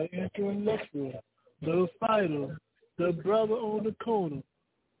revolutionary, the intellectual, the fighter, the brother on the corner.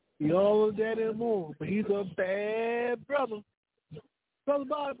 He all of that and more, but he's a bad brother. Brother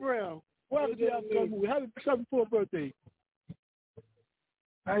Bob Brown, welcome to Africa on the Move. Happy 74th birthday.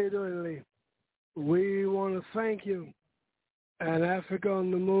 How you doing, Lee? We want to thank you and Africa on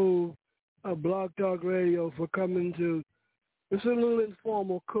the Move, Blog Talk Radio, for coming to. It's a little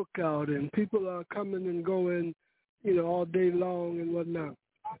informal cookout, and people are coming and going, all day long and whatnot.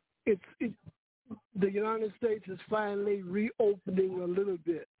 The United States is finally reopening a little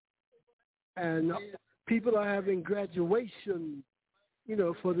bit, and people are having graduation,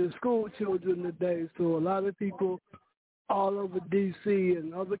 for the school children today. So a lot of people all over D.C.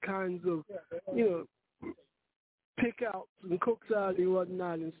 and other kinds of, pick-outs and cooks-out and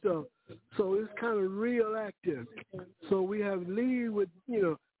whatnot and stuff. So it's kind of real active. So we have Lee with,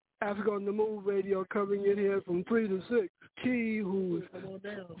 Africa on the Move Radio coming in here from 3 to 6. Key, who's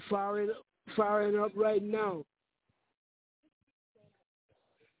firing up right now.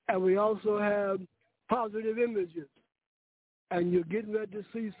 And we also have Positive Images. And you're getting ready to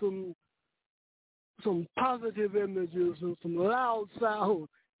see some positive images and some loud sound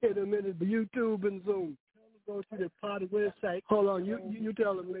in a minute, YouTube and Zoom. Go to the party website. Hold on, you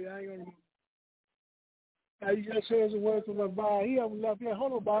tell him, Lee. I ain't gonna. Now you just heard the word from my Bob. He haven't left yet.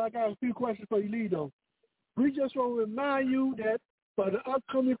 Hold on, Bob. I got a few questions for you, Lee, though. We just want to remind you that for the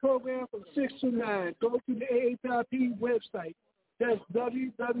upcoming program from 6 to 9, go to the AAPIP website. That's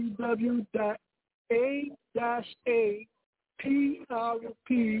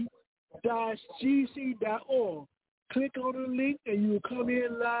www.a-aprp-gc.org. Click on the link and you will come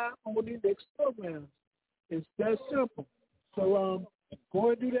in live on the next program. It's that simple. So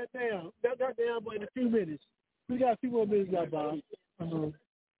go and do that now. That down in a few minutes. We got a few more minutes left, Bob. Tell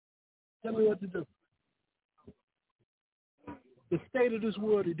me what to do. The state of this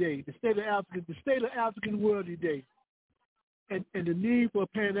world today, the state of African world today, and the need for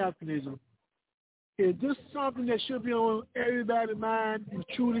Pan-Africanism. Is this something that should be on everybody's mind who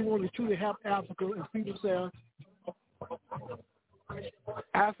truly want to truly help Africa and feed themselves?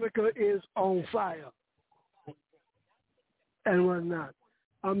 Africa is on fire and whatnot.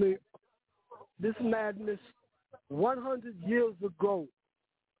 I mean, this madness, 100 years ago,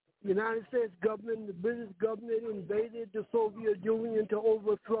 the United States government, the British government invaded the Soviet Union to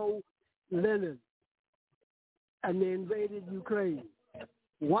overthrow Lenin, and they invaded Ukraine.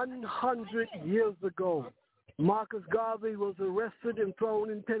 100 years ago, Marcus Garvey was arrested and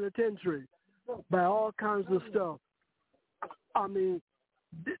thrown in penitentiary by all kinds of stuff. I mean,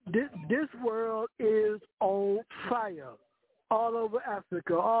 this world is on fire all over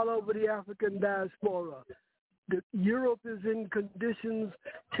Africa, all over the African diaspora. Europe is in conditions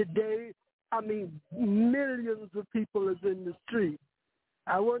today. I mean, millions of people is in the street.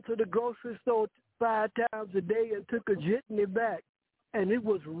 I went to the grocery store 5 times a day and took a jitney back, and it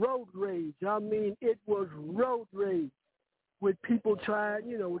was road rage. I mean, it was road rage with people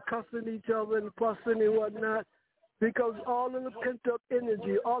trying, with cussing each other and fussing and whatnot, because all of the pent-up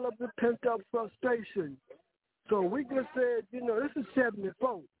energy, all of the pent-up frustration. So we just said, this is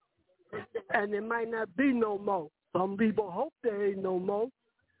 74, and there might not be no more. Some people hope there ain't no more,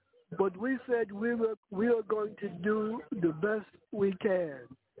 but we said we are going to do the best we can.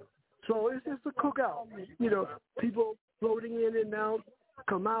 So it's just a cookout. People floating in and out.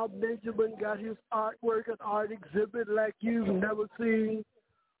 Kamal Benjamin got his artwork, an art exhibit like you've never seen.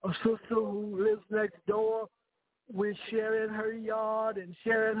 A sister who lives next door, we're sharing her yard and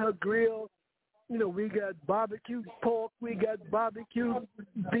sharing her grill. We got barbecued pork, we got barbecued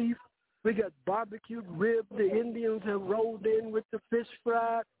beef, we got barbecued rib. The Indians have rolled in with the fish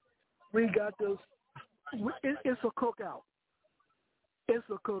fry. We got this. It's a cookout. It's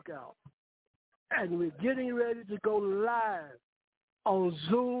a cookout. and we're getting ready to go live on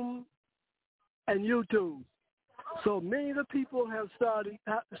Zoom and YouTube. So many of the people have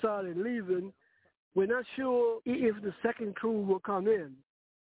started leaving. We're not sure if the second crew will come in.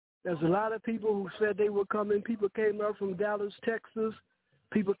 There's a lot of people who said they would come in. People came up from Dallas, Texas.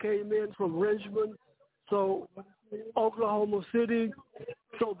 People came in from Richmond, so Oklahoma City.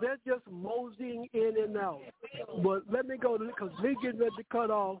 So they're just moseying in and out. But let me go, because we're getting ready to cut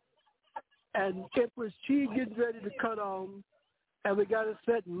off, and Empress Chi getting ready to cut on, and we got to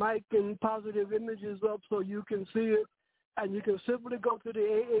set mic and positive images up so you can see it. And you can simply go to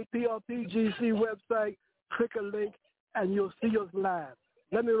the AAPRPGC website, click a link, and you'll see us live.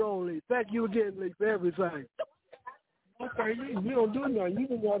 Let me roll, Lee. Thank you again, Lee, for everything. Okay, you don't do nothing. You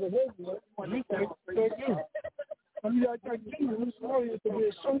don't want to work with it. Thank you. I mean, I thank you. I'm sorry to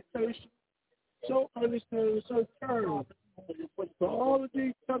be so patient, so understanding, so caring. For all of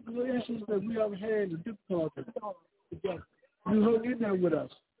these technical issues that we have had and difficulties, you hung in there with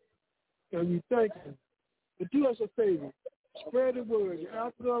us. And we thank you. But do us a favor. Spread the word. The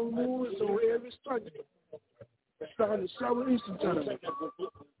afternoon move is on every Sunday. Starting at 7 Eastern Time.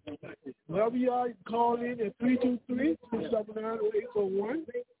 Wherever you are, you can call in at 323-279-0841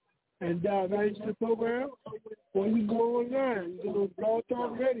 and dial right into the program. Or you can go online. You can go to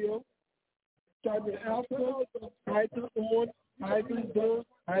BlogTalkRadio. Type in Alpha, hyphen on, hyphen done,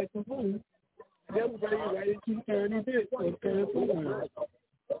 hyphen move. That will bring you right into the current event or the current program.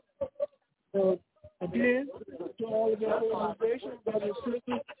 So, again, to all of our organizations, brothers and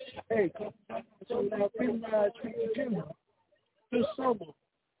sisters, hey, so now people are treating June this summer.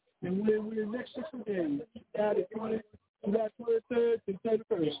 And we're the next 60 days. July 23rd to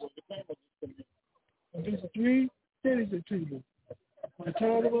 31st. And these are 3 cities in treatment.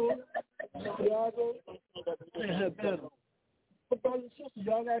 Guantanamo, Santiago, and Havana. But brothers and sisters,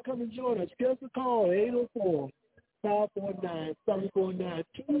 y'all got to come and join us. Give us a call,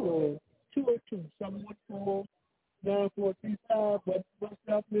 804-549-7492 or 202-714-9435. But most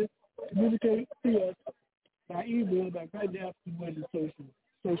definitely communicate to us by email by writing African Awareness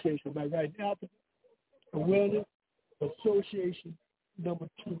Association, by writing African Awareness Association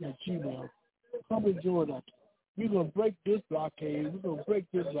 #2 at Gmail. Come and join us. We're going to break this blockade.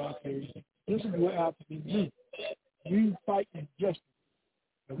 This is what Africans do. We fight injustice.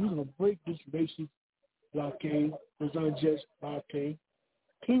 And we're going to break this racist blockade, this unjust blockade.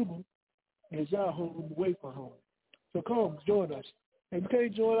 Cuba is our home away from home. So come, join us. And you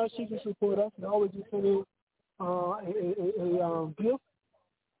can't join us, you can support us. And always just send a gift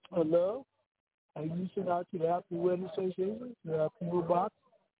of love. And you send out to the African Awareness Association, the P.O. Box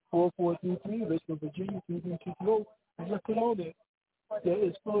 4433, Richmond, Virginia, 3320. And just put on it that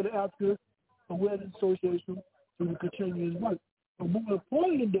it's for the African Awareness Association to continue his work. But more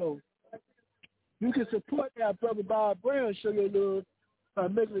importantly, though, you can support our brother Bob Brown, show your love by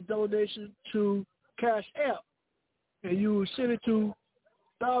making a donation to Cash App. And you send it to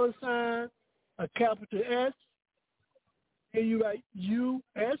 $, a capital S, and you write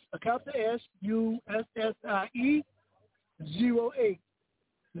U.S., a capital S, U-S-S-I-E, 08.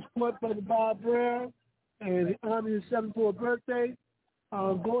 To support Brother Bob Brown and honor his 74th birthday.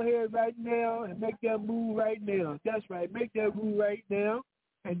 Go ahead right now and make that move right now. That's right. Make that move right now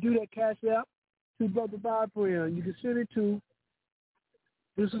and do that Cash App to Brother Bob Brown. You can send it to,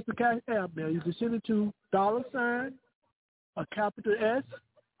 this is the Cash App now. You can send it to $, a capital S,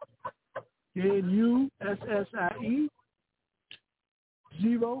 then U-S-S-I-E,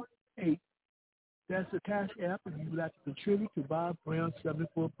 08. That's the Cash App, and you would like to contribute to Bob Brown's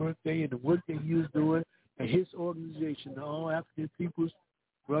 74th birthday and the work that he is doing and his organization, the All African People's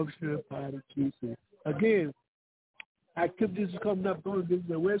Revolutionary Party, TC. Again, activities are coming up. Go to visit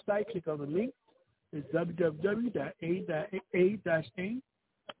their website. Click on the link. It's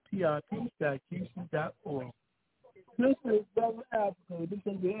www.a.prp.gc.org. This is Brother Africa. This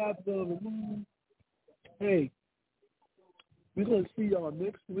is the Africa of the Moon. Hey, we're going to see y'all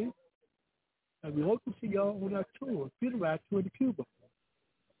next week. And we hope to see y'all on our tour, Funeral Tour to Cuba.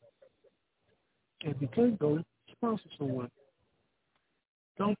 And if you can go, sponsor someone.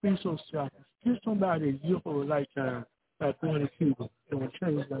 Don't be so selfish. Give somebody a year for a lifetime like going to Cuba. It will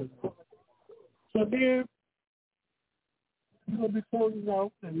change their life. So then, we're going to be closing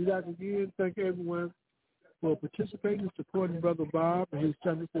out. And we'd like to again thank everyone for participating and supporting Brother Bob and his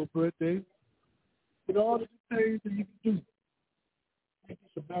 74th birthday. With all the things that you can do. Thank you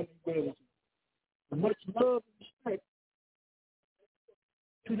for valuable. Much love and respect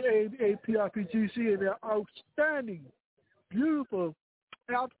to the APRPGC and their outstanding, beautiful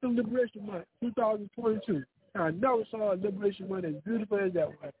African Liberation Month 2022. I never saw a Liberation Month as beautiful as that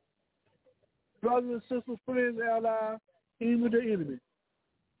one. brothers and sisters, friends, allies, even the enemy.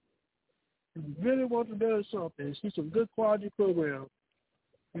 If you really want to learn something and see some good quality programs,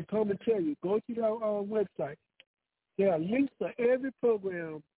 we come and tell you, go to our website. There are links to every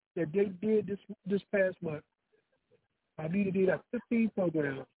program that they did this past month. I did 15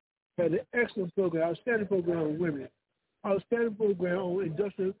 programs. Had an excellent program, outstanding program on women, outstanding program on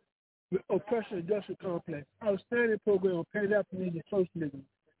oppression industrial complex, outstanding program on Pan-Africanism and socialism,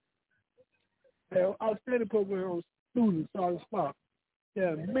 outstanding program on students on the spot.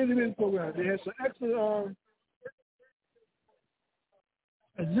 There are many, many programs. They had some excellent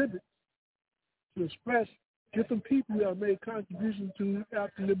exhibits to express different people who have made contributions to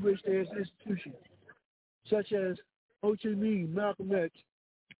African liberation institutions, such as Ho Chi Minh, Malcolm X,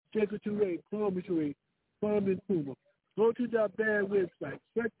 Jacob Touré, Kwame Touré, Kwame Nkrumah. Go to that band website,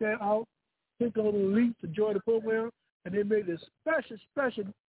 check that out, click on the link to join the program, and they made a special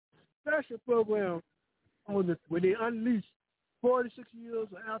program on when they unleashed 46 years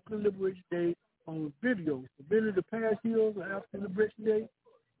of African Liberation Day on video. Many of the past years of African Liberation Day,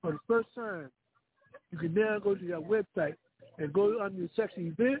 for the first time, you can now go to that website and go under the section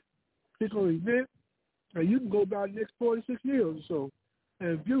event, click on event, and you can go about the next 46 years or so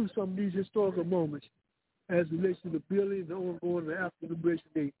and view some of these historical moments as it relates to the building and the ongoing of African Liberation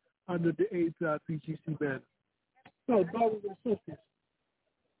Day under the API-PTC banner. So, brothers and sisters,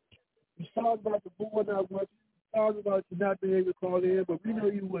 we talked about the board not working, we talked about you not being able to call in, but we know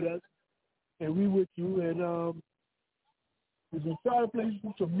you with us, and we with you, and we're going to try to play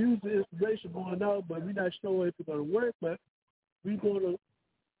some music inspiration going out, but we're not sure if it's going to work, but we're going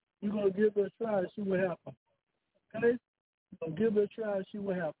to give it a try and see what happens. Okay? We're going to give it a try and see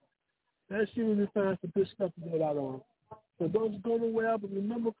what happens. Let's see when we find some good stuff to get out on. So don't go nowhere, but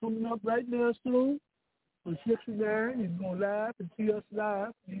remember coming up right now soon on 69, you can go live and see us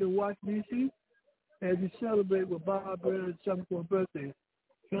live in Washington, D.C. as we celebrate with Bob Brown's 74th birthday.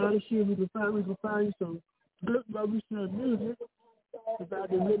 Trying to see if we can find some good revolutionary music. If I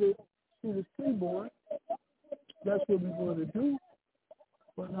can really see this keyboard, that's what we're going to do.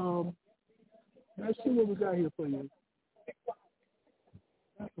 But let's see what we got here for you.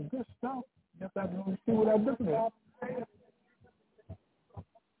 That's some good stuff. Guess I can see what I'm looking at.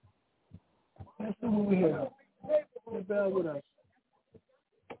 Let's see what we have. Stay bear with us.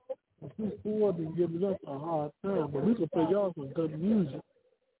 This board been giving us a hard time, but we can play y'all some good music.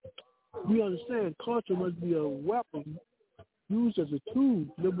 We understand culture must be a weapon used as a tool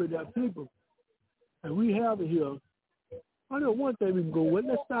to liberate our people. And we have it here. I know one thing we can go with.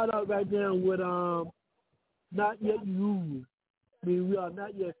 Let's start out right now with Not Yet You. I mean, we are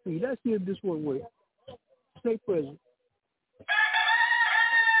not yet free. Let's see if this one works. Stay present.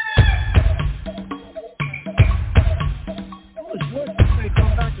 It's worse to say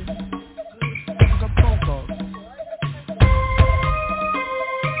come back and pick up phone calls.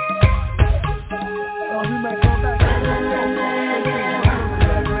 We might come back.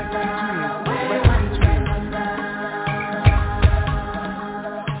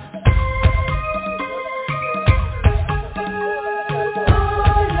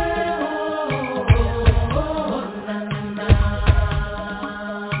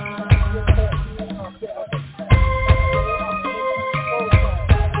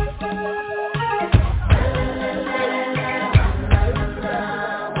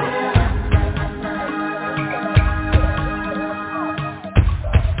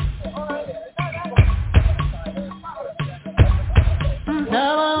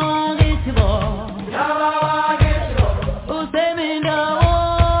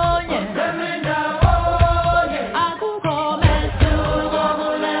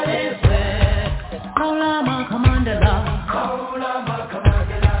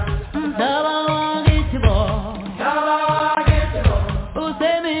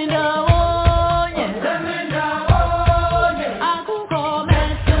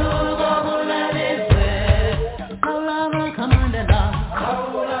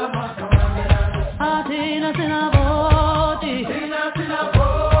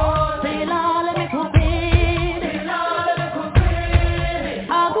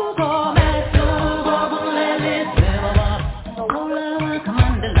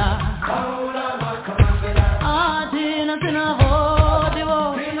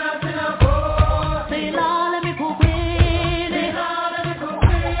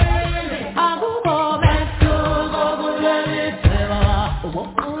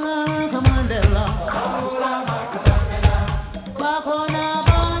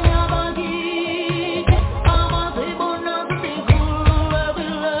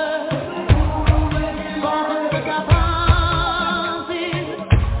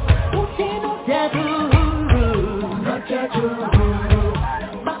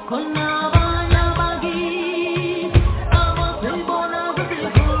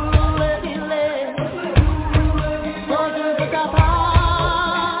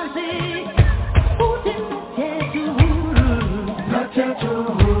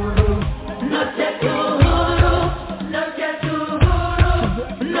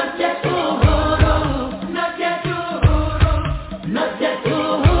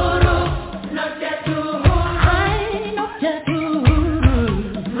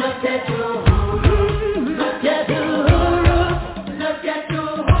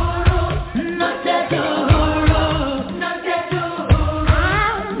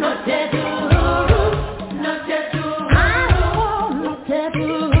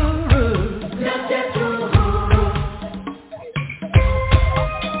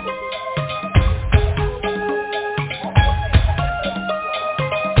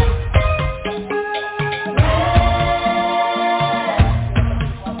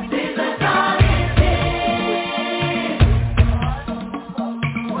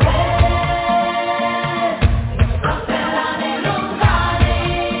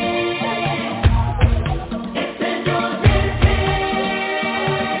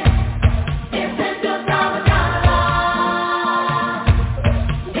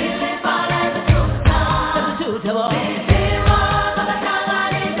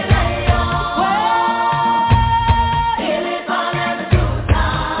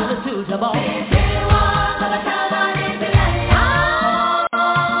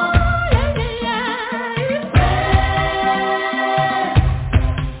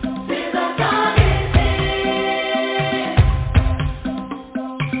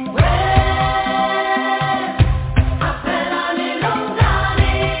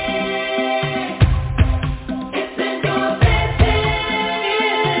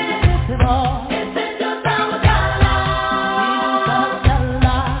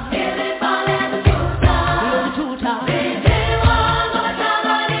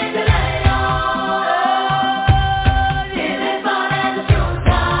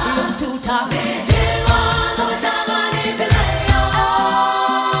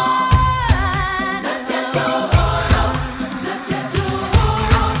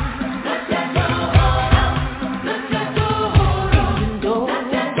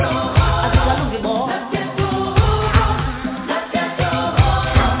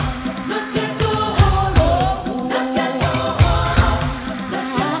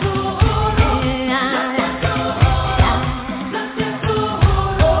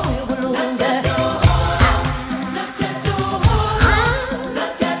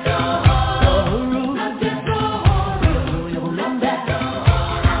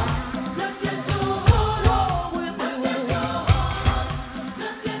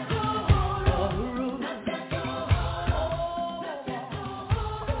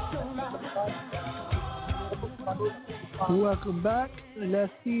 Welcome back.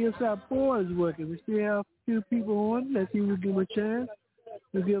 Let's see if our board is working. We still have a few people on. Let's see if we give them a chance.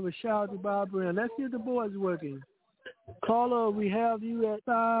 We'll give a shout out to Bob Brown. Let's see if the board is working. Caller, we have you at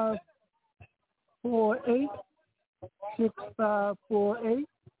 548-6548.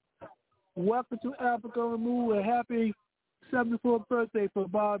 Welcome to Africa Remove. A happy 74th birthday for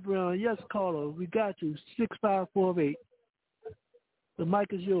Bob Brown. Yes, caller, we got you. 6548. The mic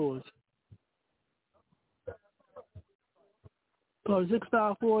is yours. Call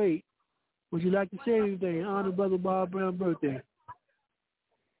 6548. Would you like to say anything in honor of Brother Bob Brown's birthday?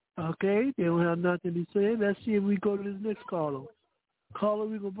 Okay, they don't have nothing to say. Let's see if we go to this next caller. Caller,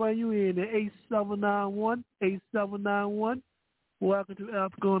 we will bring you in at 8791. Welcome to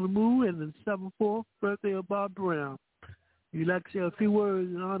Africa on the Move and the 74th birthday of Bob Brown. You'd like to say a few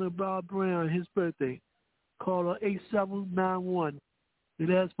words in honor of Bob Brown and his birthday. Caller 8791. The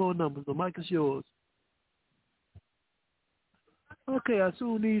last phone number. The mic is yours. Okay, I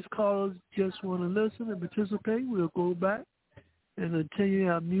assume these callers just want to listen and participate. We'll go back and continue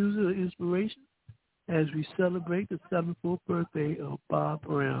our music or inspiration as we celebrate the 74th birthday of Bob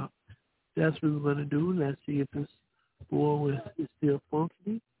Brown. That's what we're going to do. Let's see if this board is still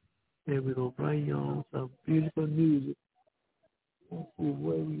functioning. And we're going to bring you on some beautiful music. Let's see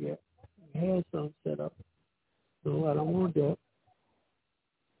where we at. We had some set up. No, I don't want that.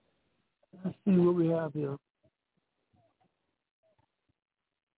 Let's see what we have here.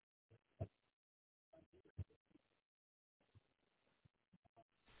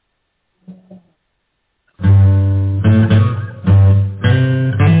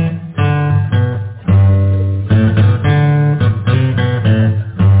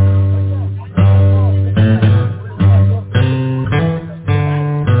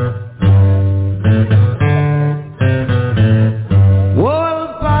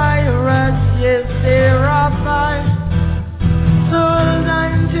 World virus, yes, there are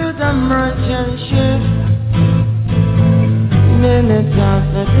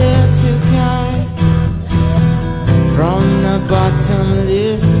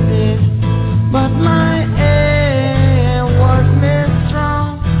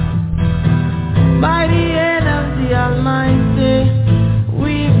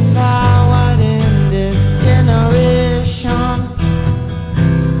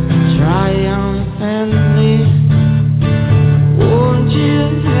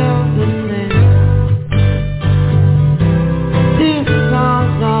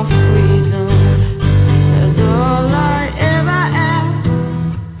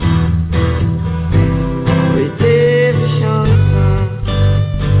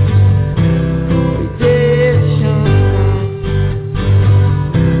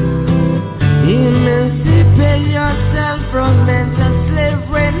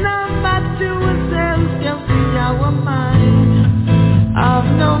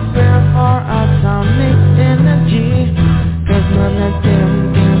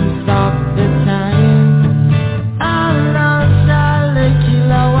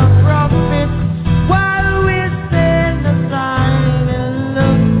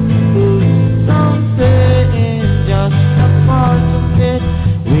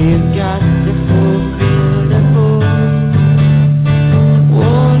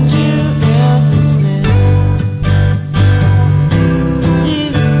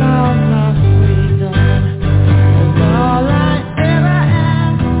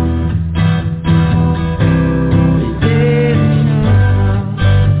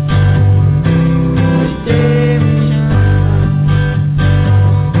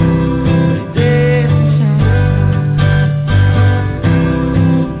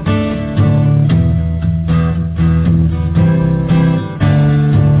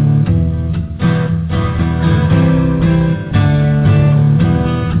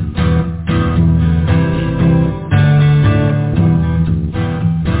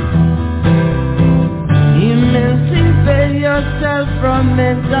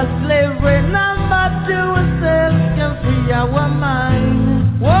of slavery, number two ourselves can free our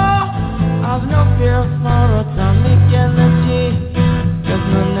mind. Whoa, have no fear for atomic energy, 'cause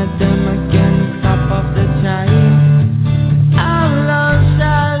none of them can stop up the time. How long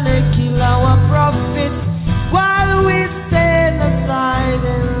shall they kill our prophets while we stand aside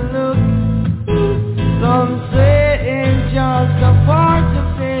and look? Some say just come for to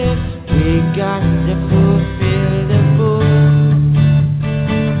faith, we got to fulfill the book.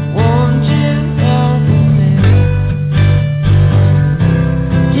 Won't you help me?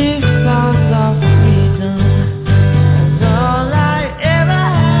 Give us our freedom.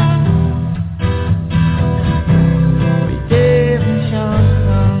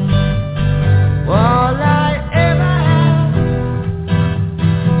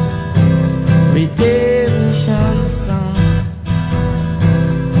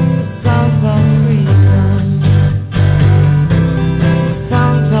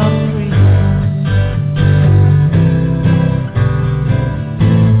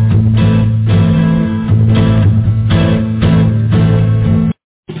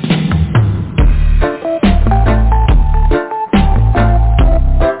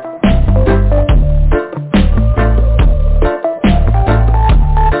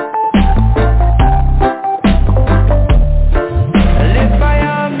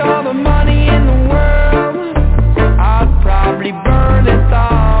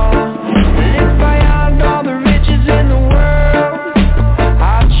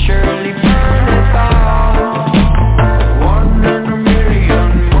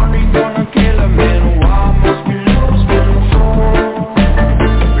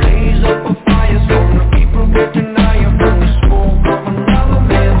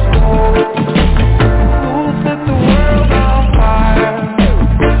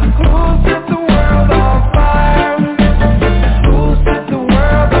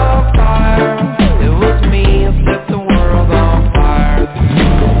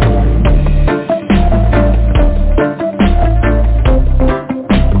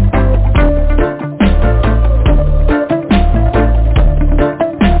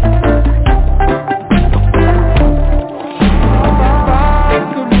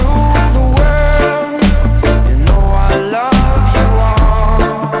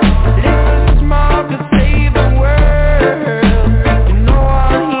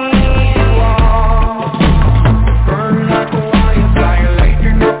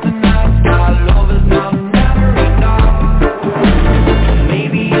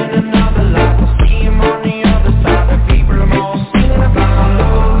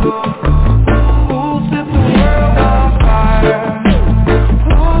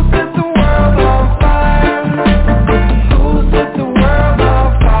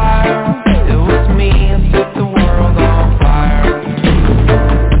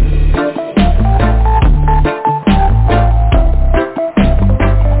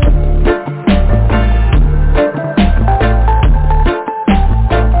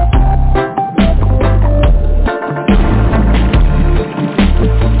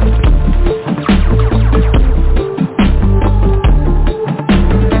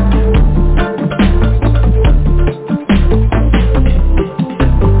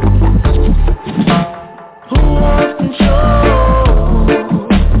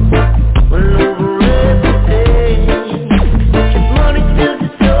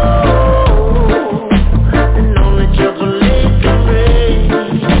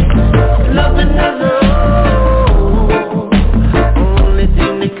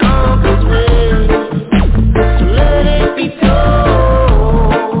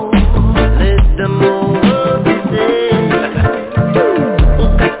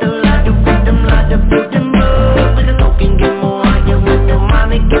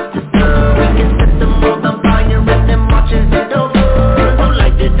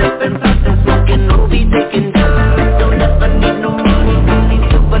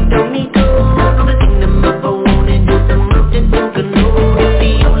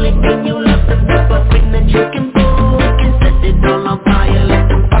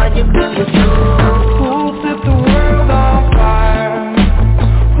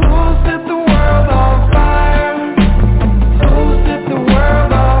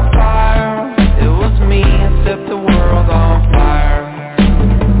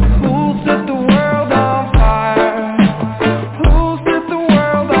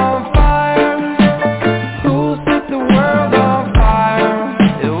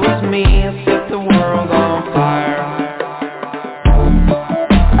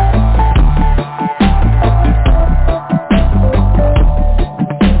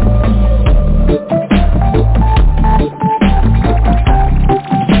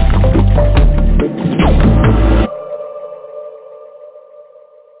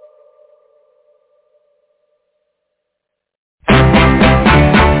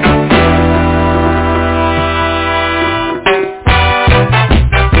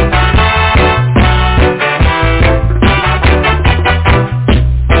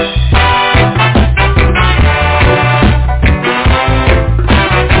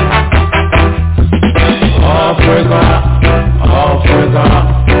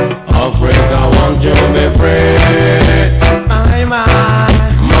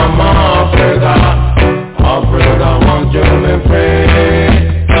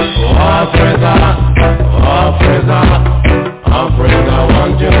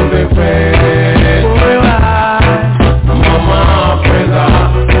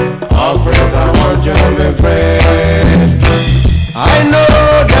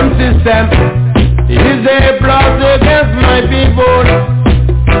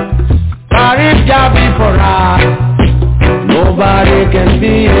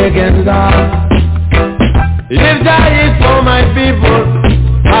 die for my people.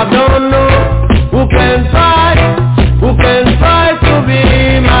 I don't know who can try to be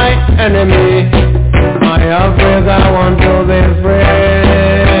my enemy. My Africa want to be free.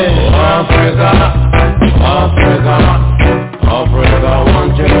 Africa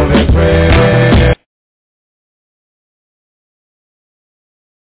want you to be free.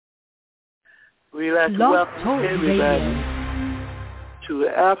 We'd like to welcome everybody to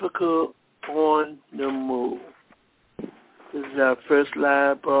Africa on the Move. This is our first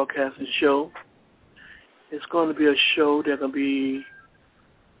live broadcasting show. It's going to be a show that's going to be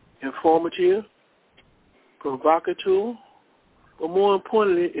informative, provocative, but more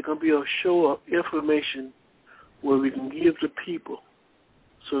importantly, it's going to be a show of information where we can give the people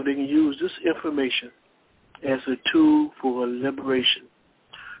so they can use this information as a tool for liberation.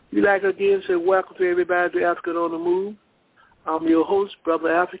 We'd like to again say welcome to everybody to Africa on the Move. I'm your host, Brother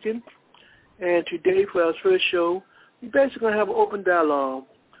African, and today for our first show, we basically going to have an open dialogue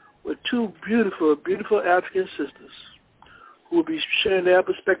with two beautiful, beautiful African sisters who will be sharing their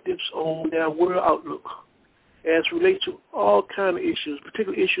perspectives on their world outlook as relates to all kinds of issues,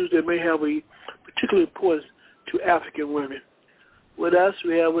 particular issues that may have a particular importance to African women. With us,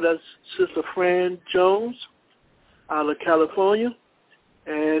 we have with us Sister Fran Jones out of California,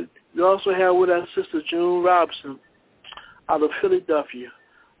 and we also have with us Sister June Robinson out of Philadelphia.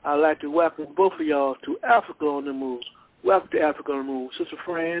 I'd like to welcome both of y'all to Africa on the Move. Welcome to Africa on the Move, Sister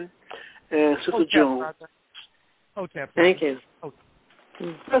Fran and Sister June. Thank you.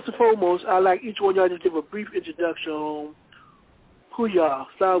 First and foremost, I'd like each one of y'all to give a brief introduction on who y'all.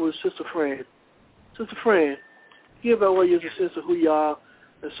 Start with Sister Fran. Sister Fran, give our audience a sense of who you are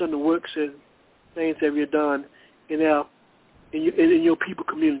and some of the works and things that you've done in your people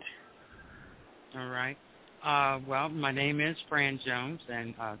community. All right. Well, my name is Fran Jones,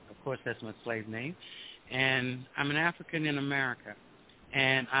 and of course that's my slave name. And I'm an African in America,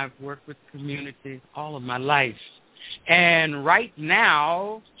 and I've worked with communities all of my life. And right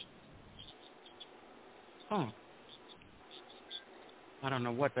now, I don't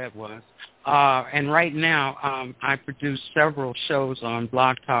know what that was. And right now, I produce several shows on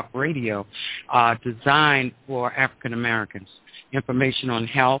BlogTalkRadio designed for African Americans, information on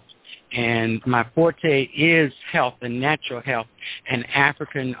health. And my forte is health and natural health and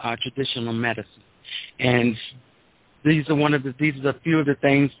African traditional medicine. And these are a few of the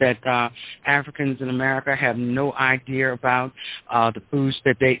things that Africans in America have no idea about. The foods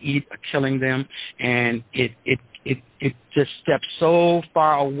that they eat are killing them, and it just steps so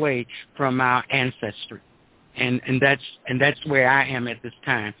far away from our ancestry. And that's where I am at this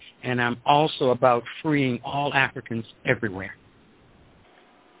time. And I'm also about freeing all Africans everywhere.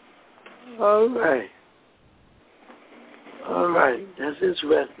 All right. That's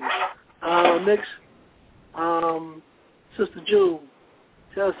interesting. Next, Sister June,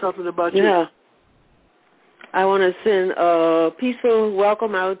 tell us something about you. Yeah. I want to send a peaceful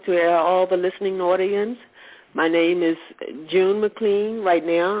welcome out to all the listening audience. My name is June McLean. Right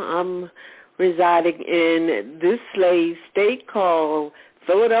now, I'm residing in this slave state called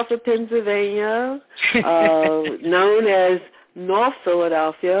Philadelphia, Pennsylvania, known as North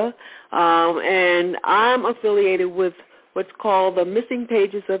Philadelphia, and I'm affiliated with what's called the Missing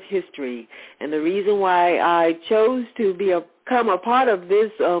Pages of History. And the reason why I chose to become a part of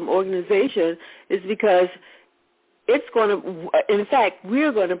this organization is because it's going to, in fact,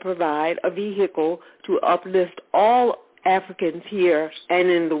 we're going to provide a vehicle to uplift all Africans here and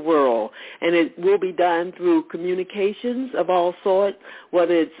in the world. And it will be done through communications of all sorts,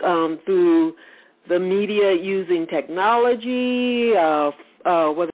 whether it's through the media using technology, whether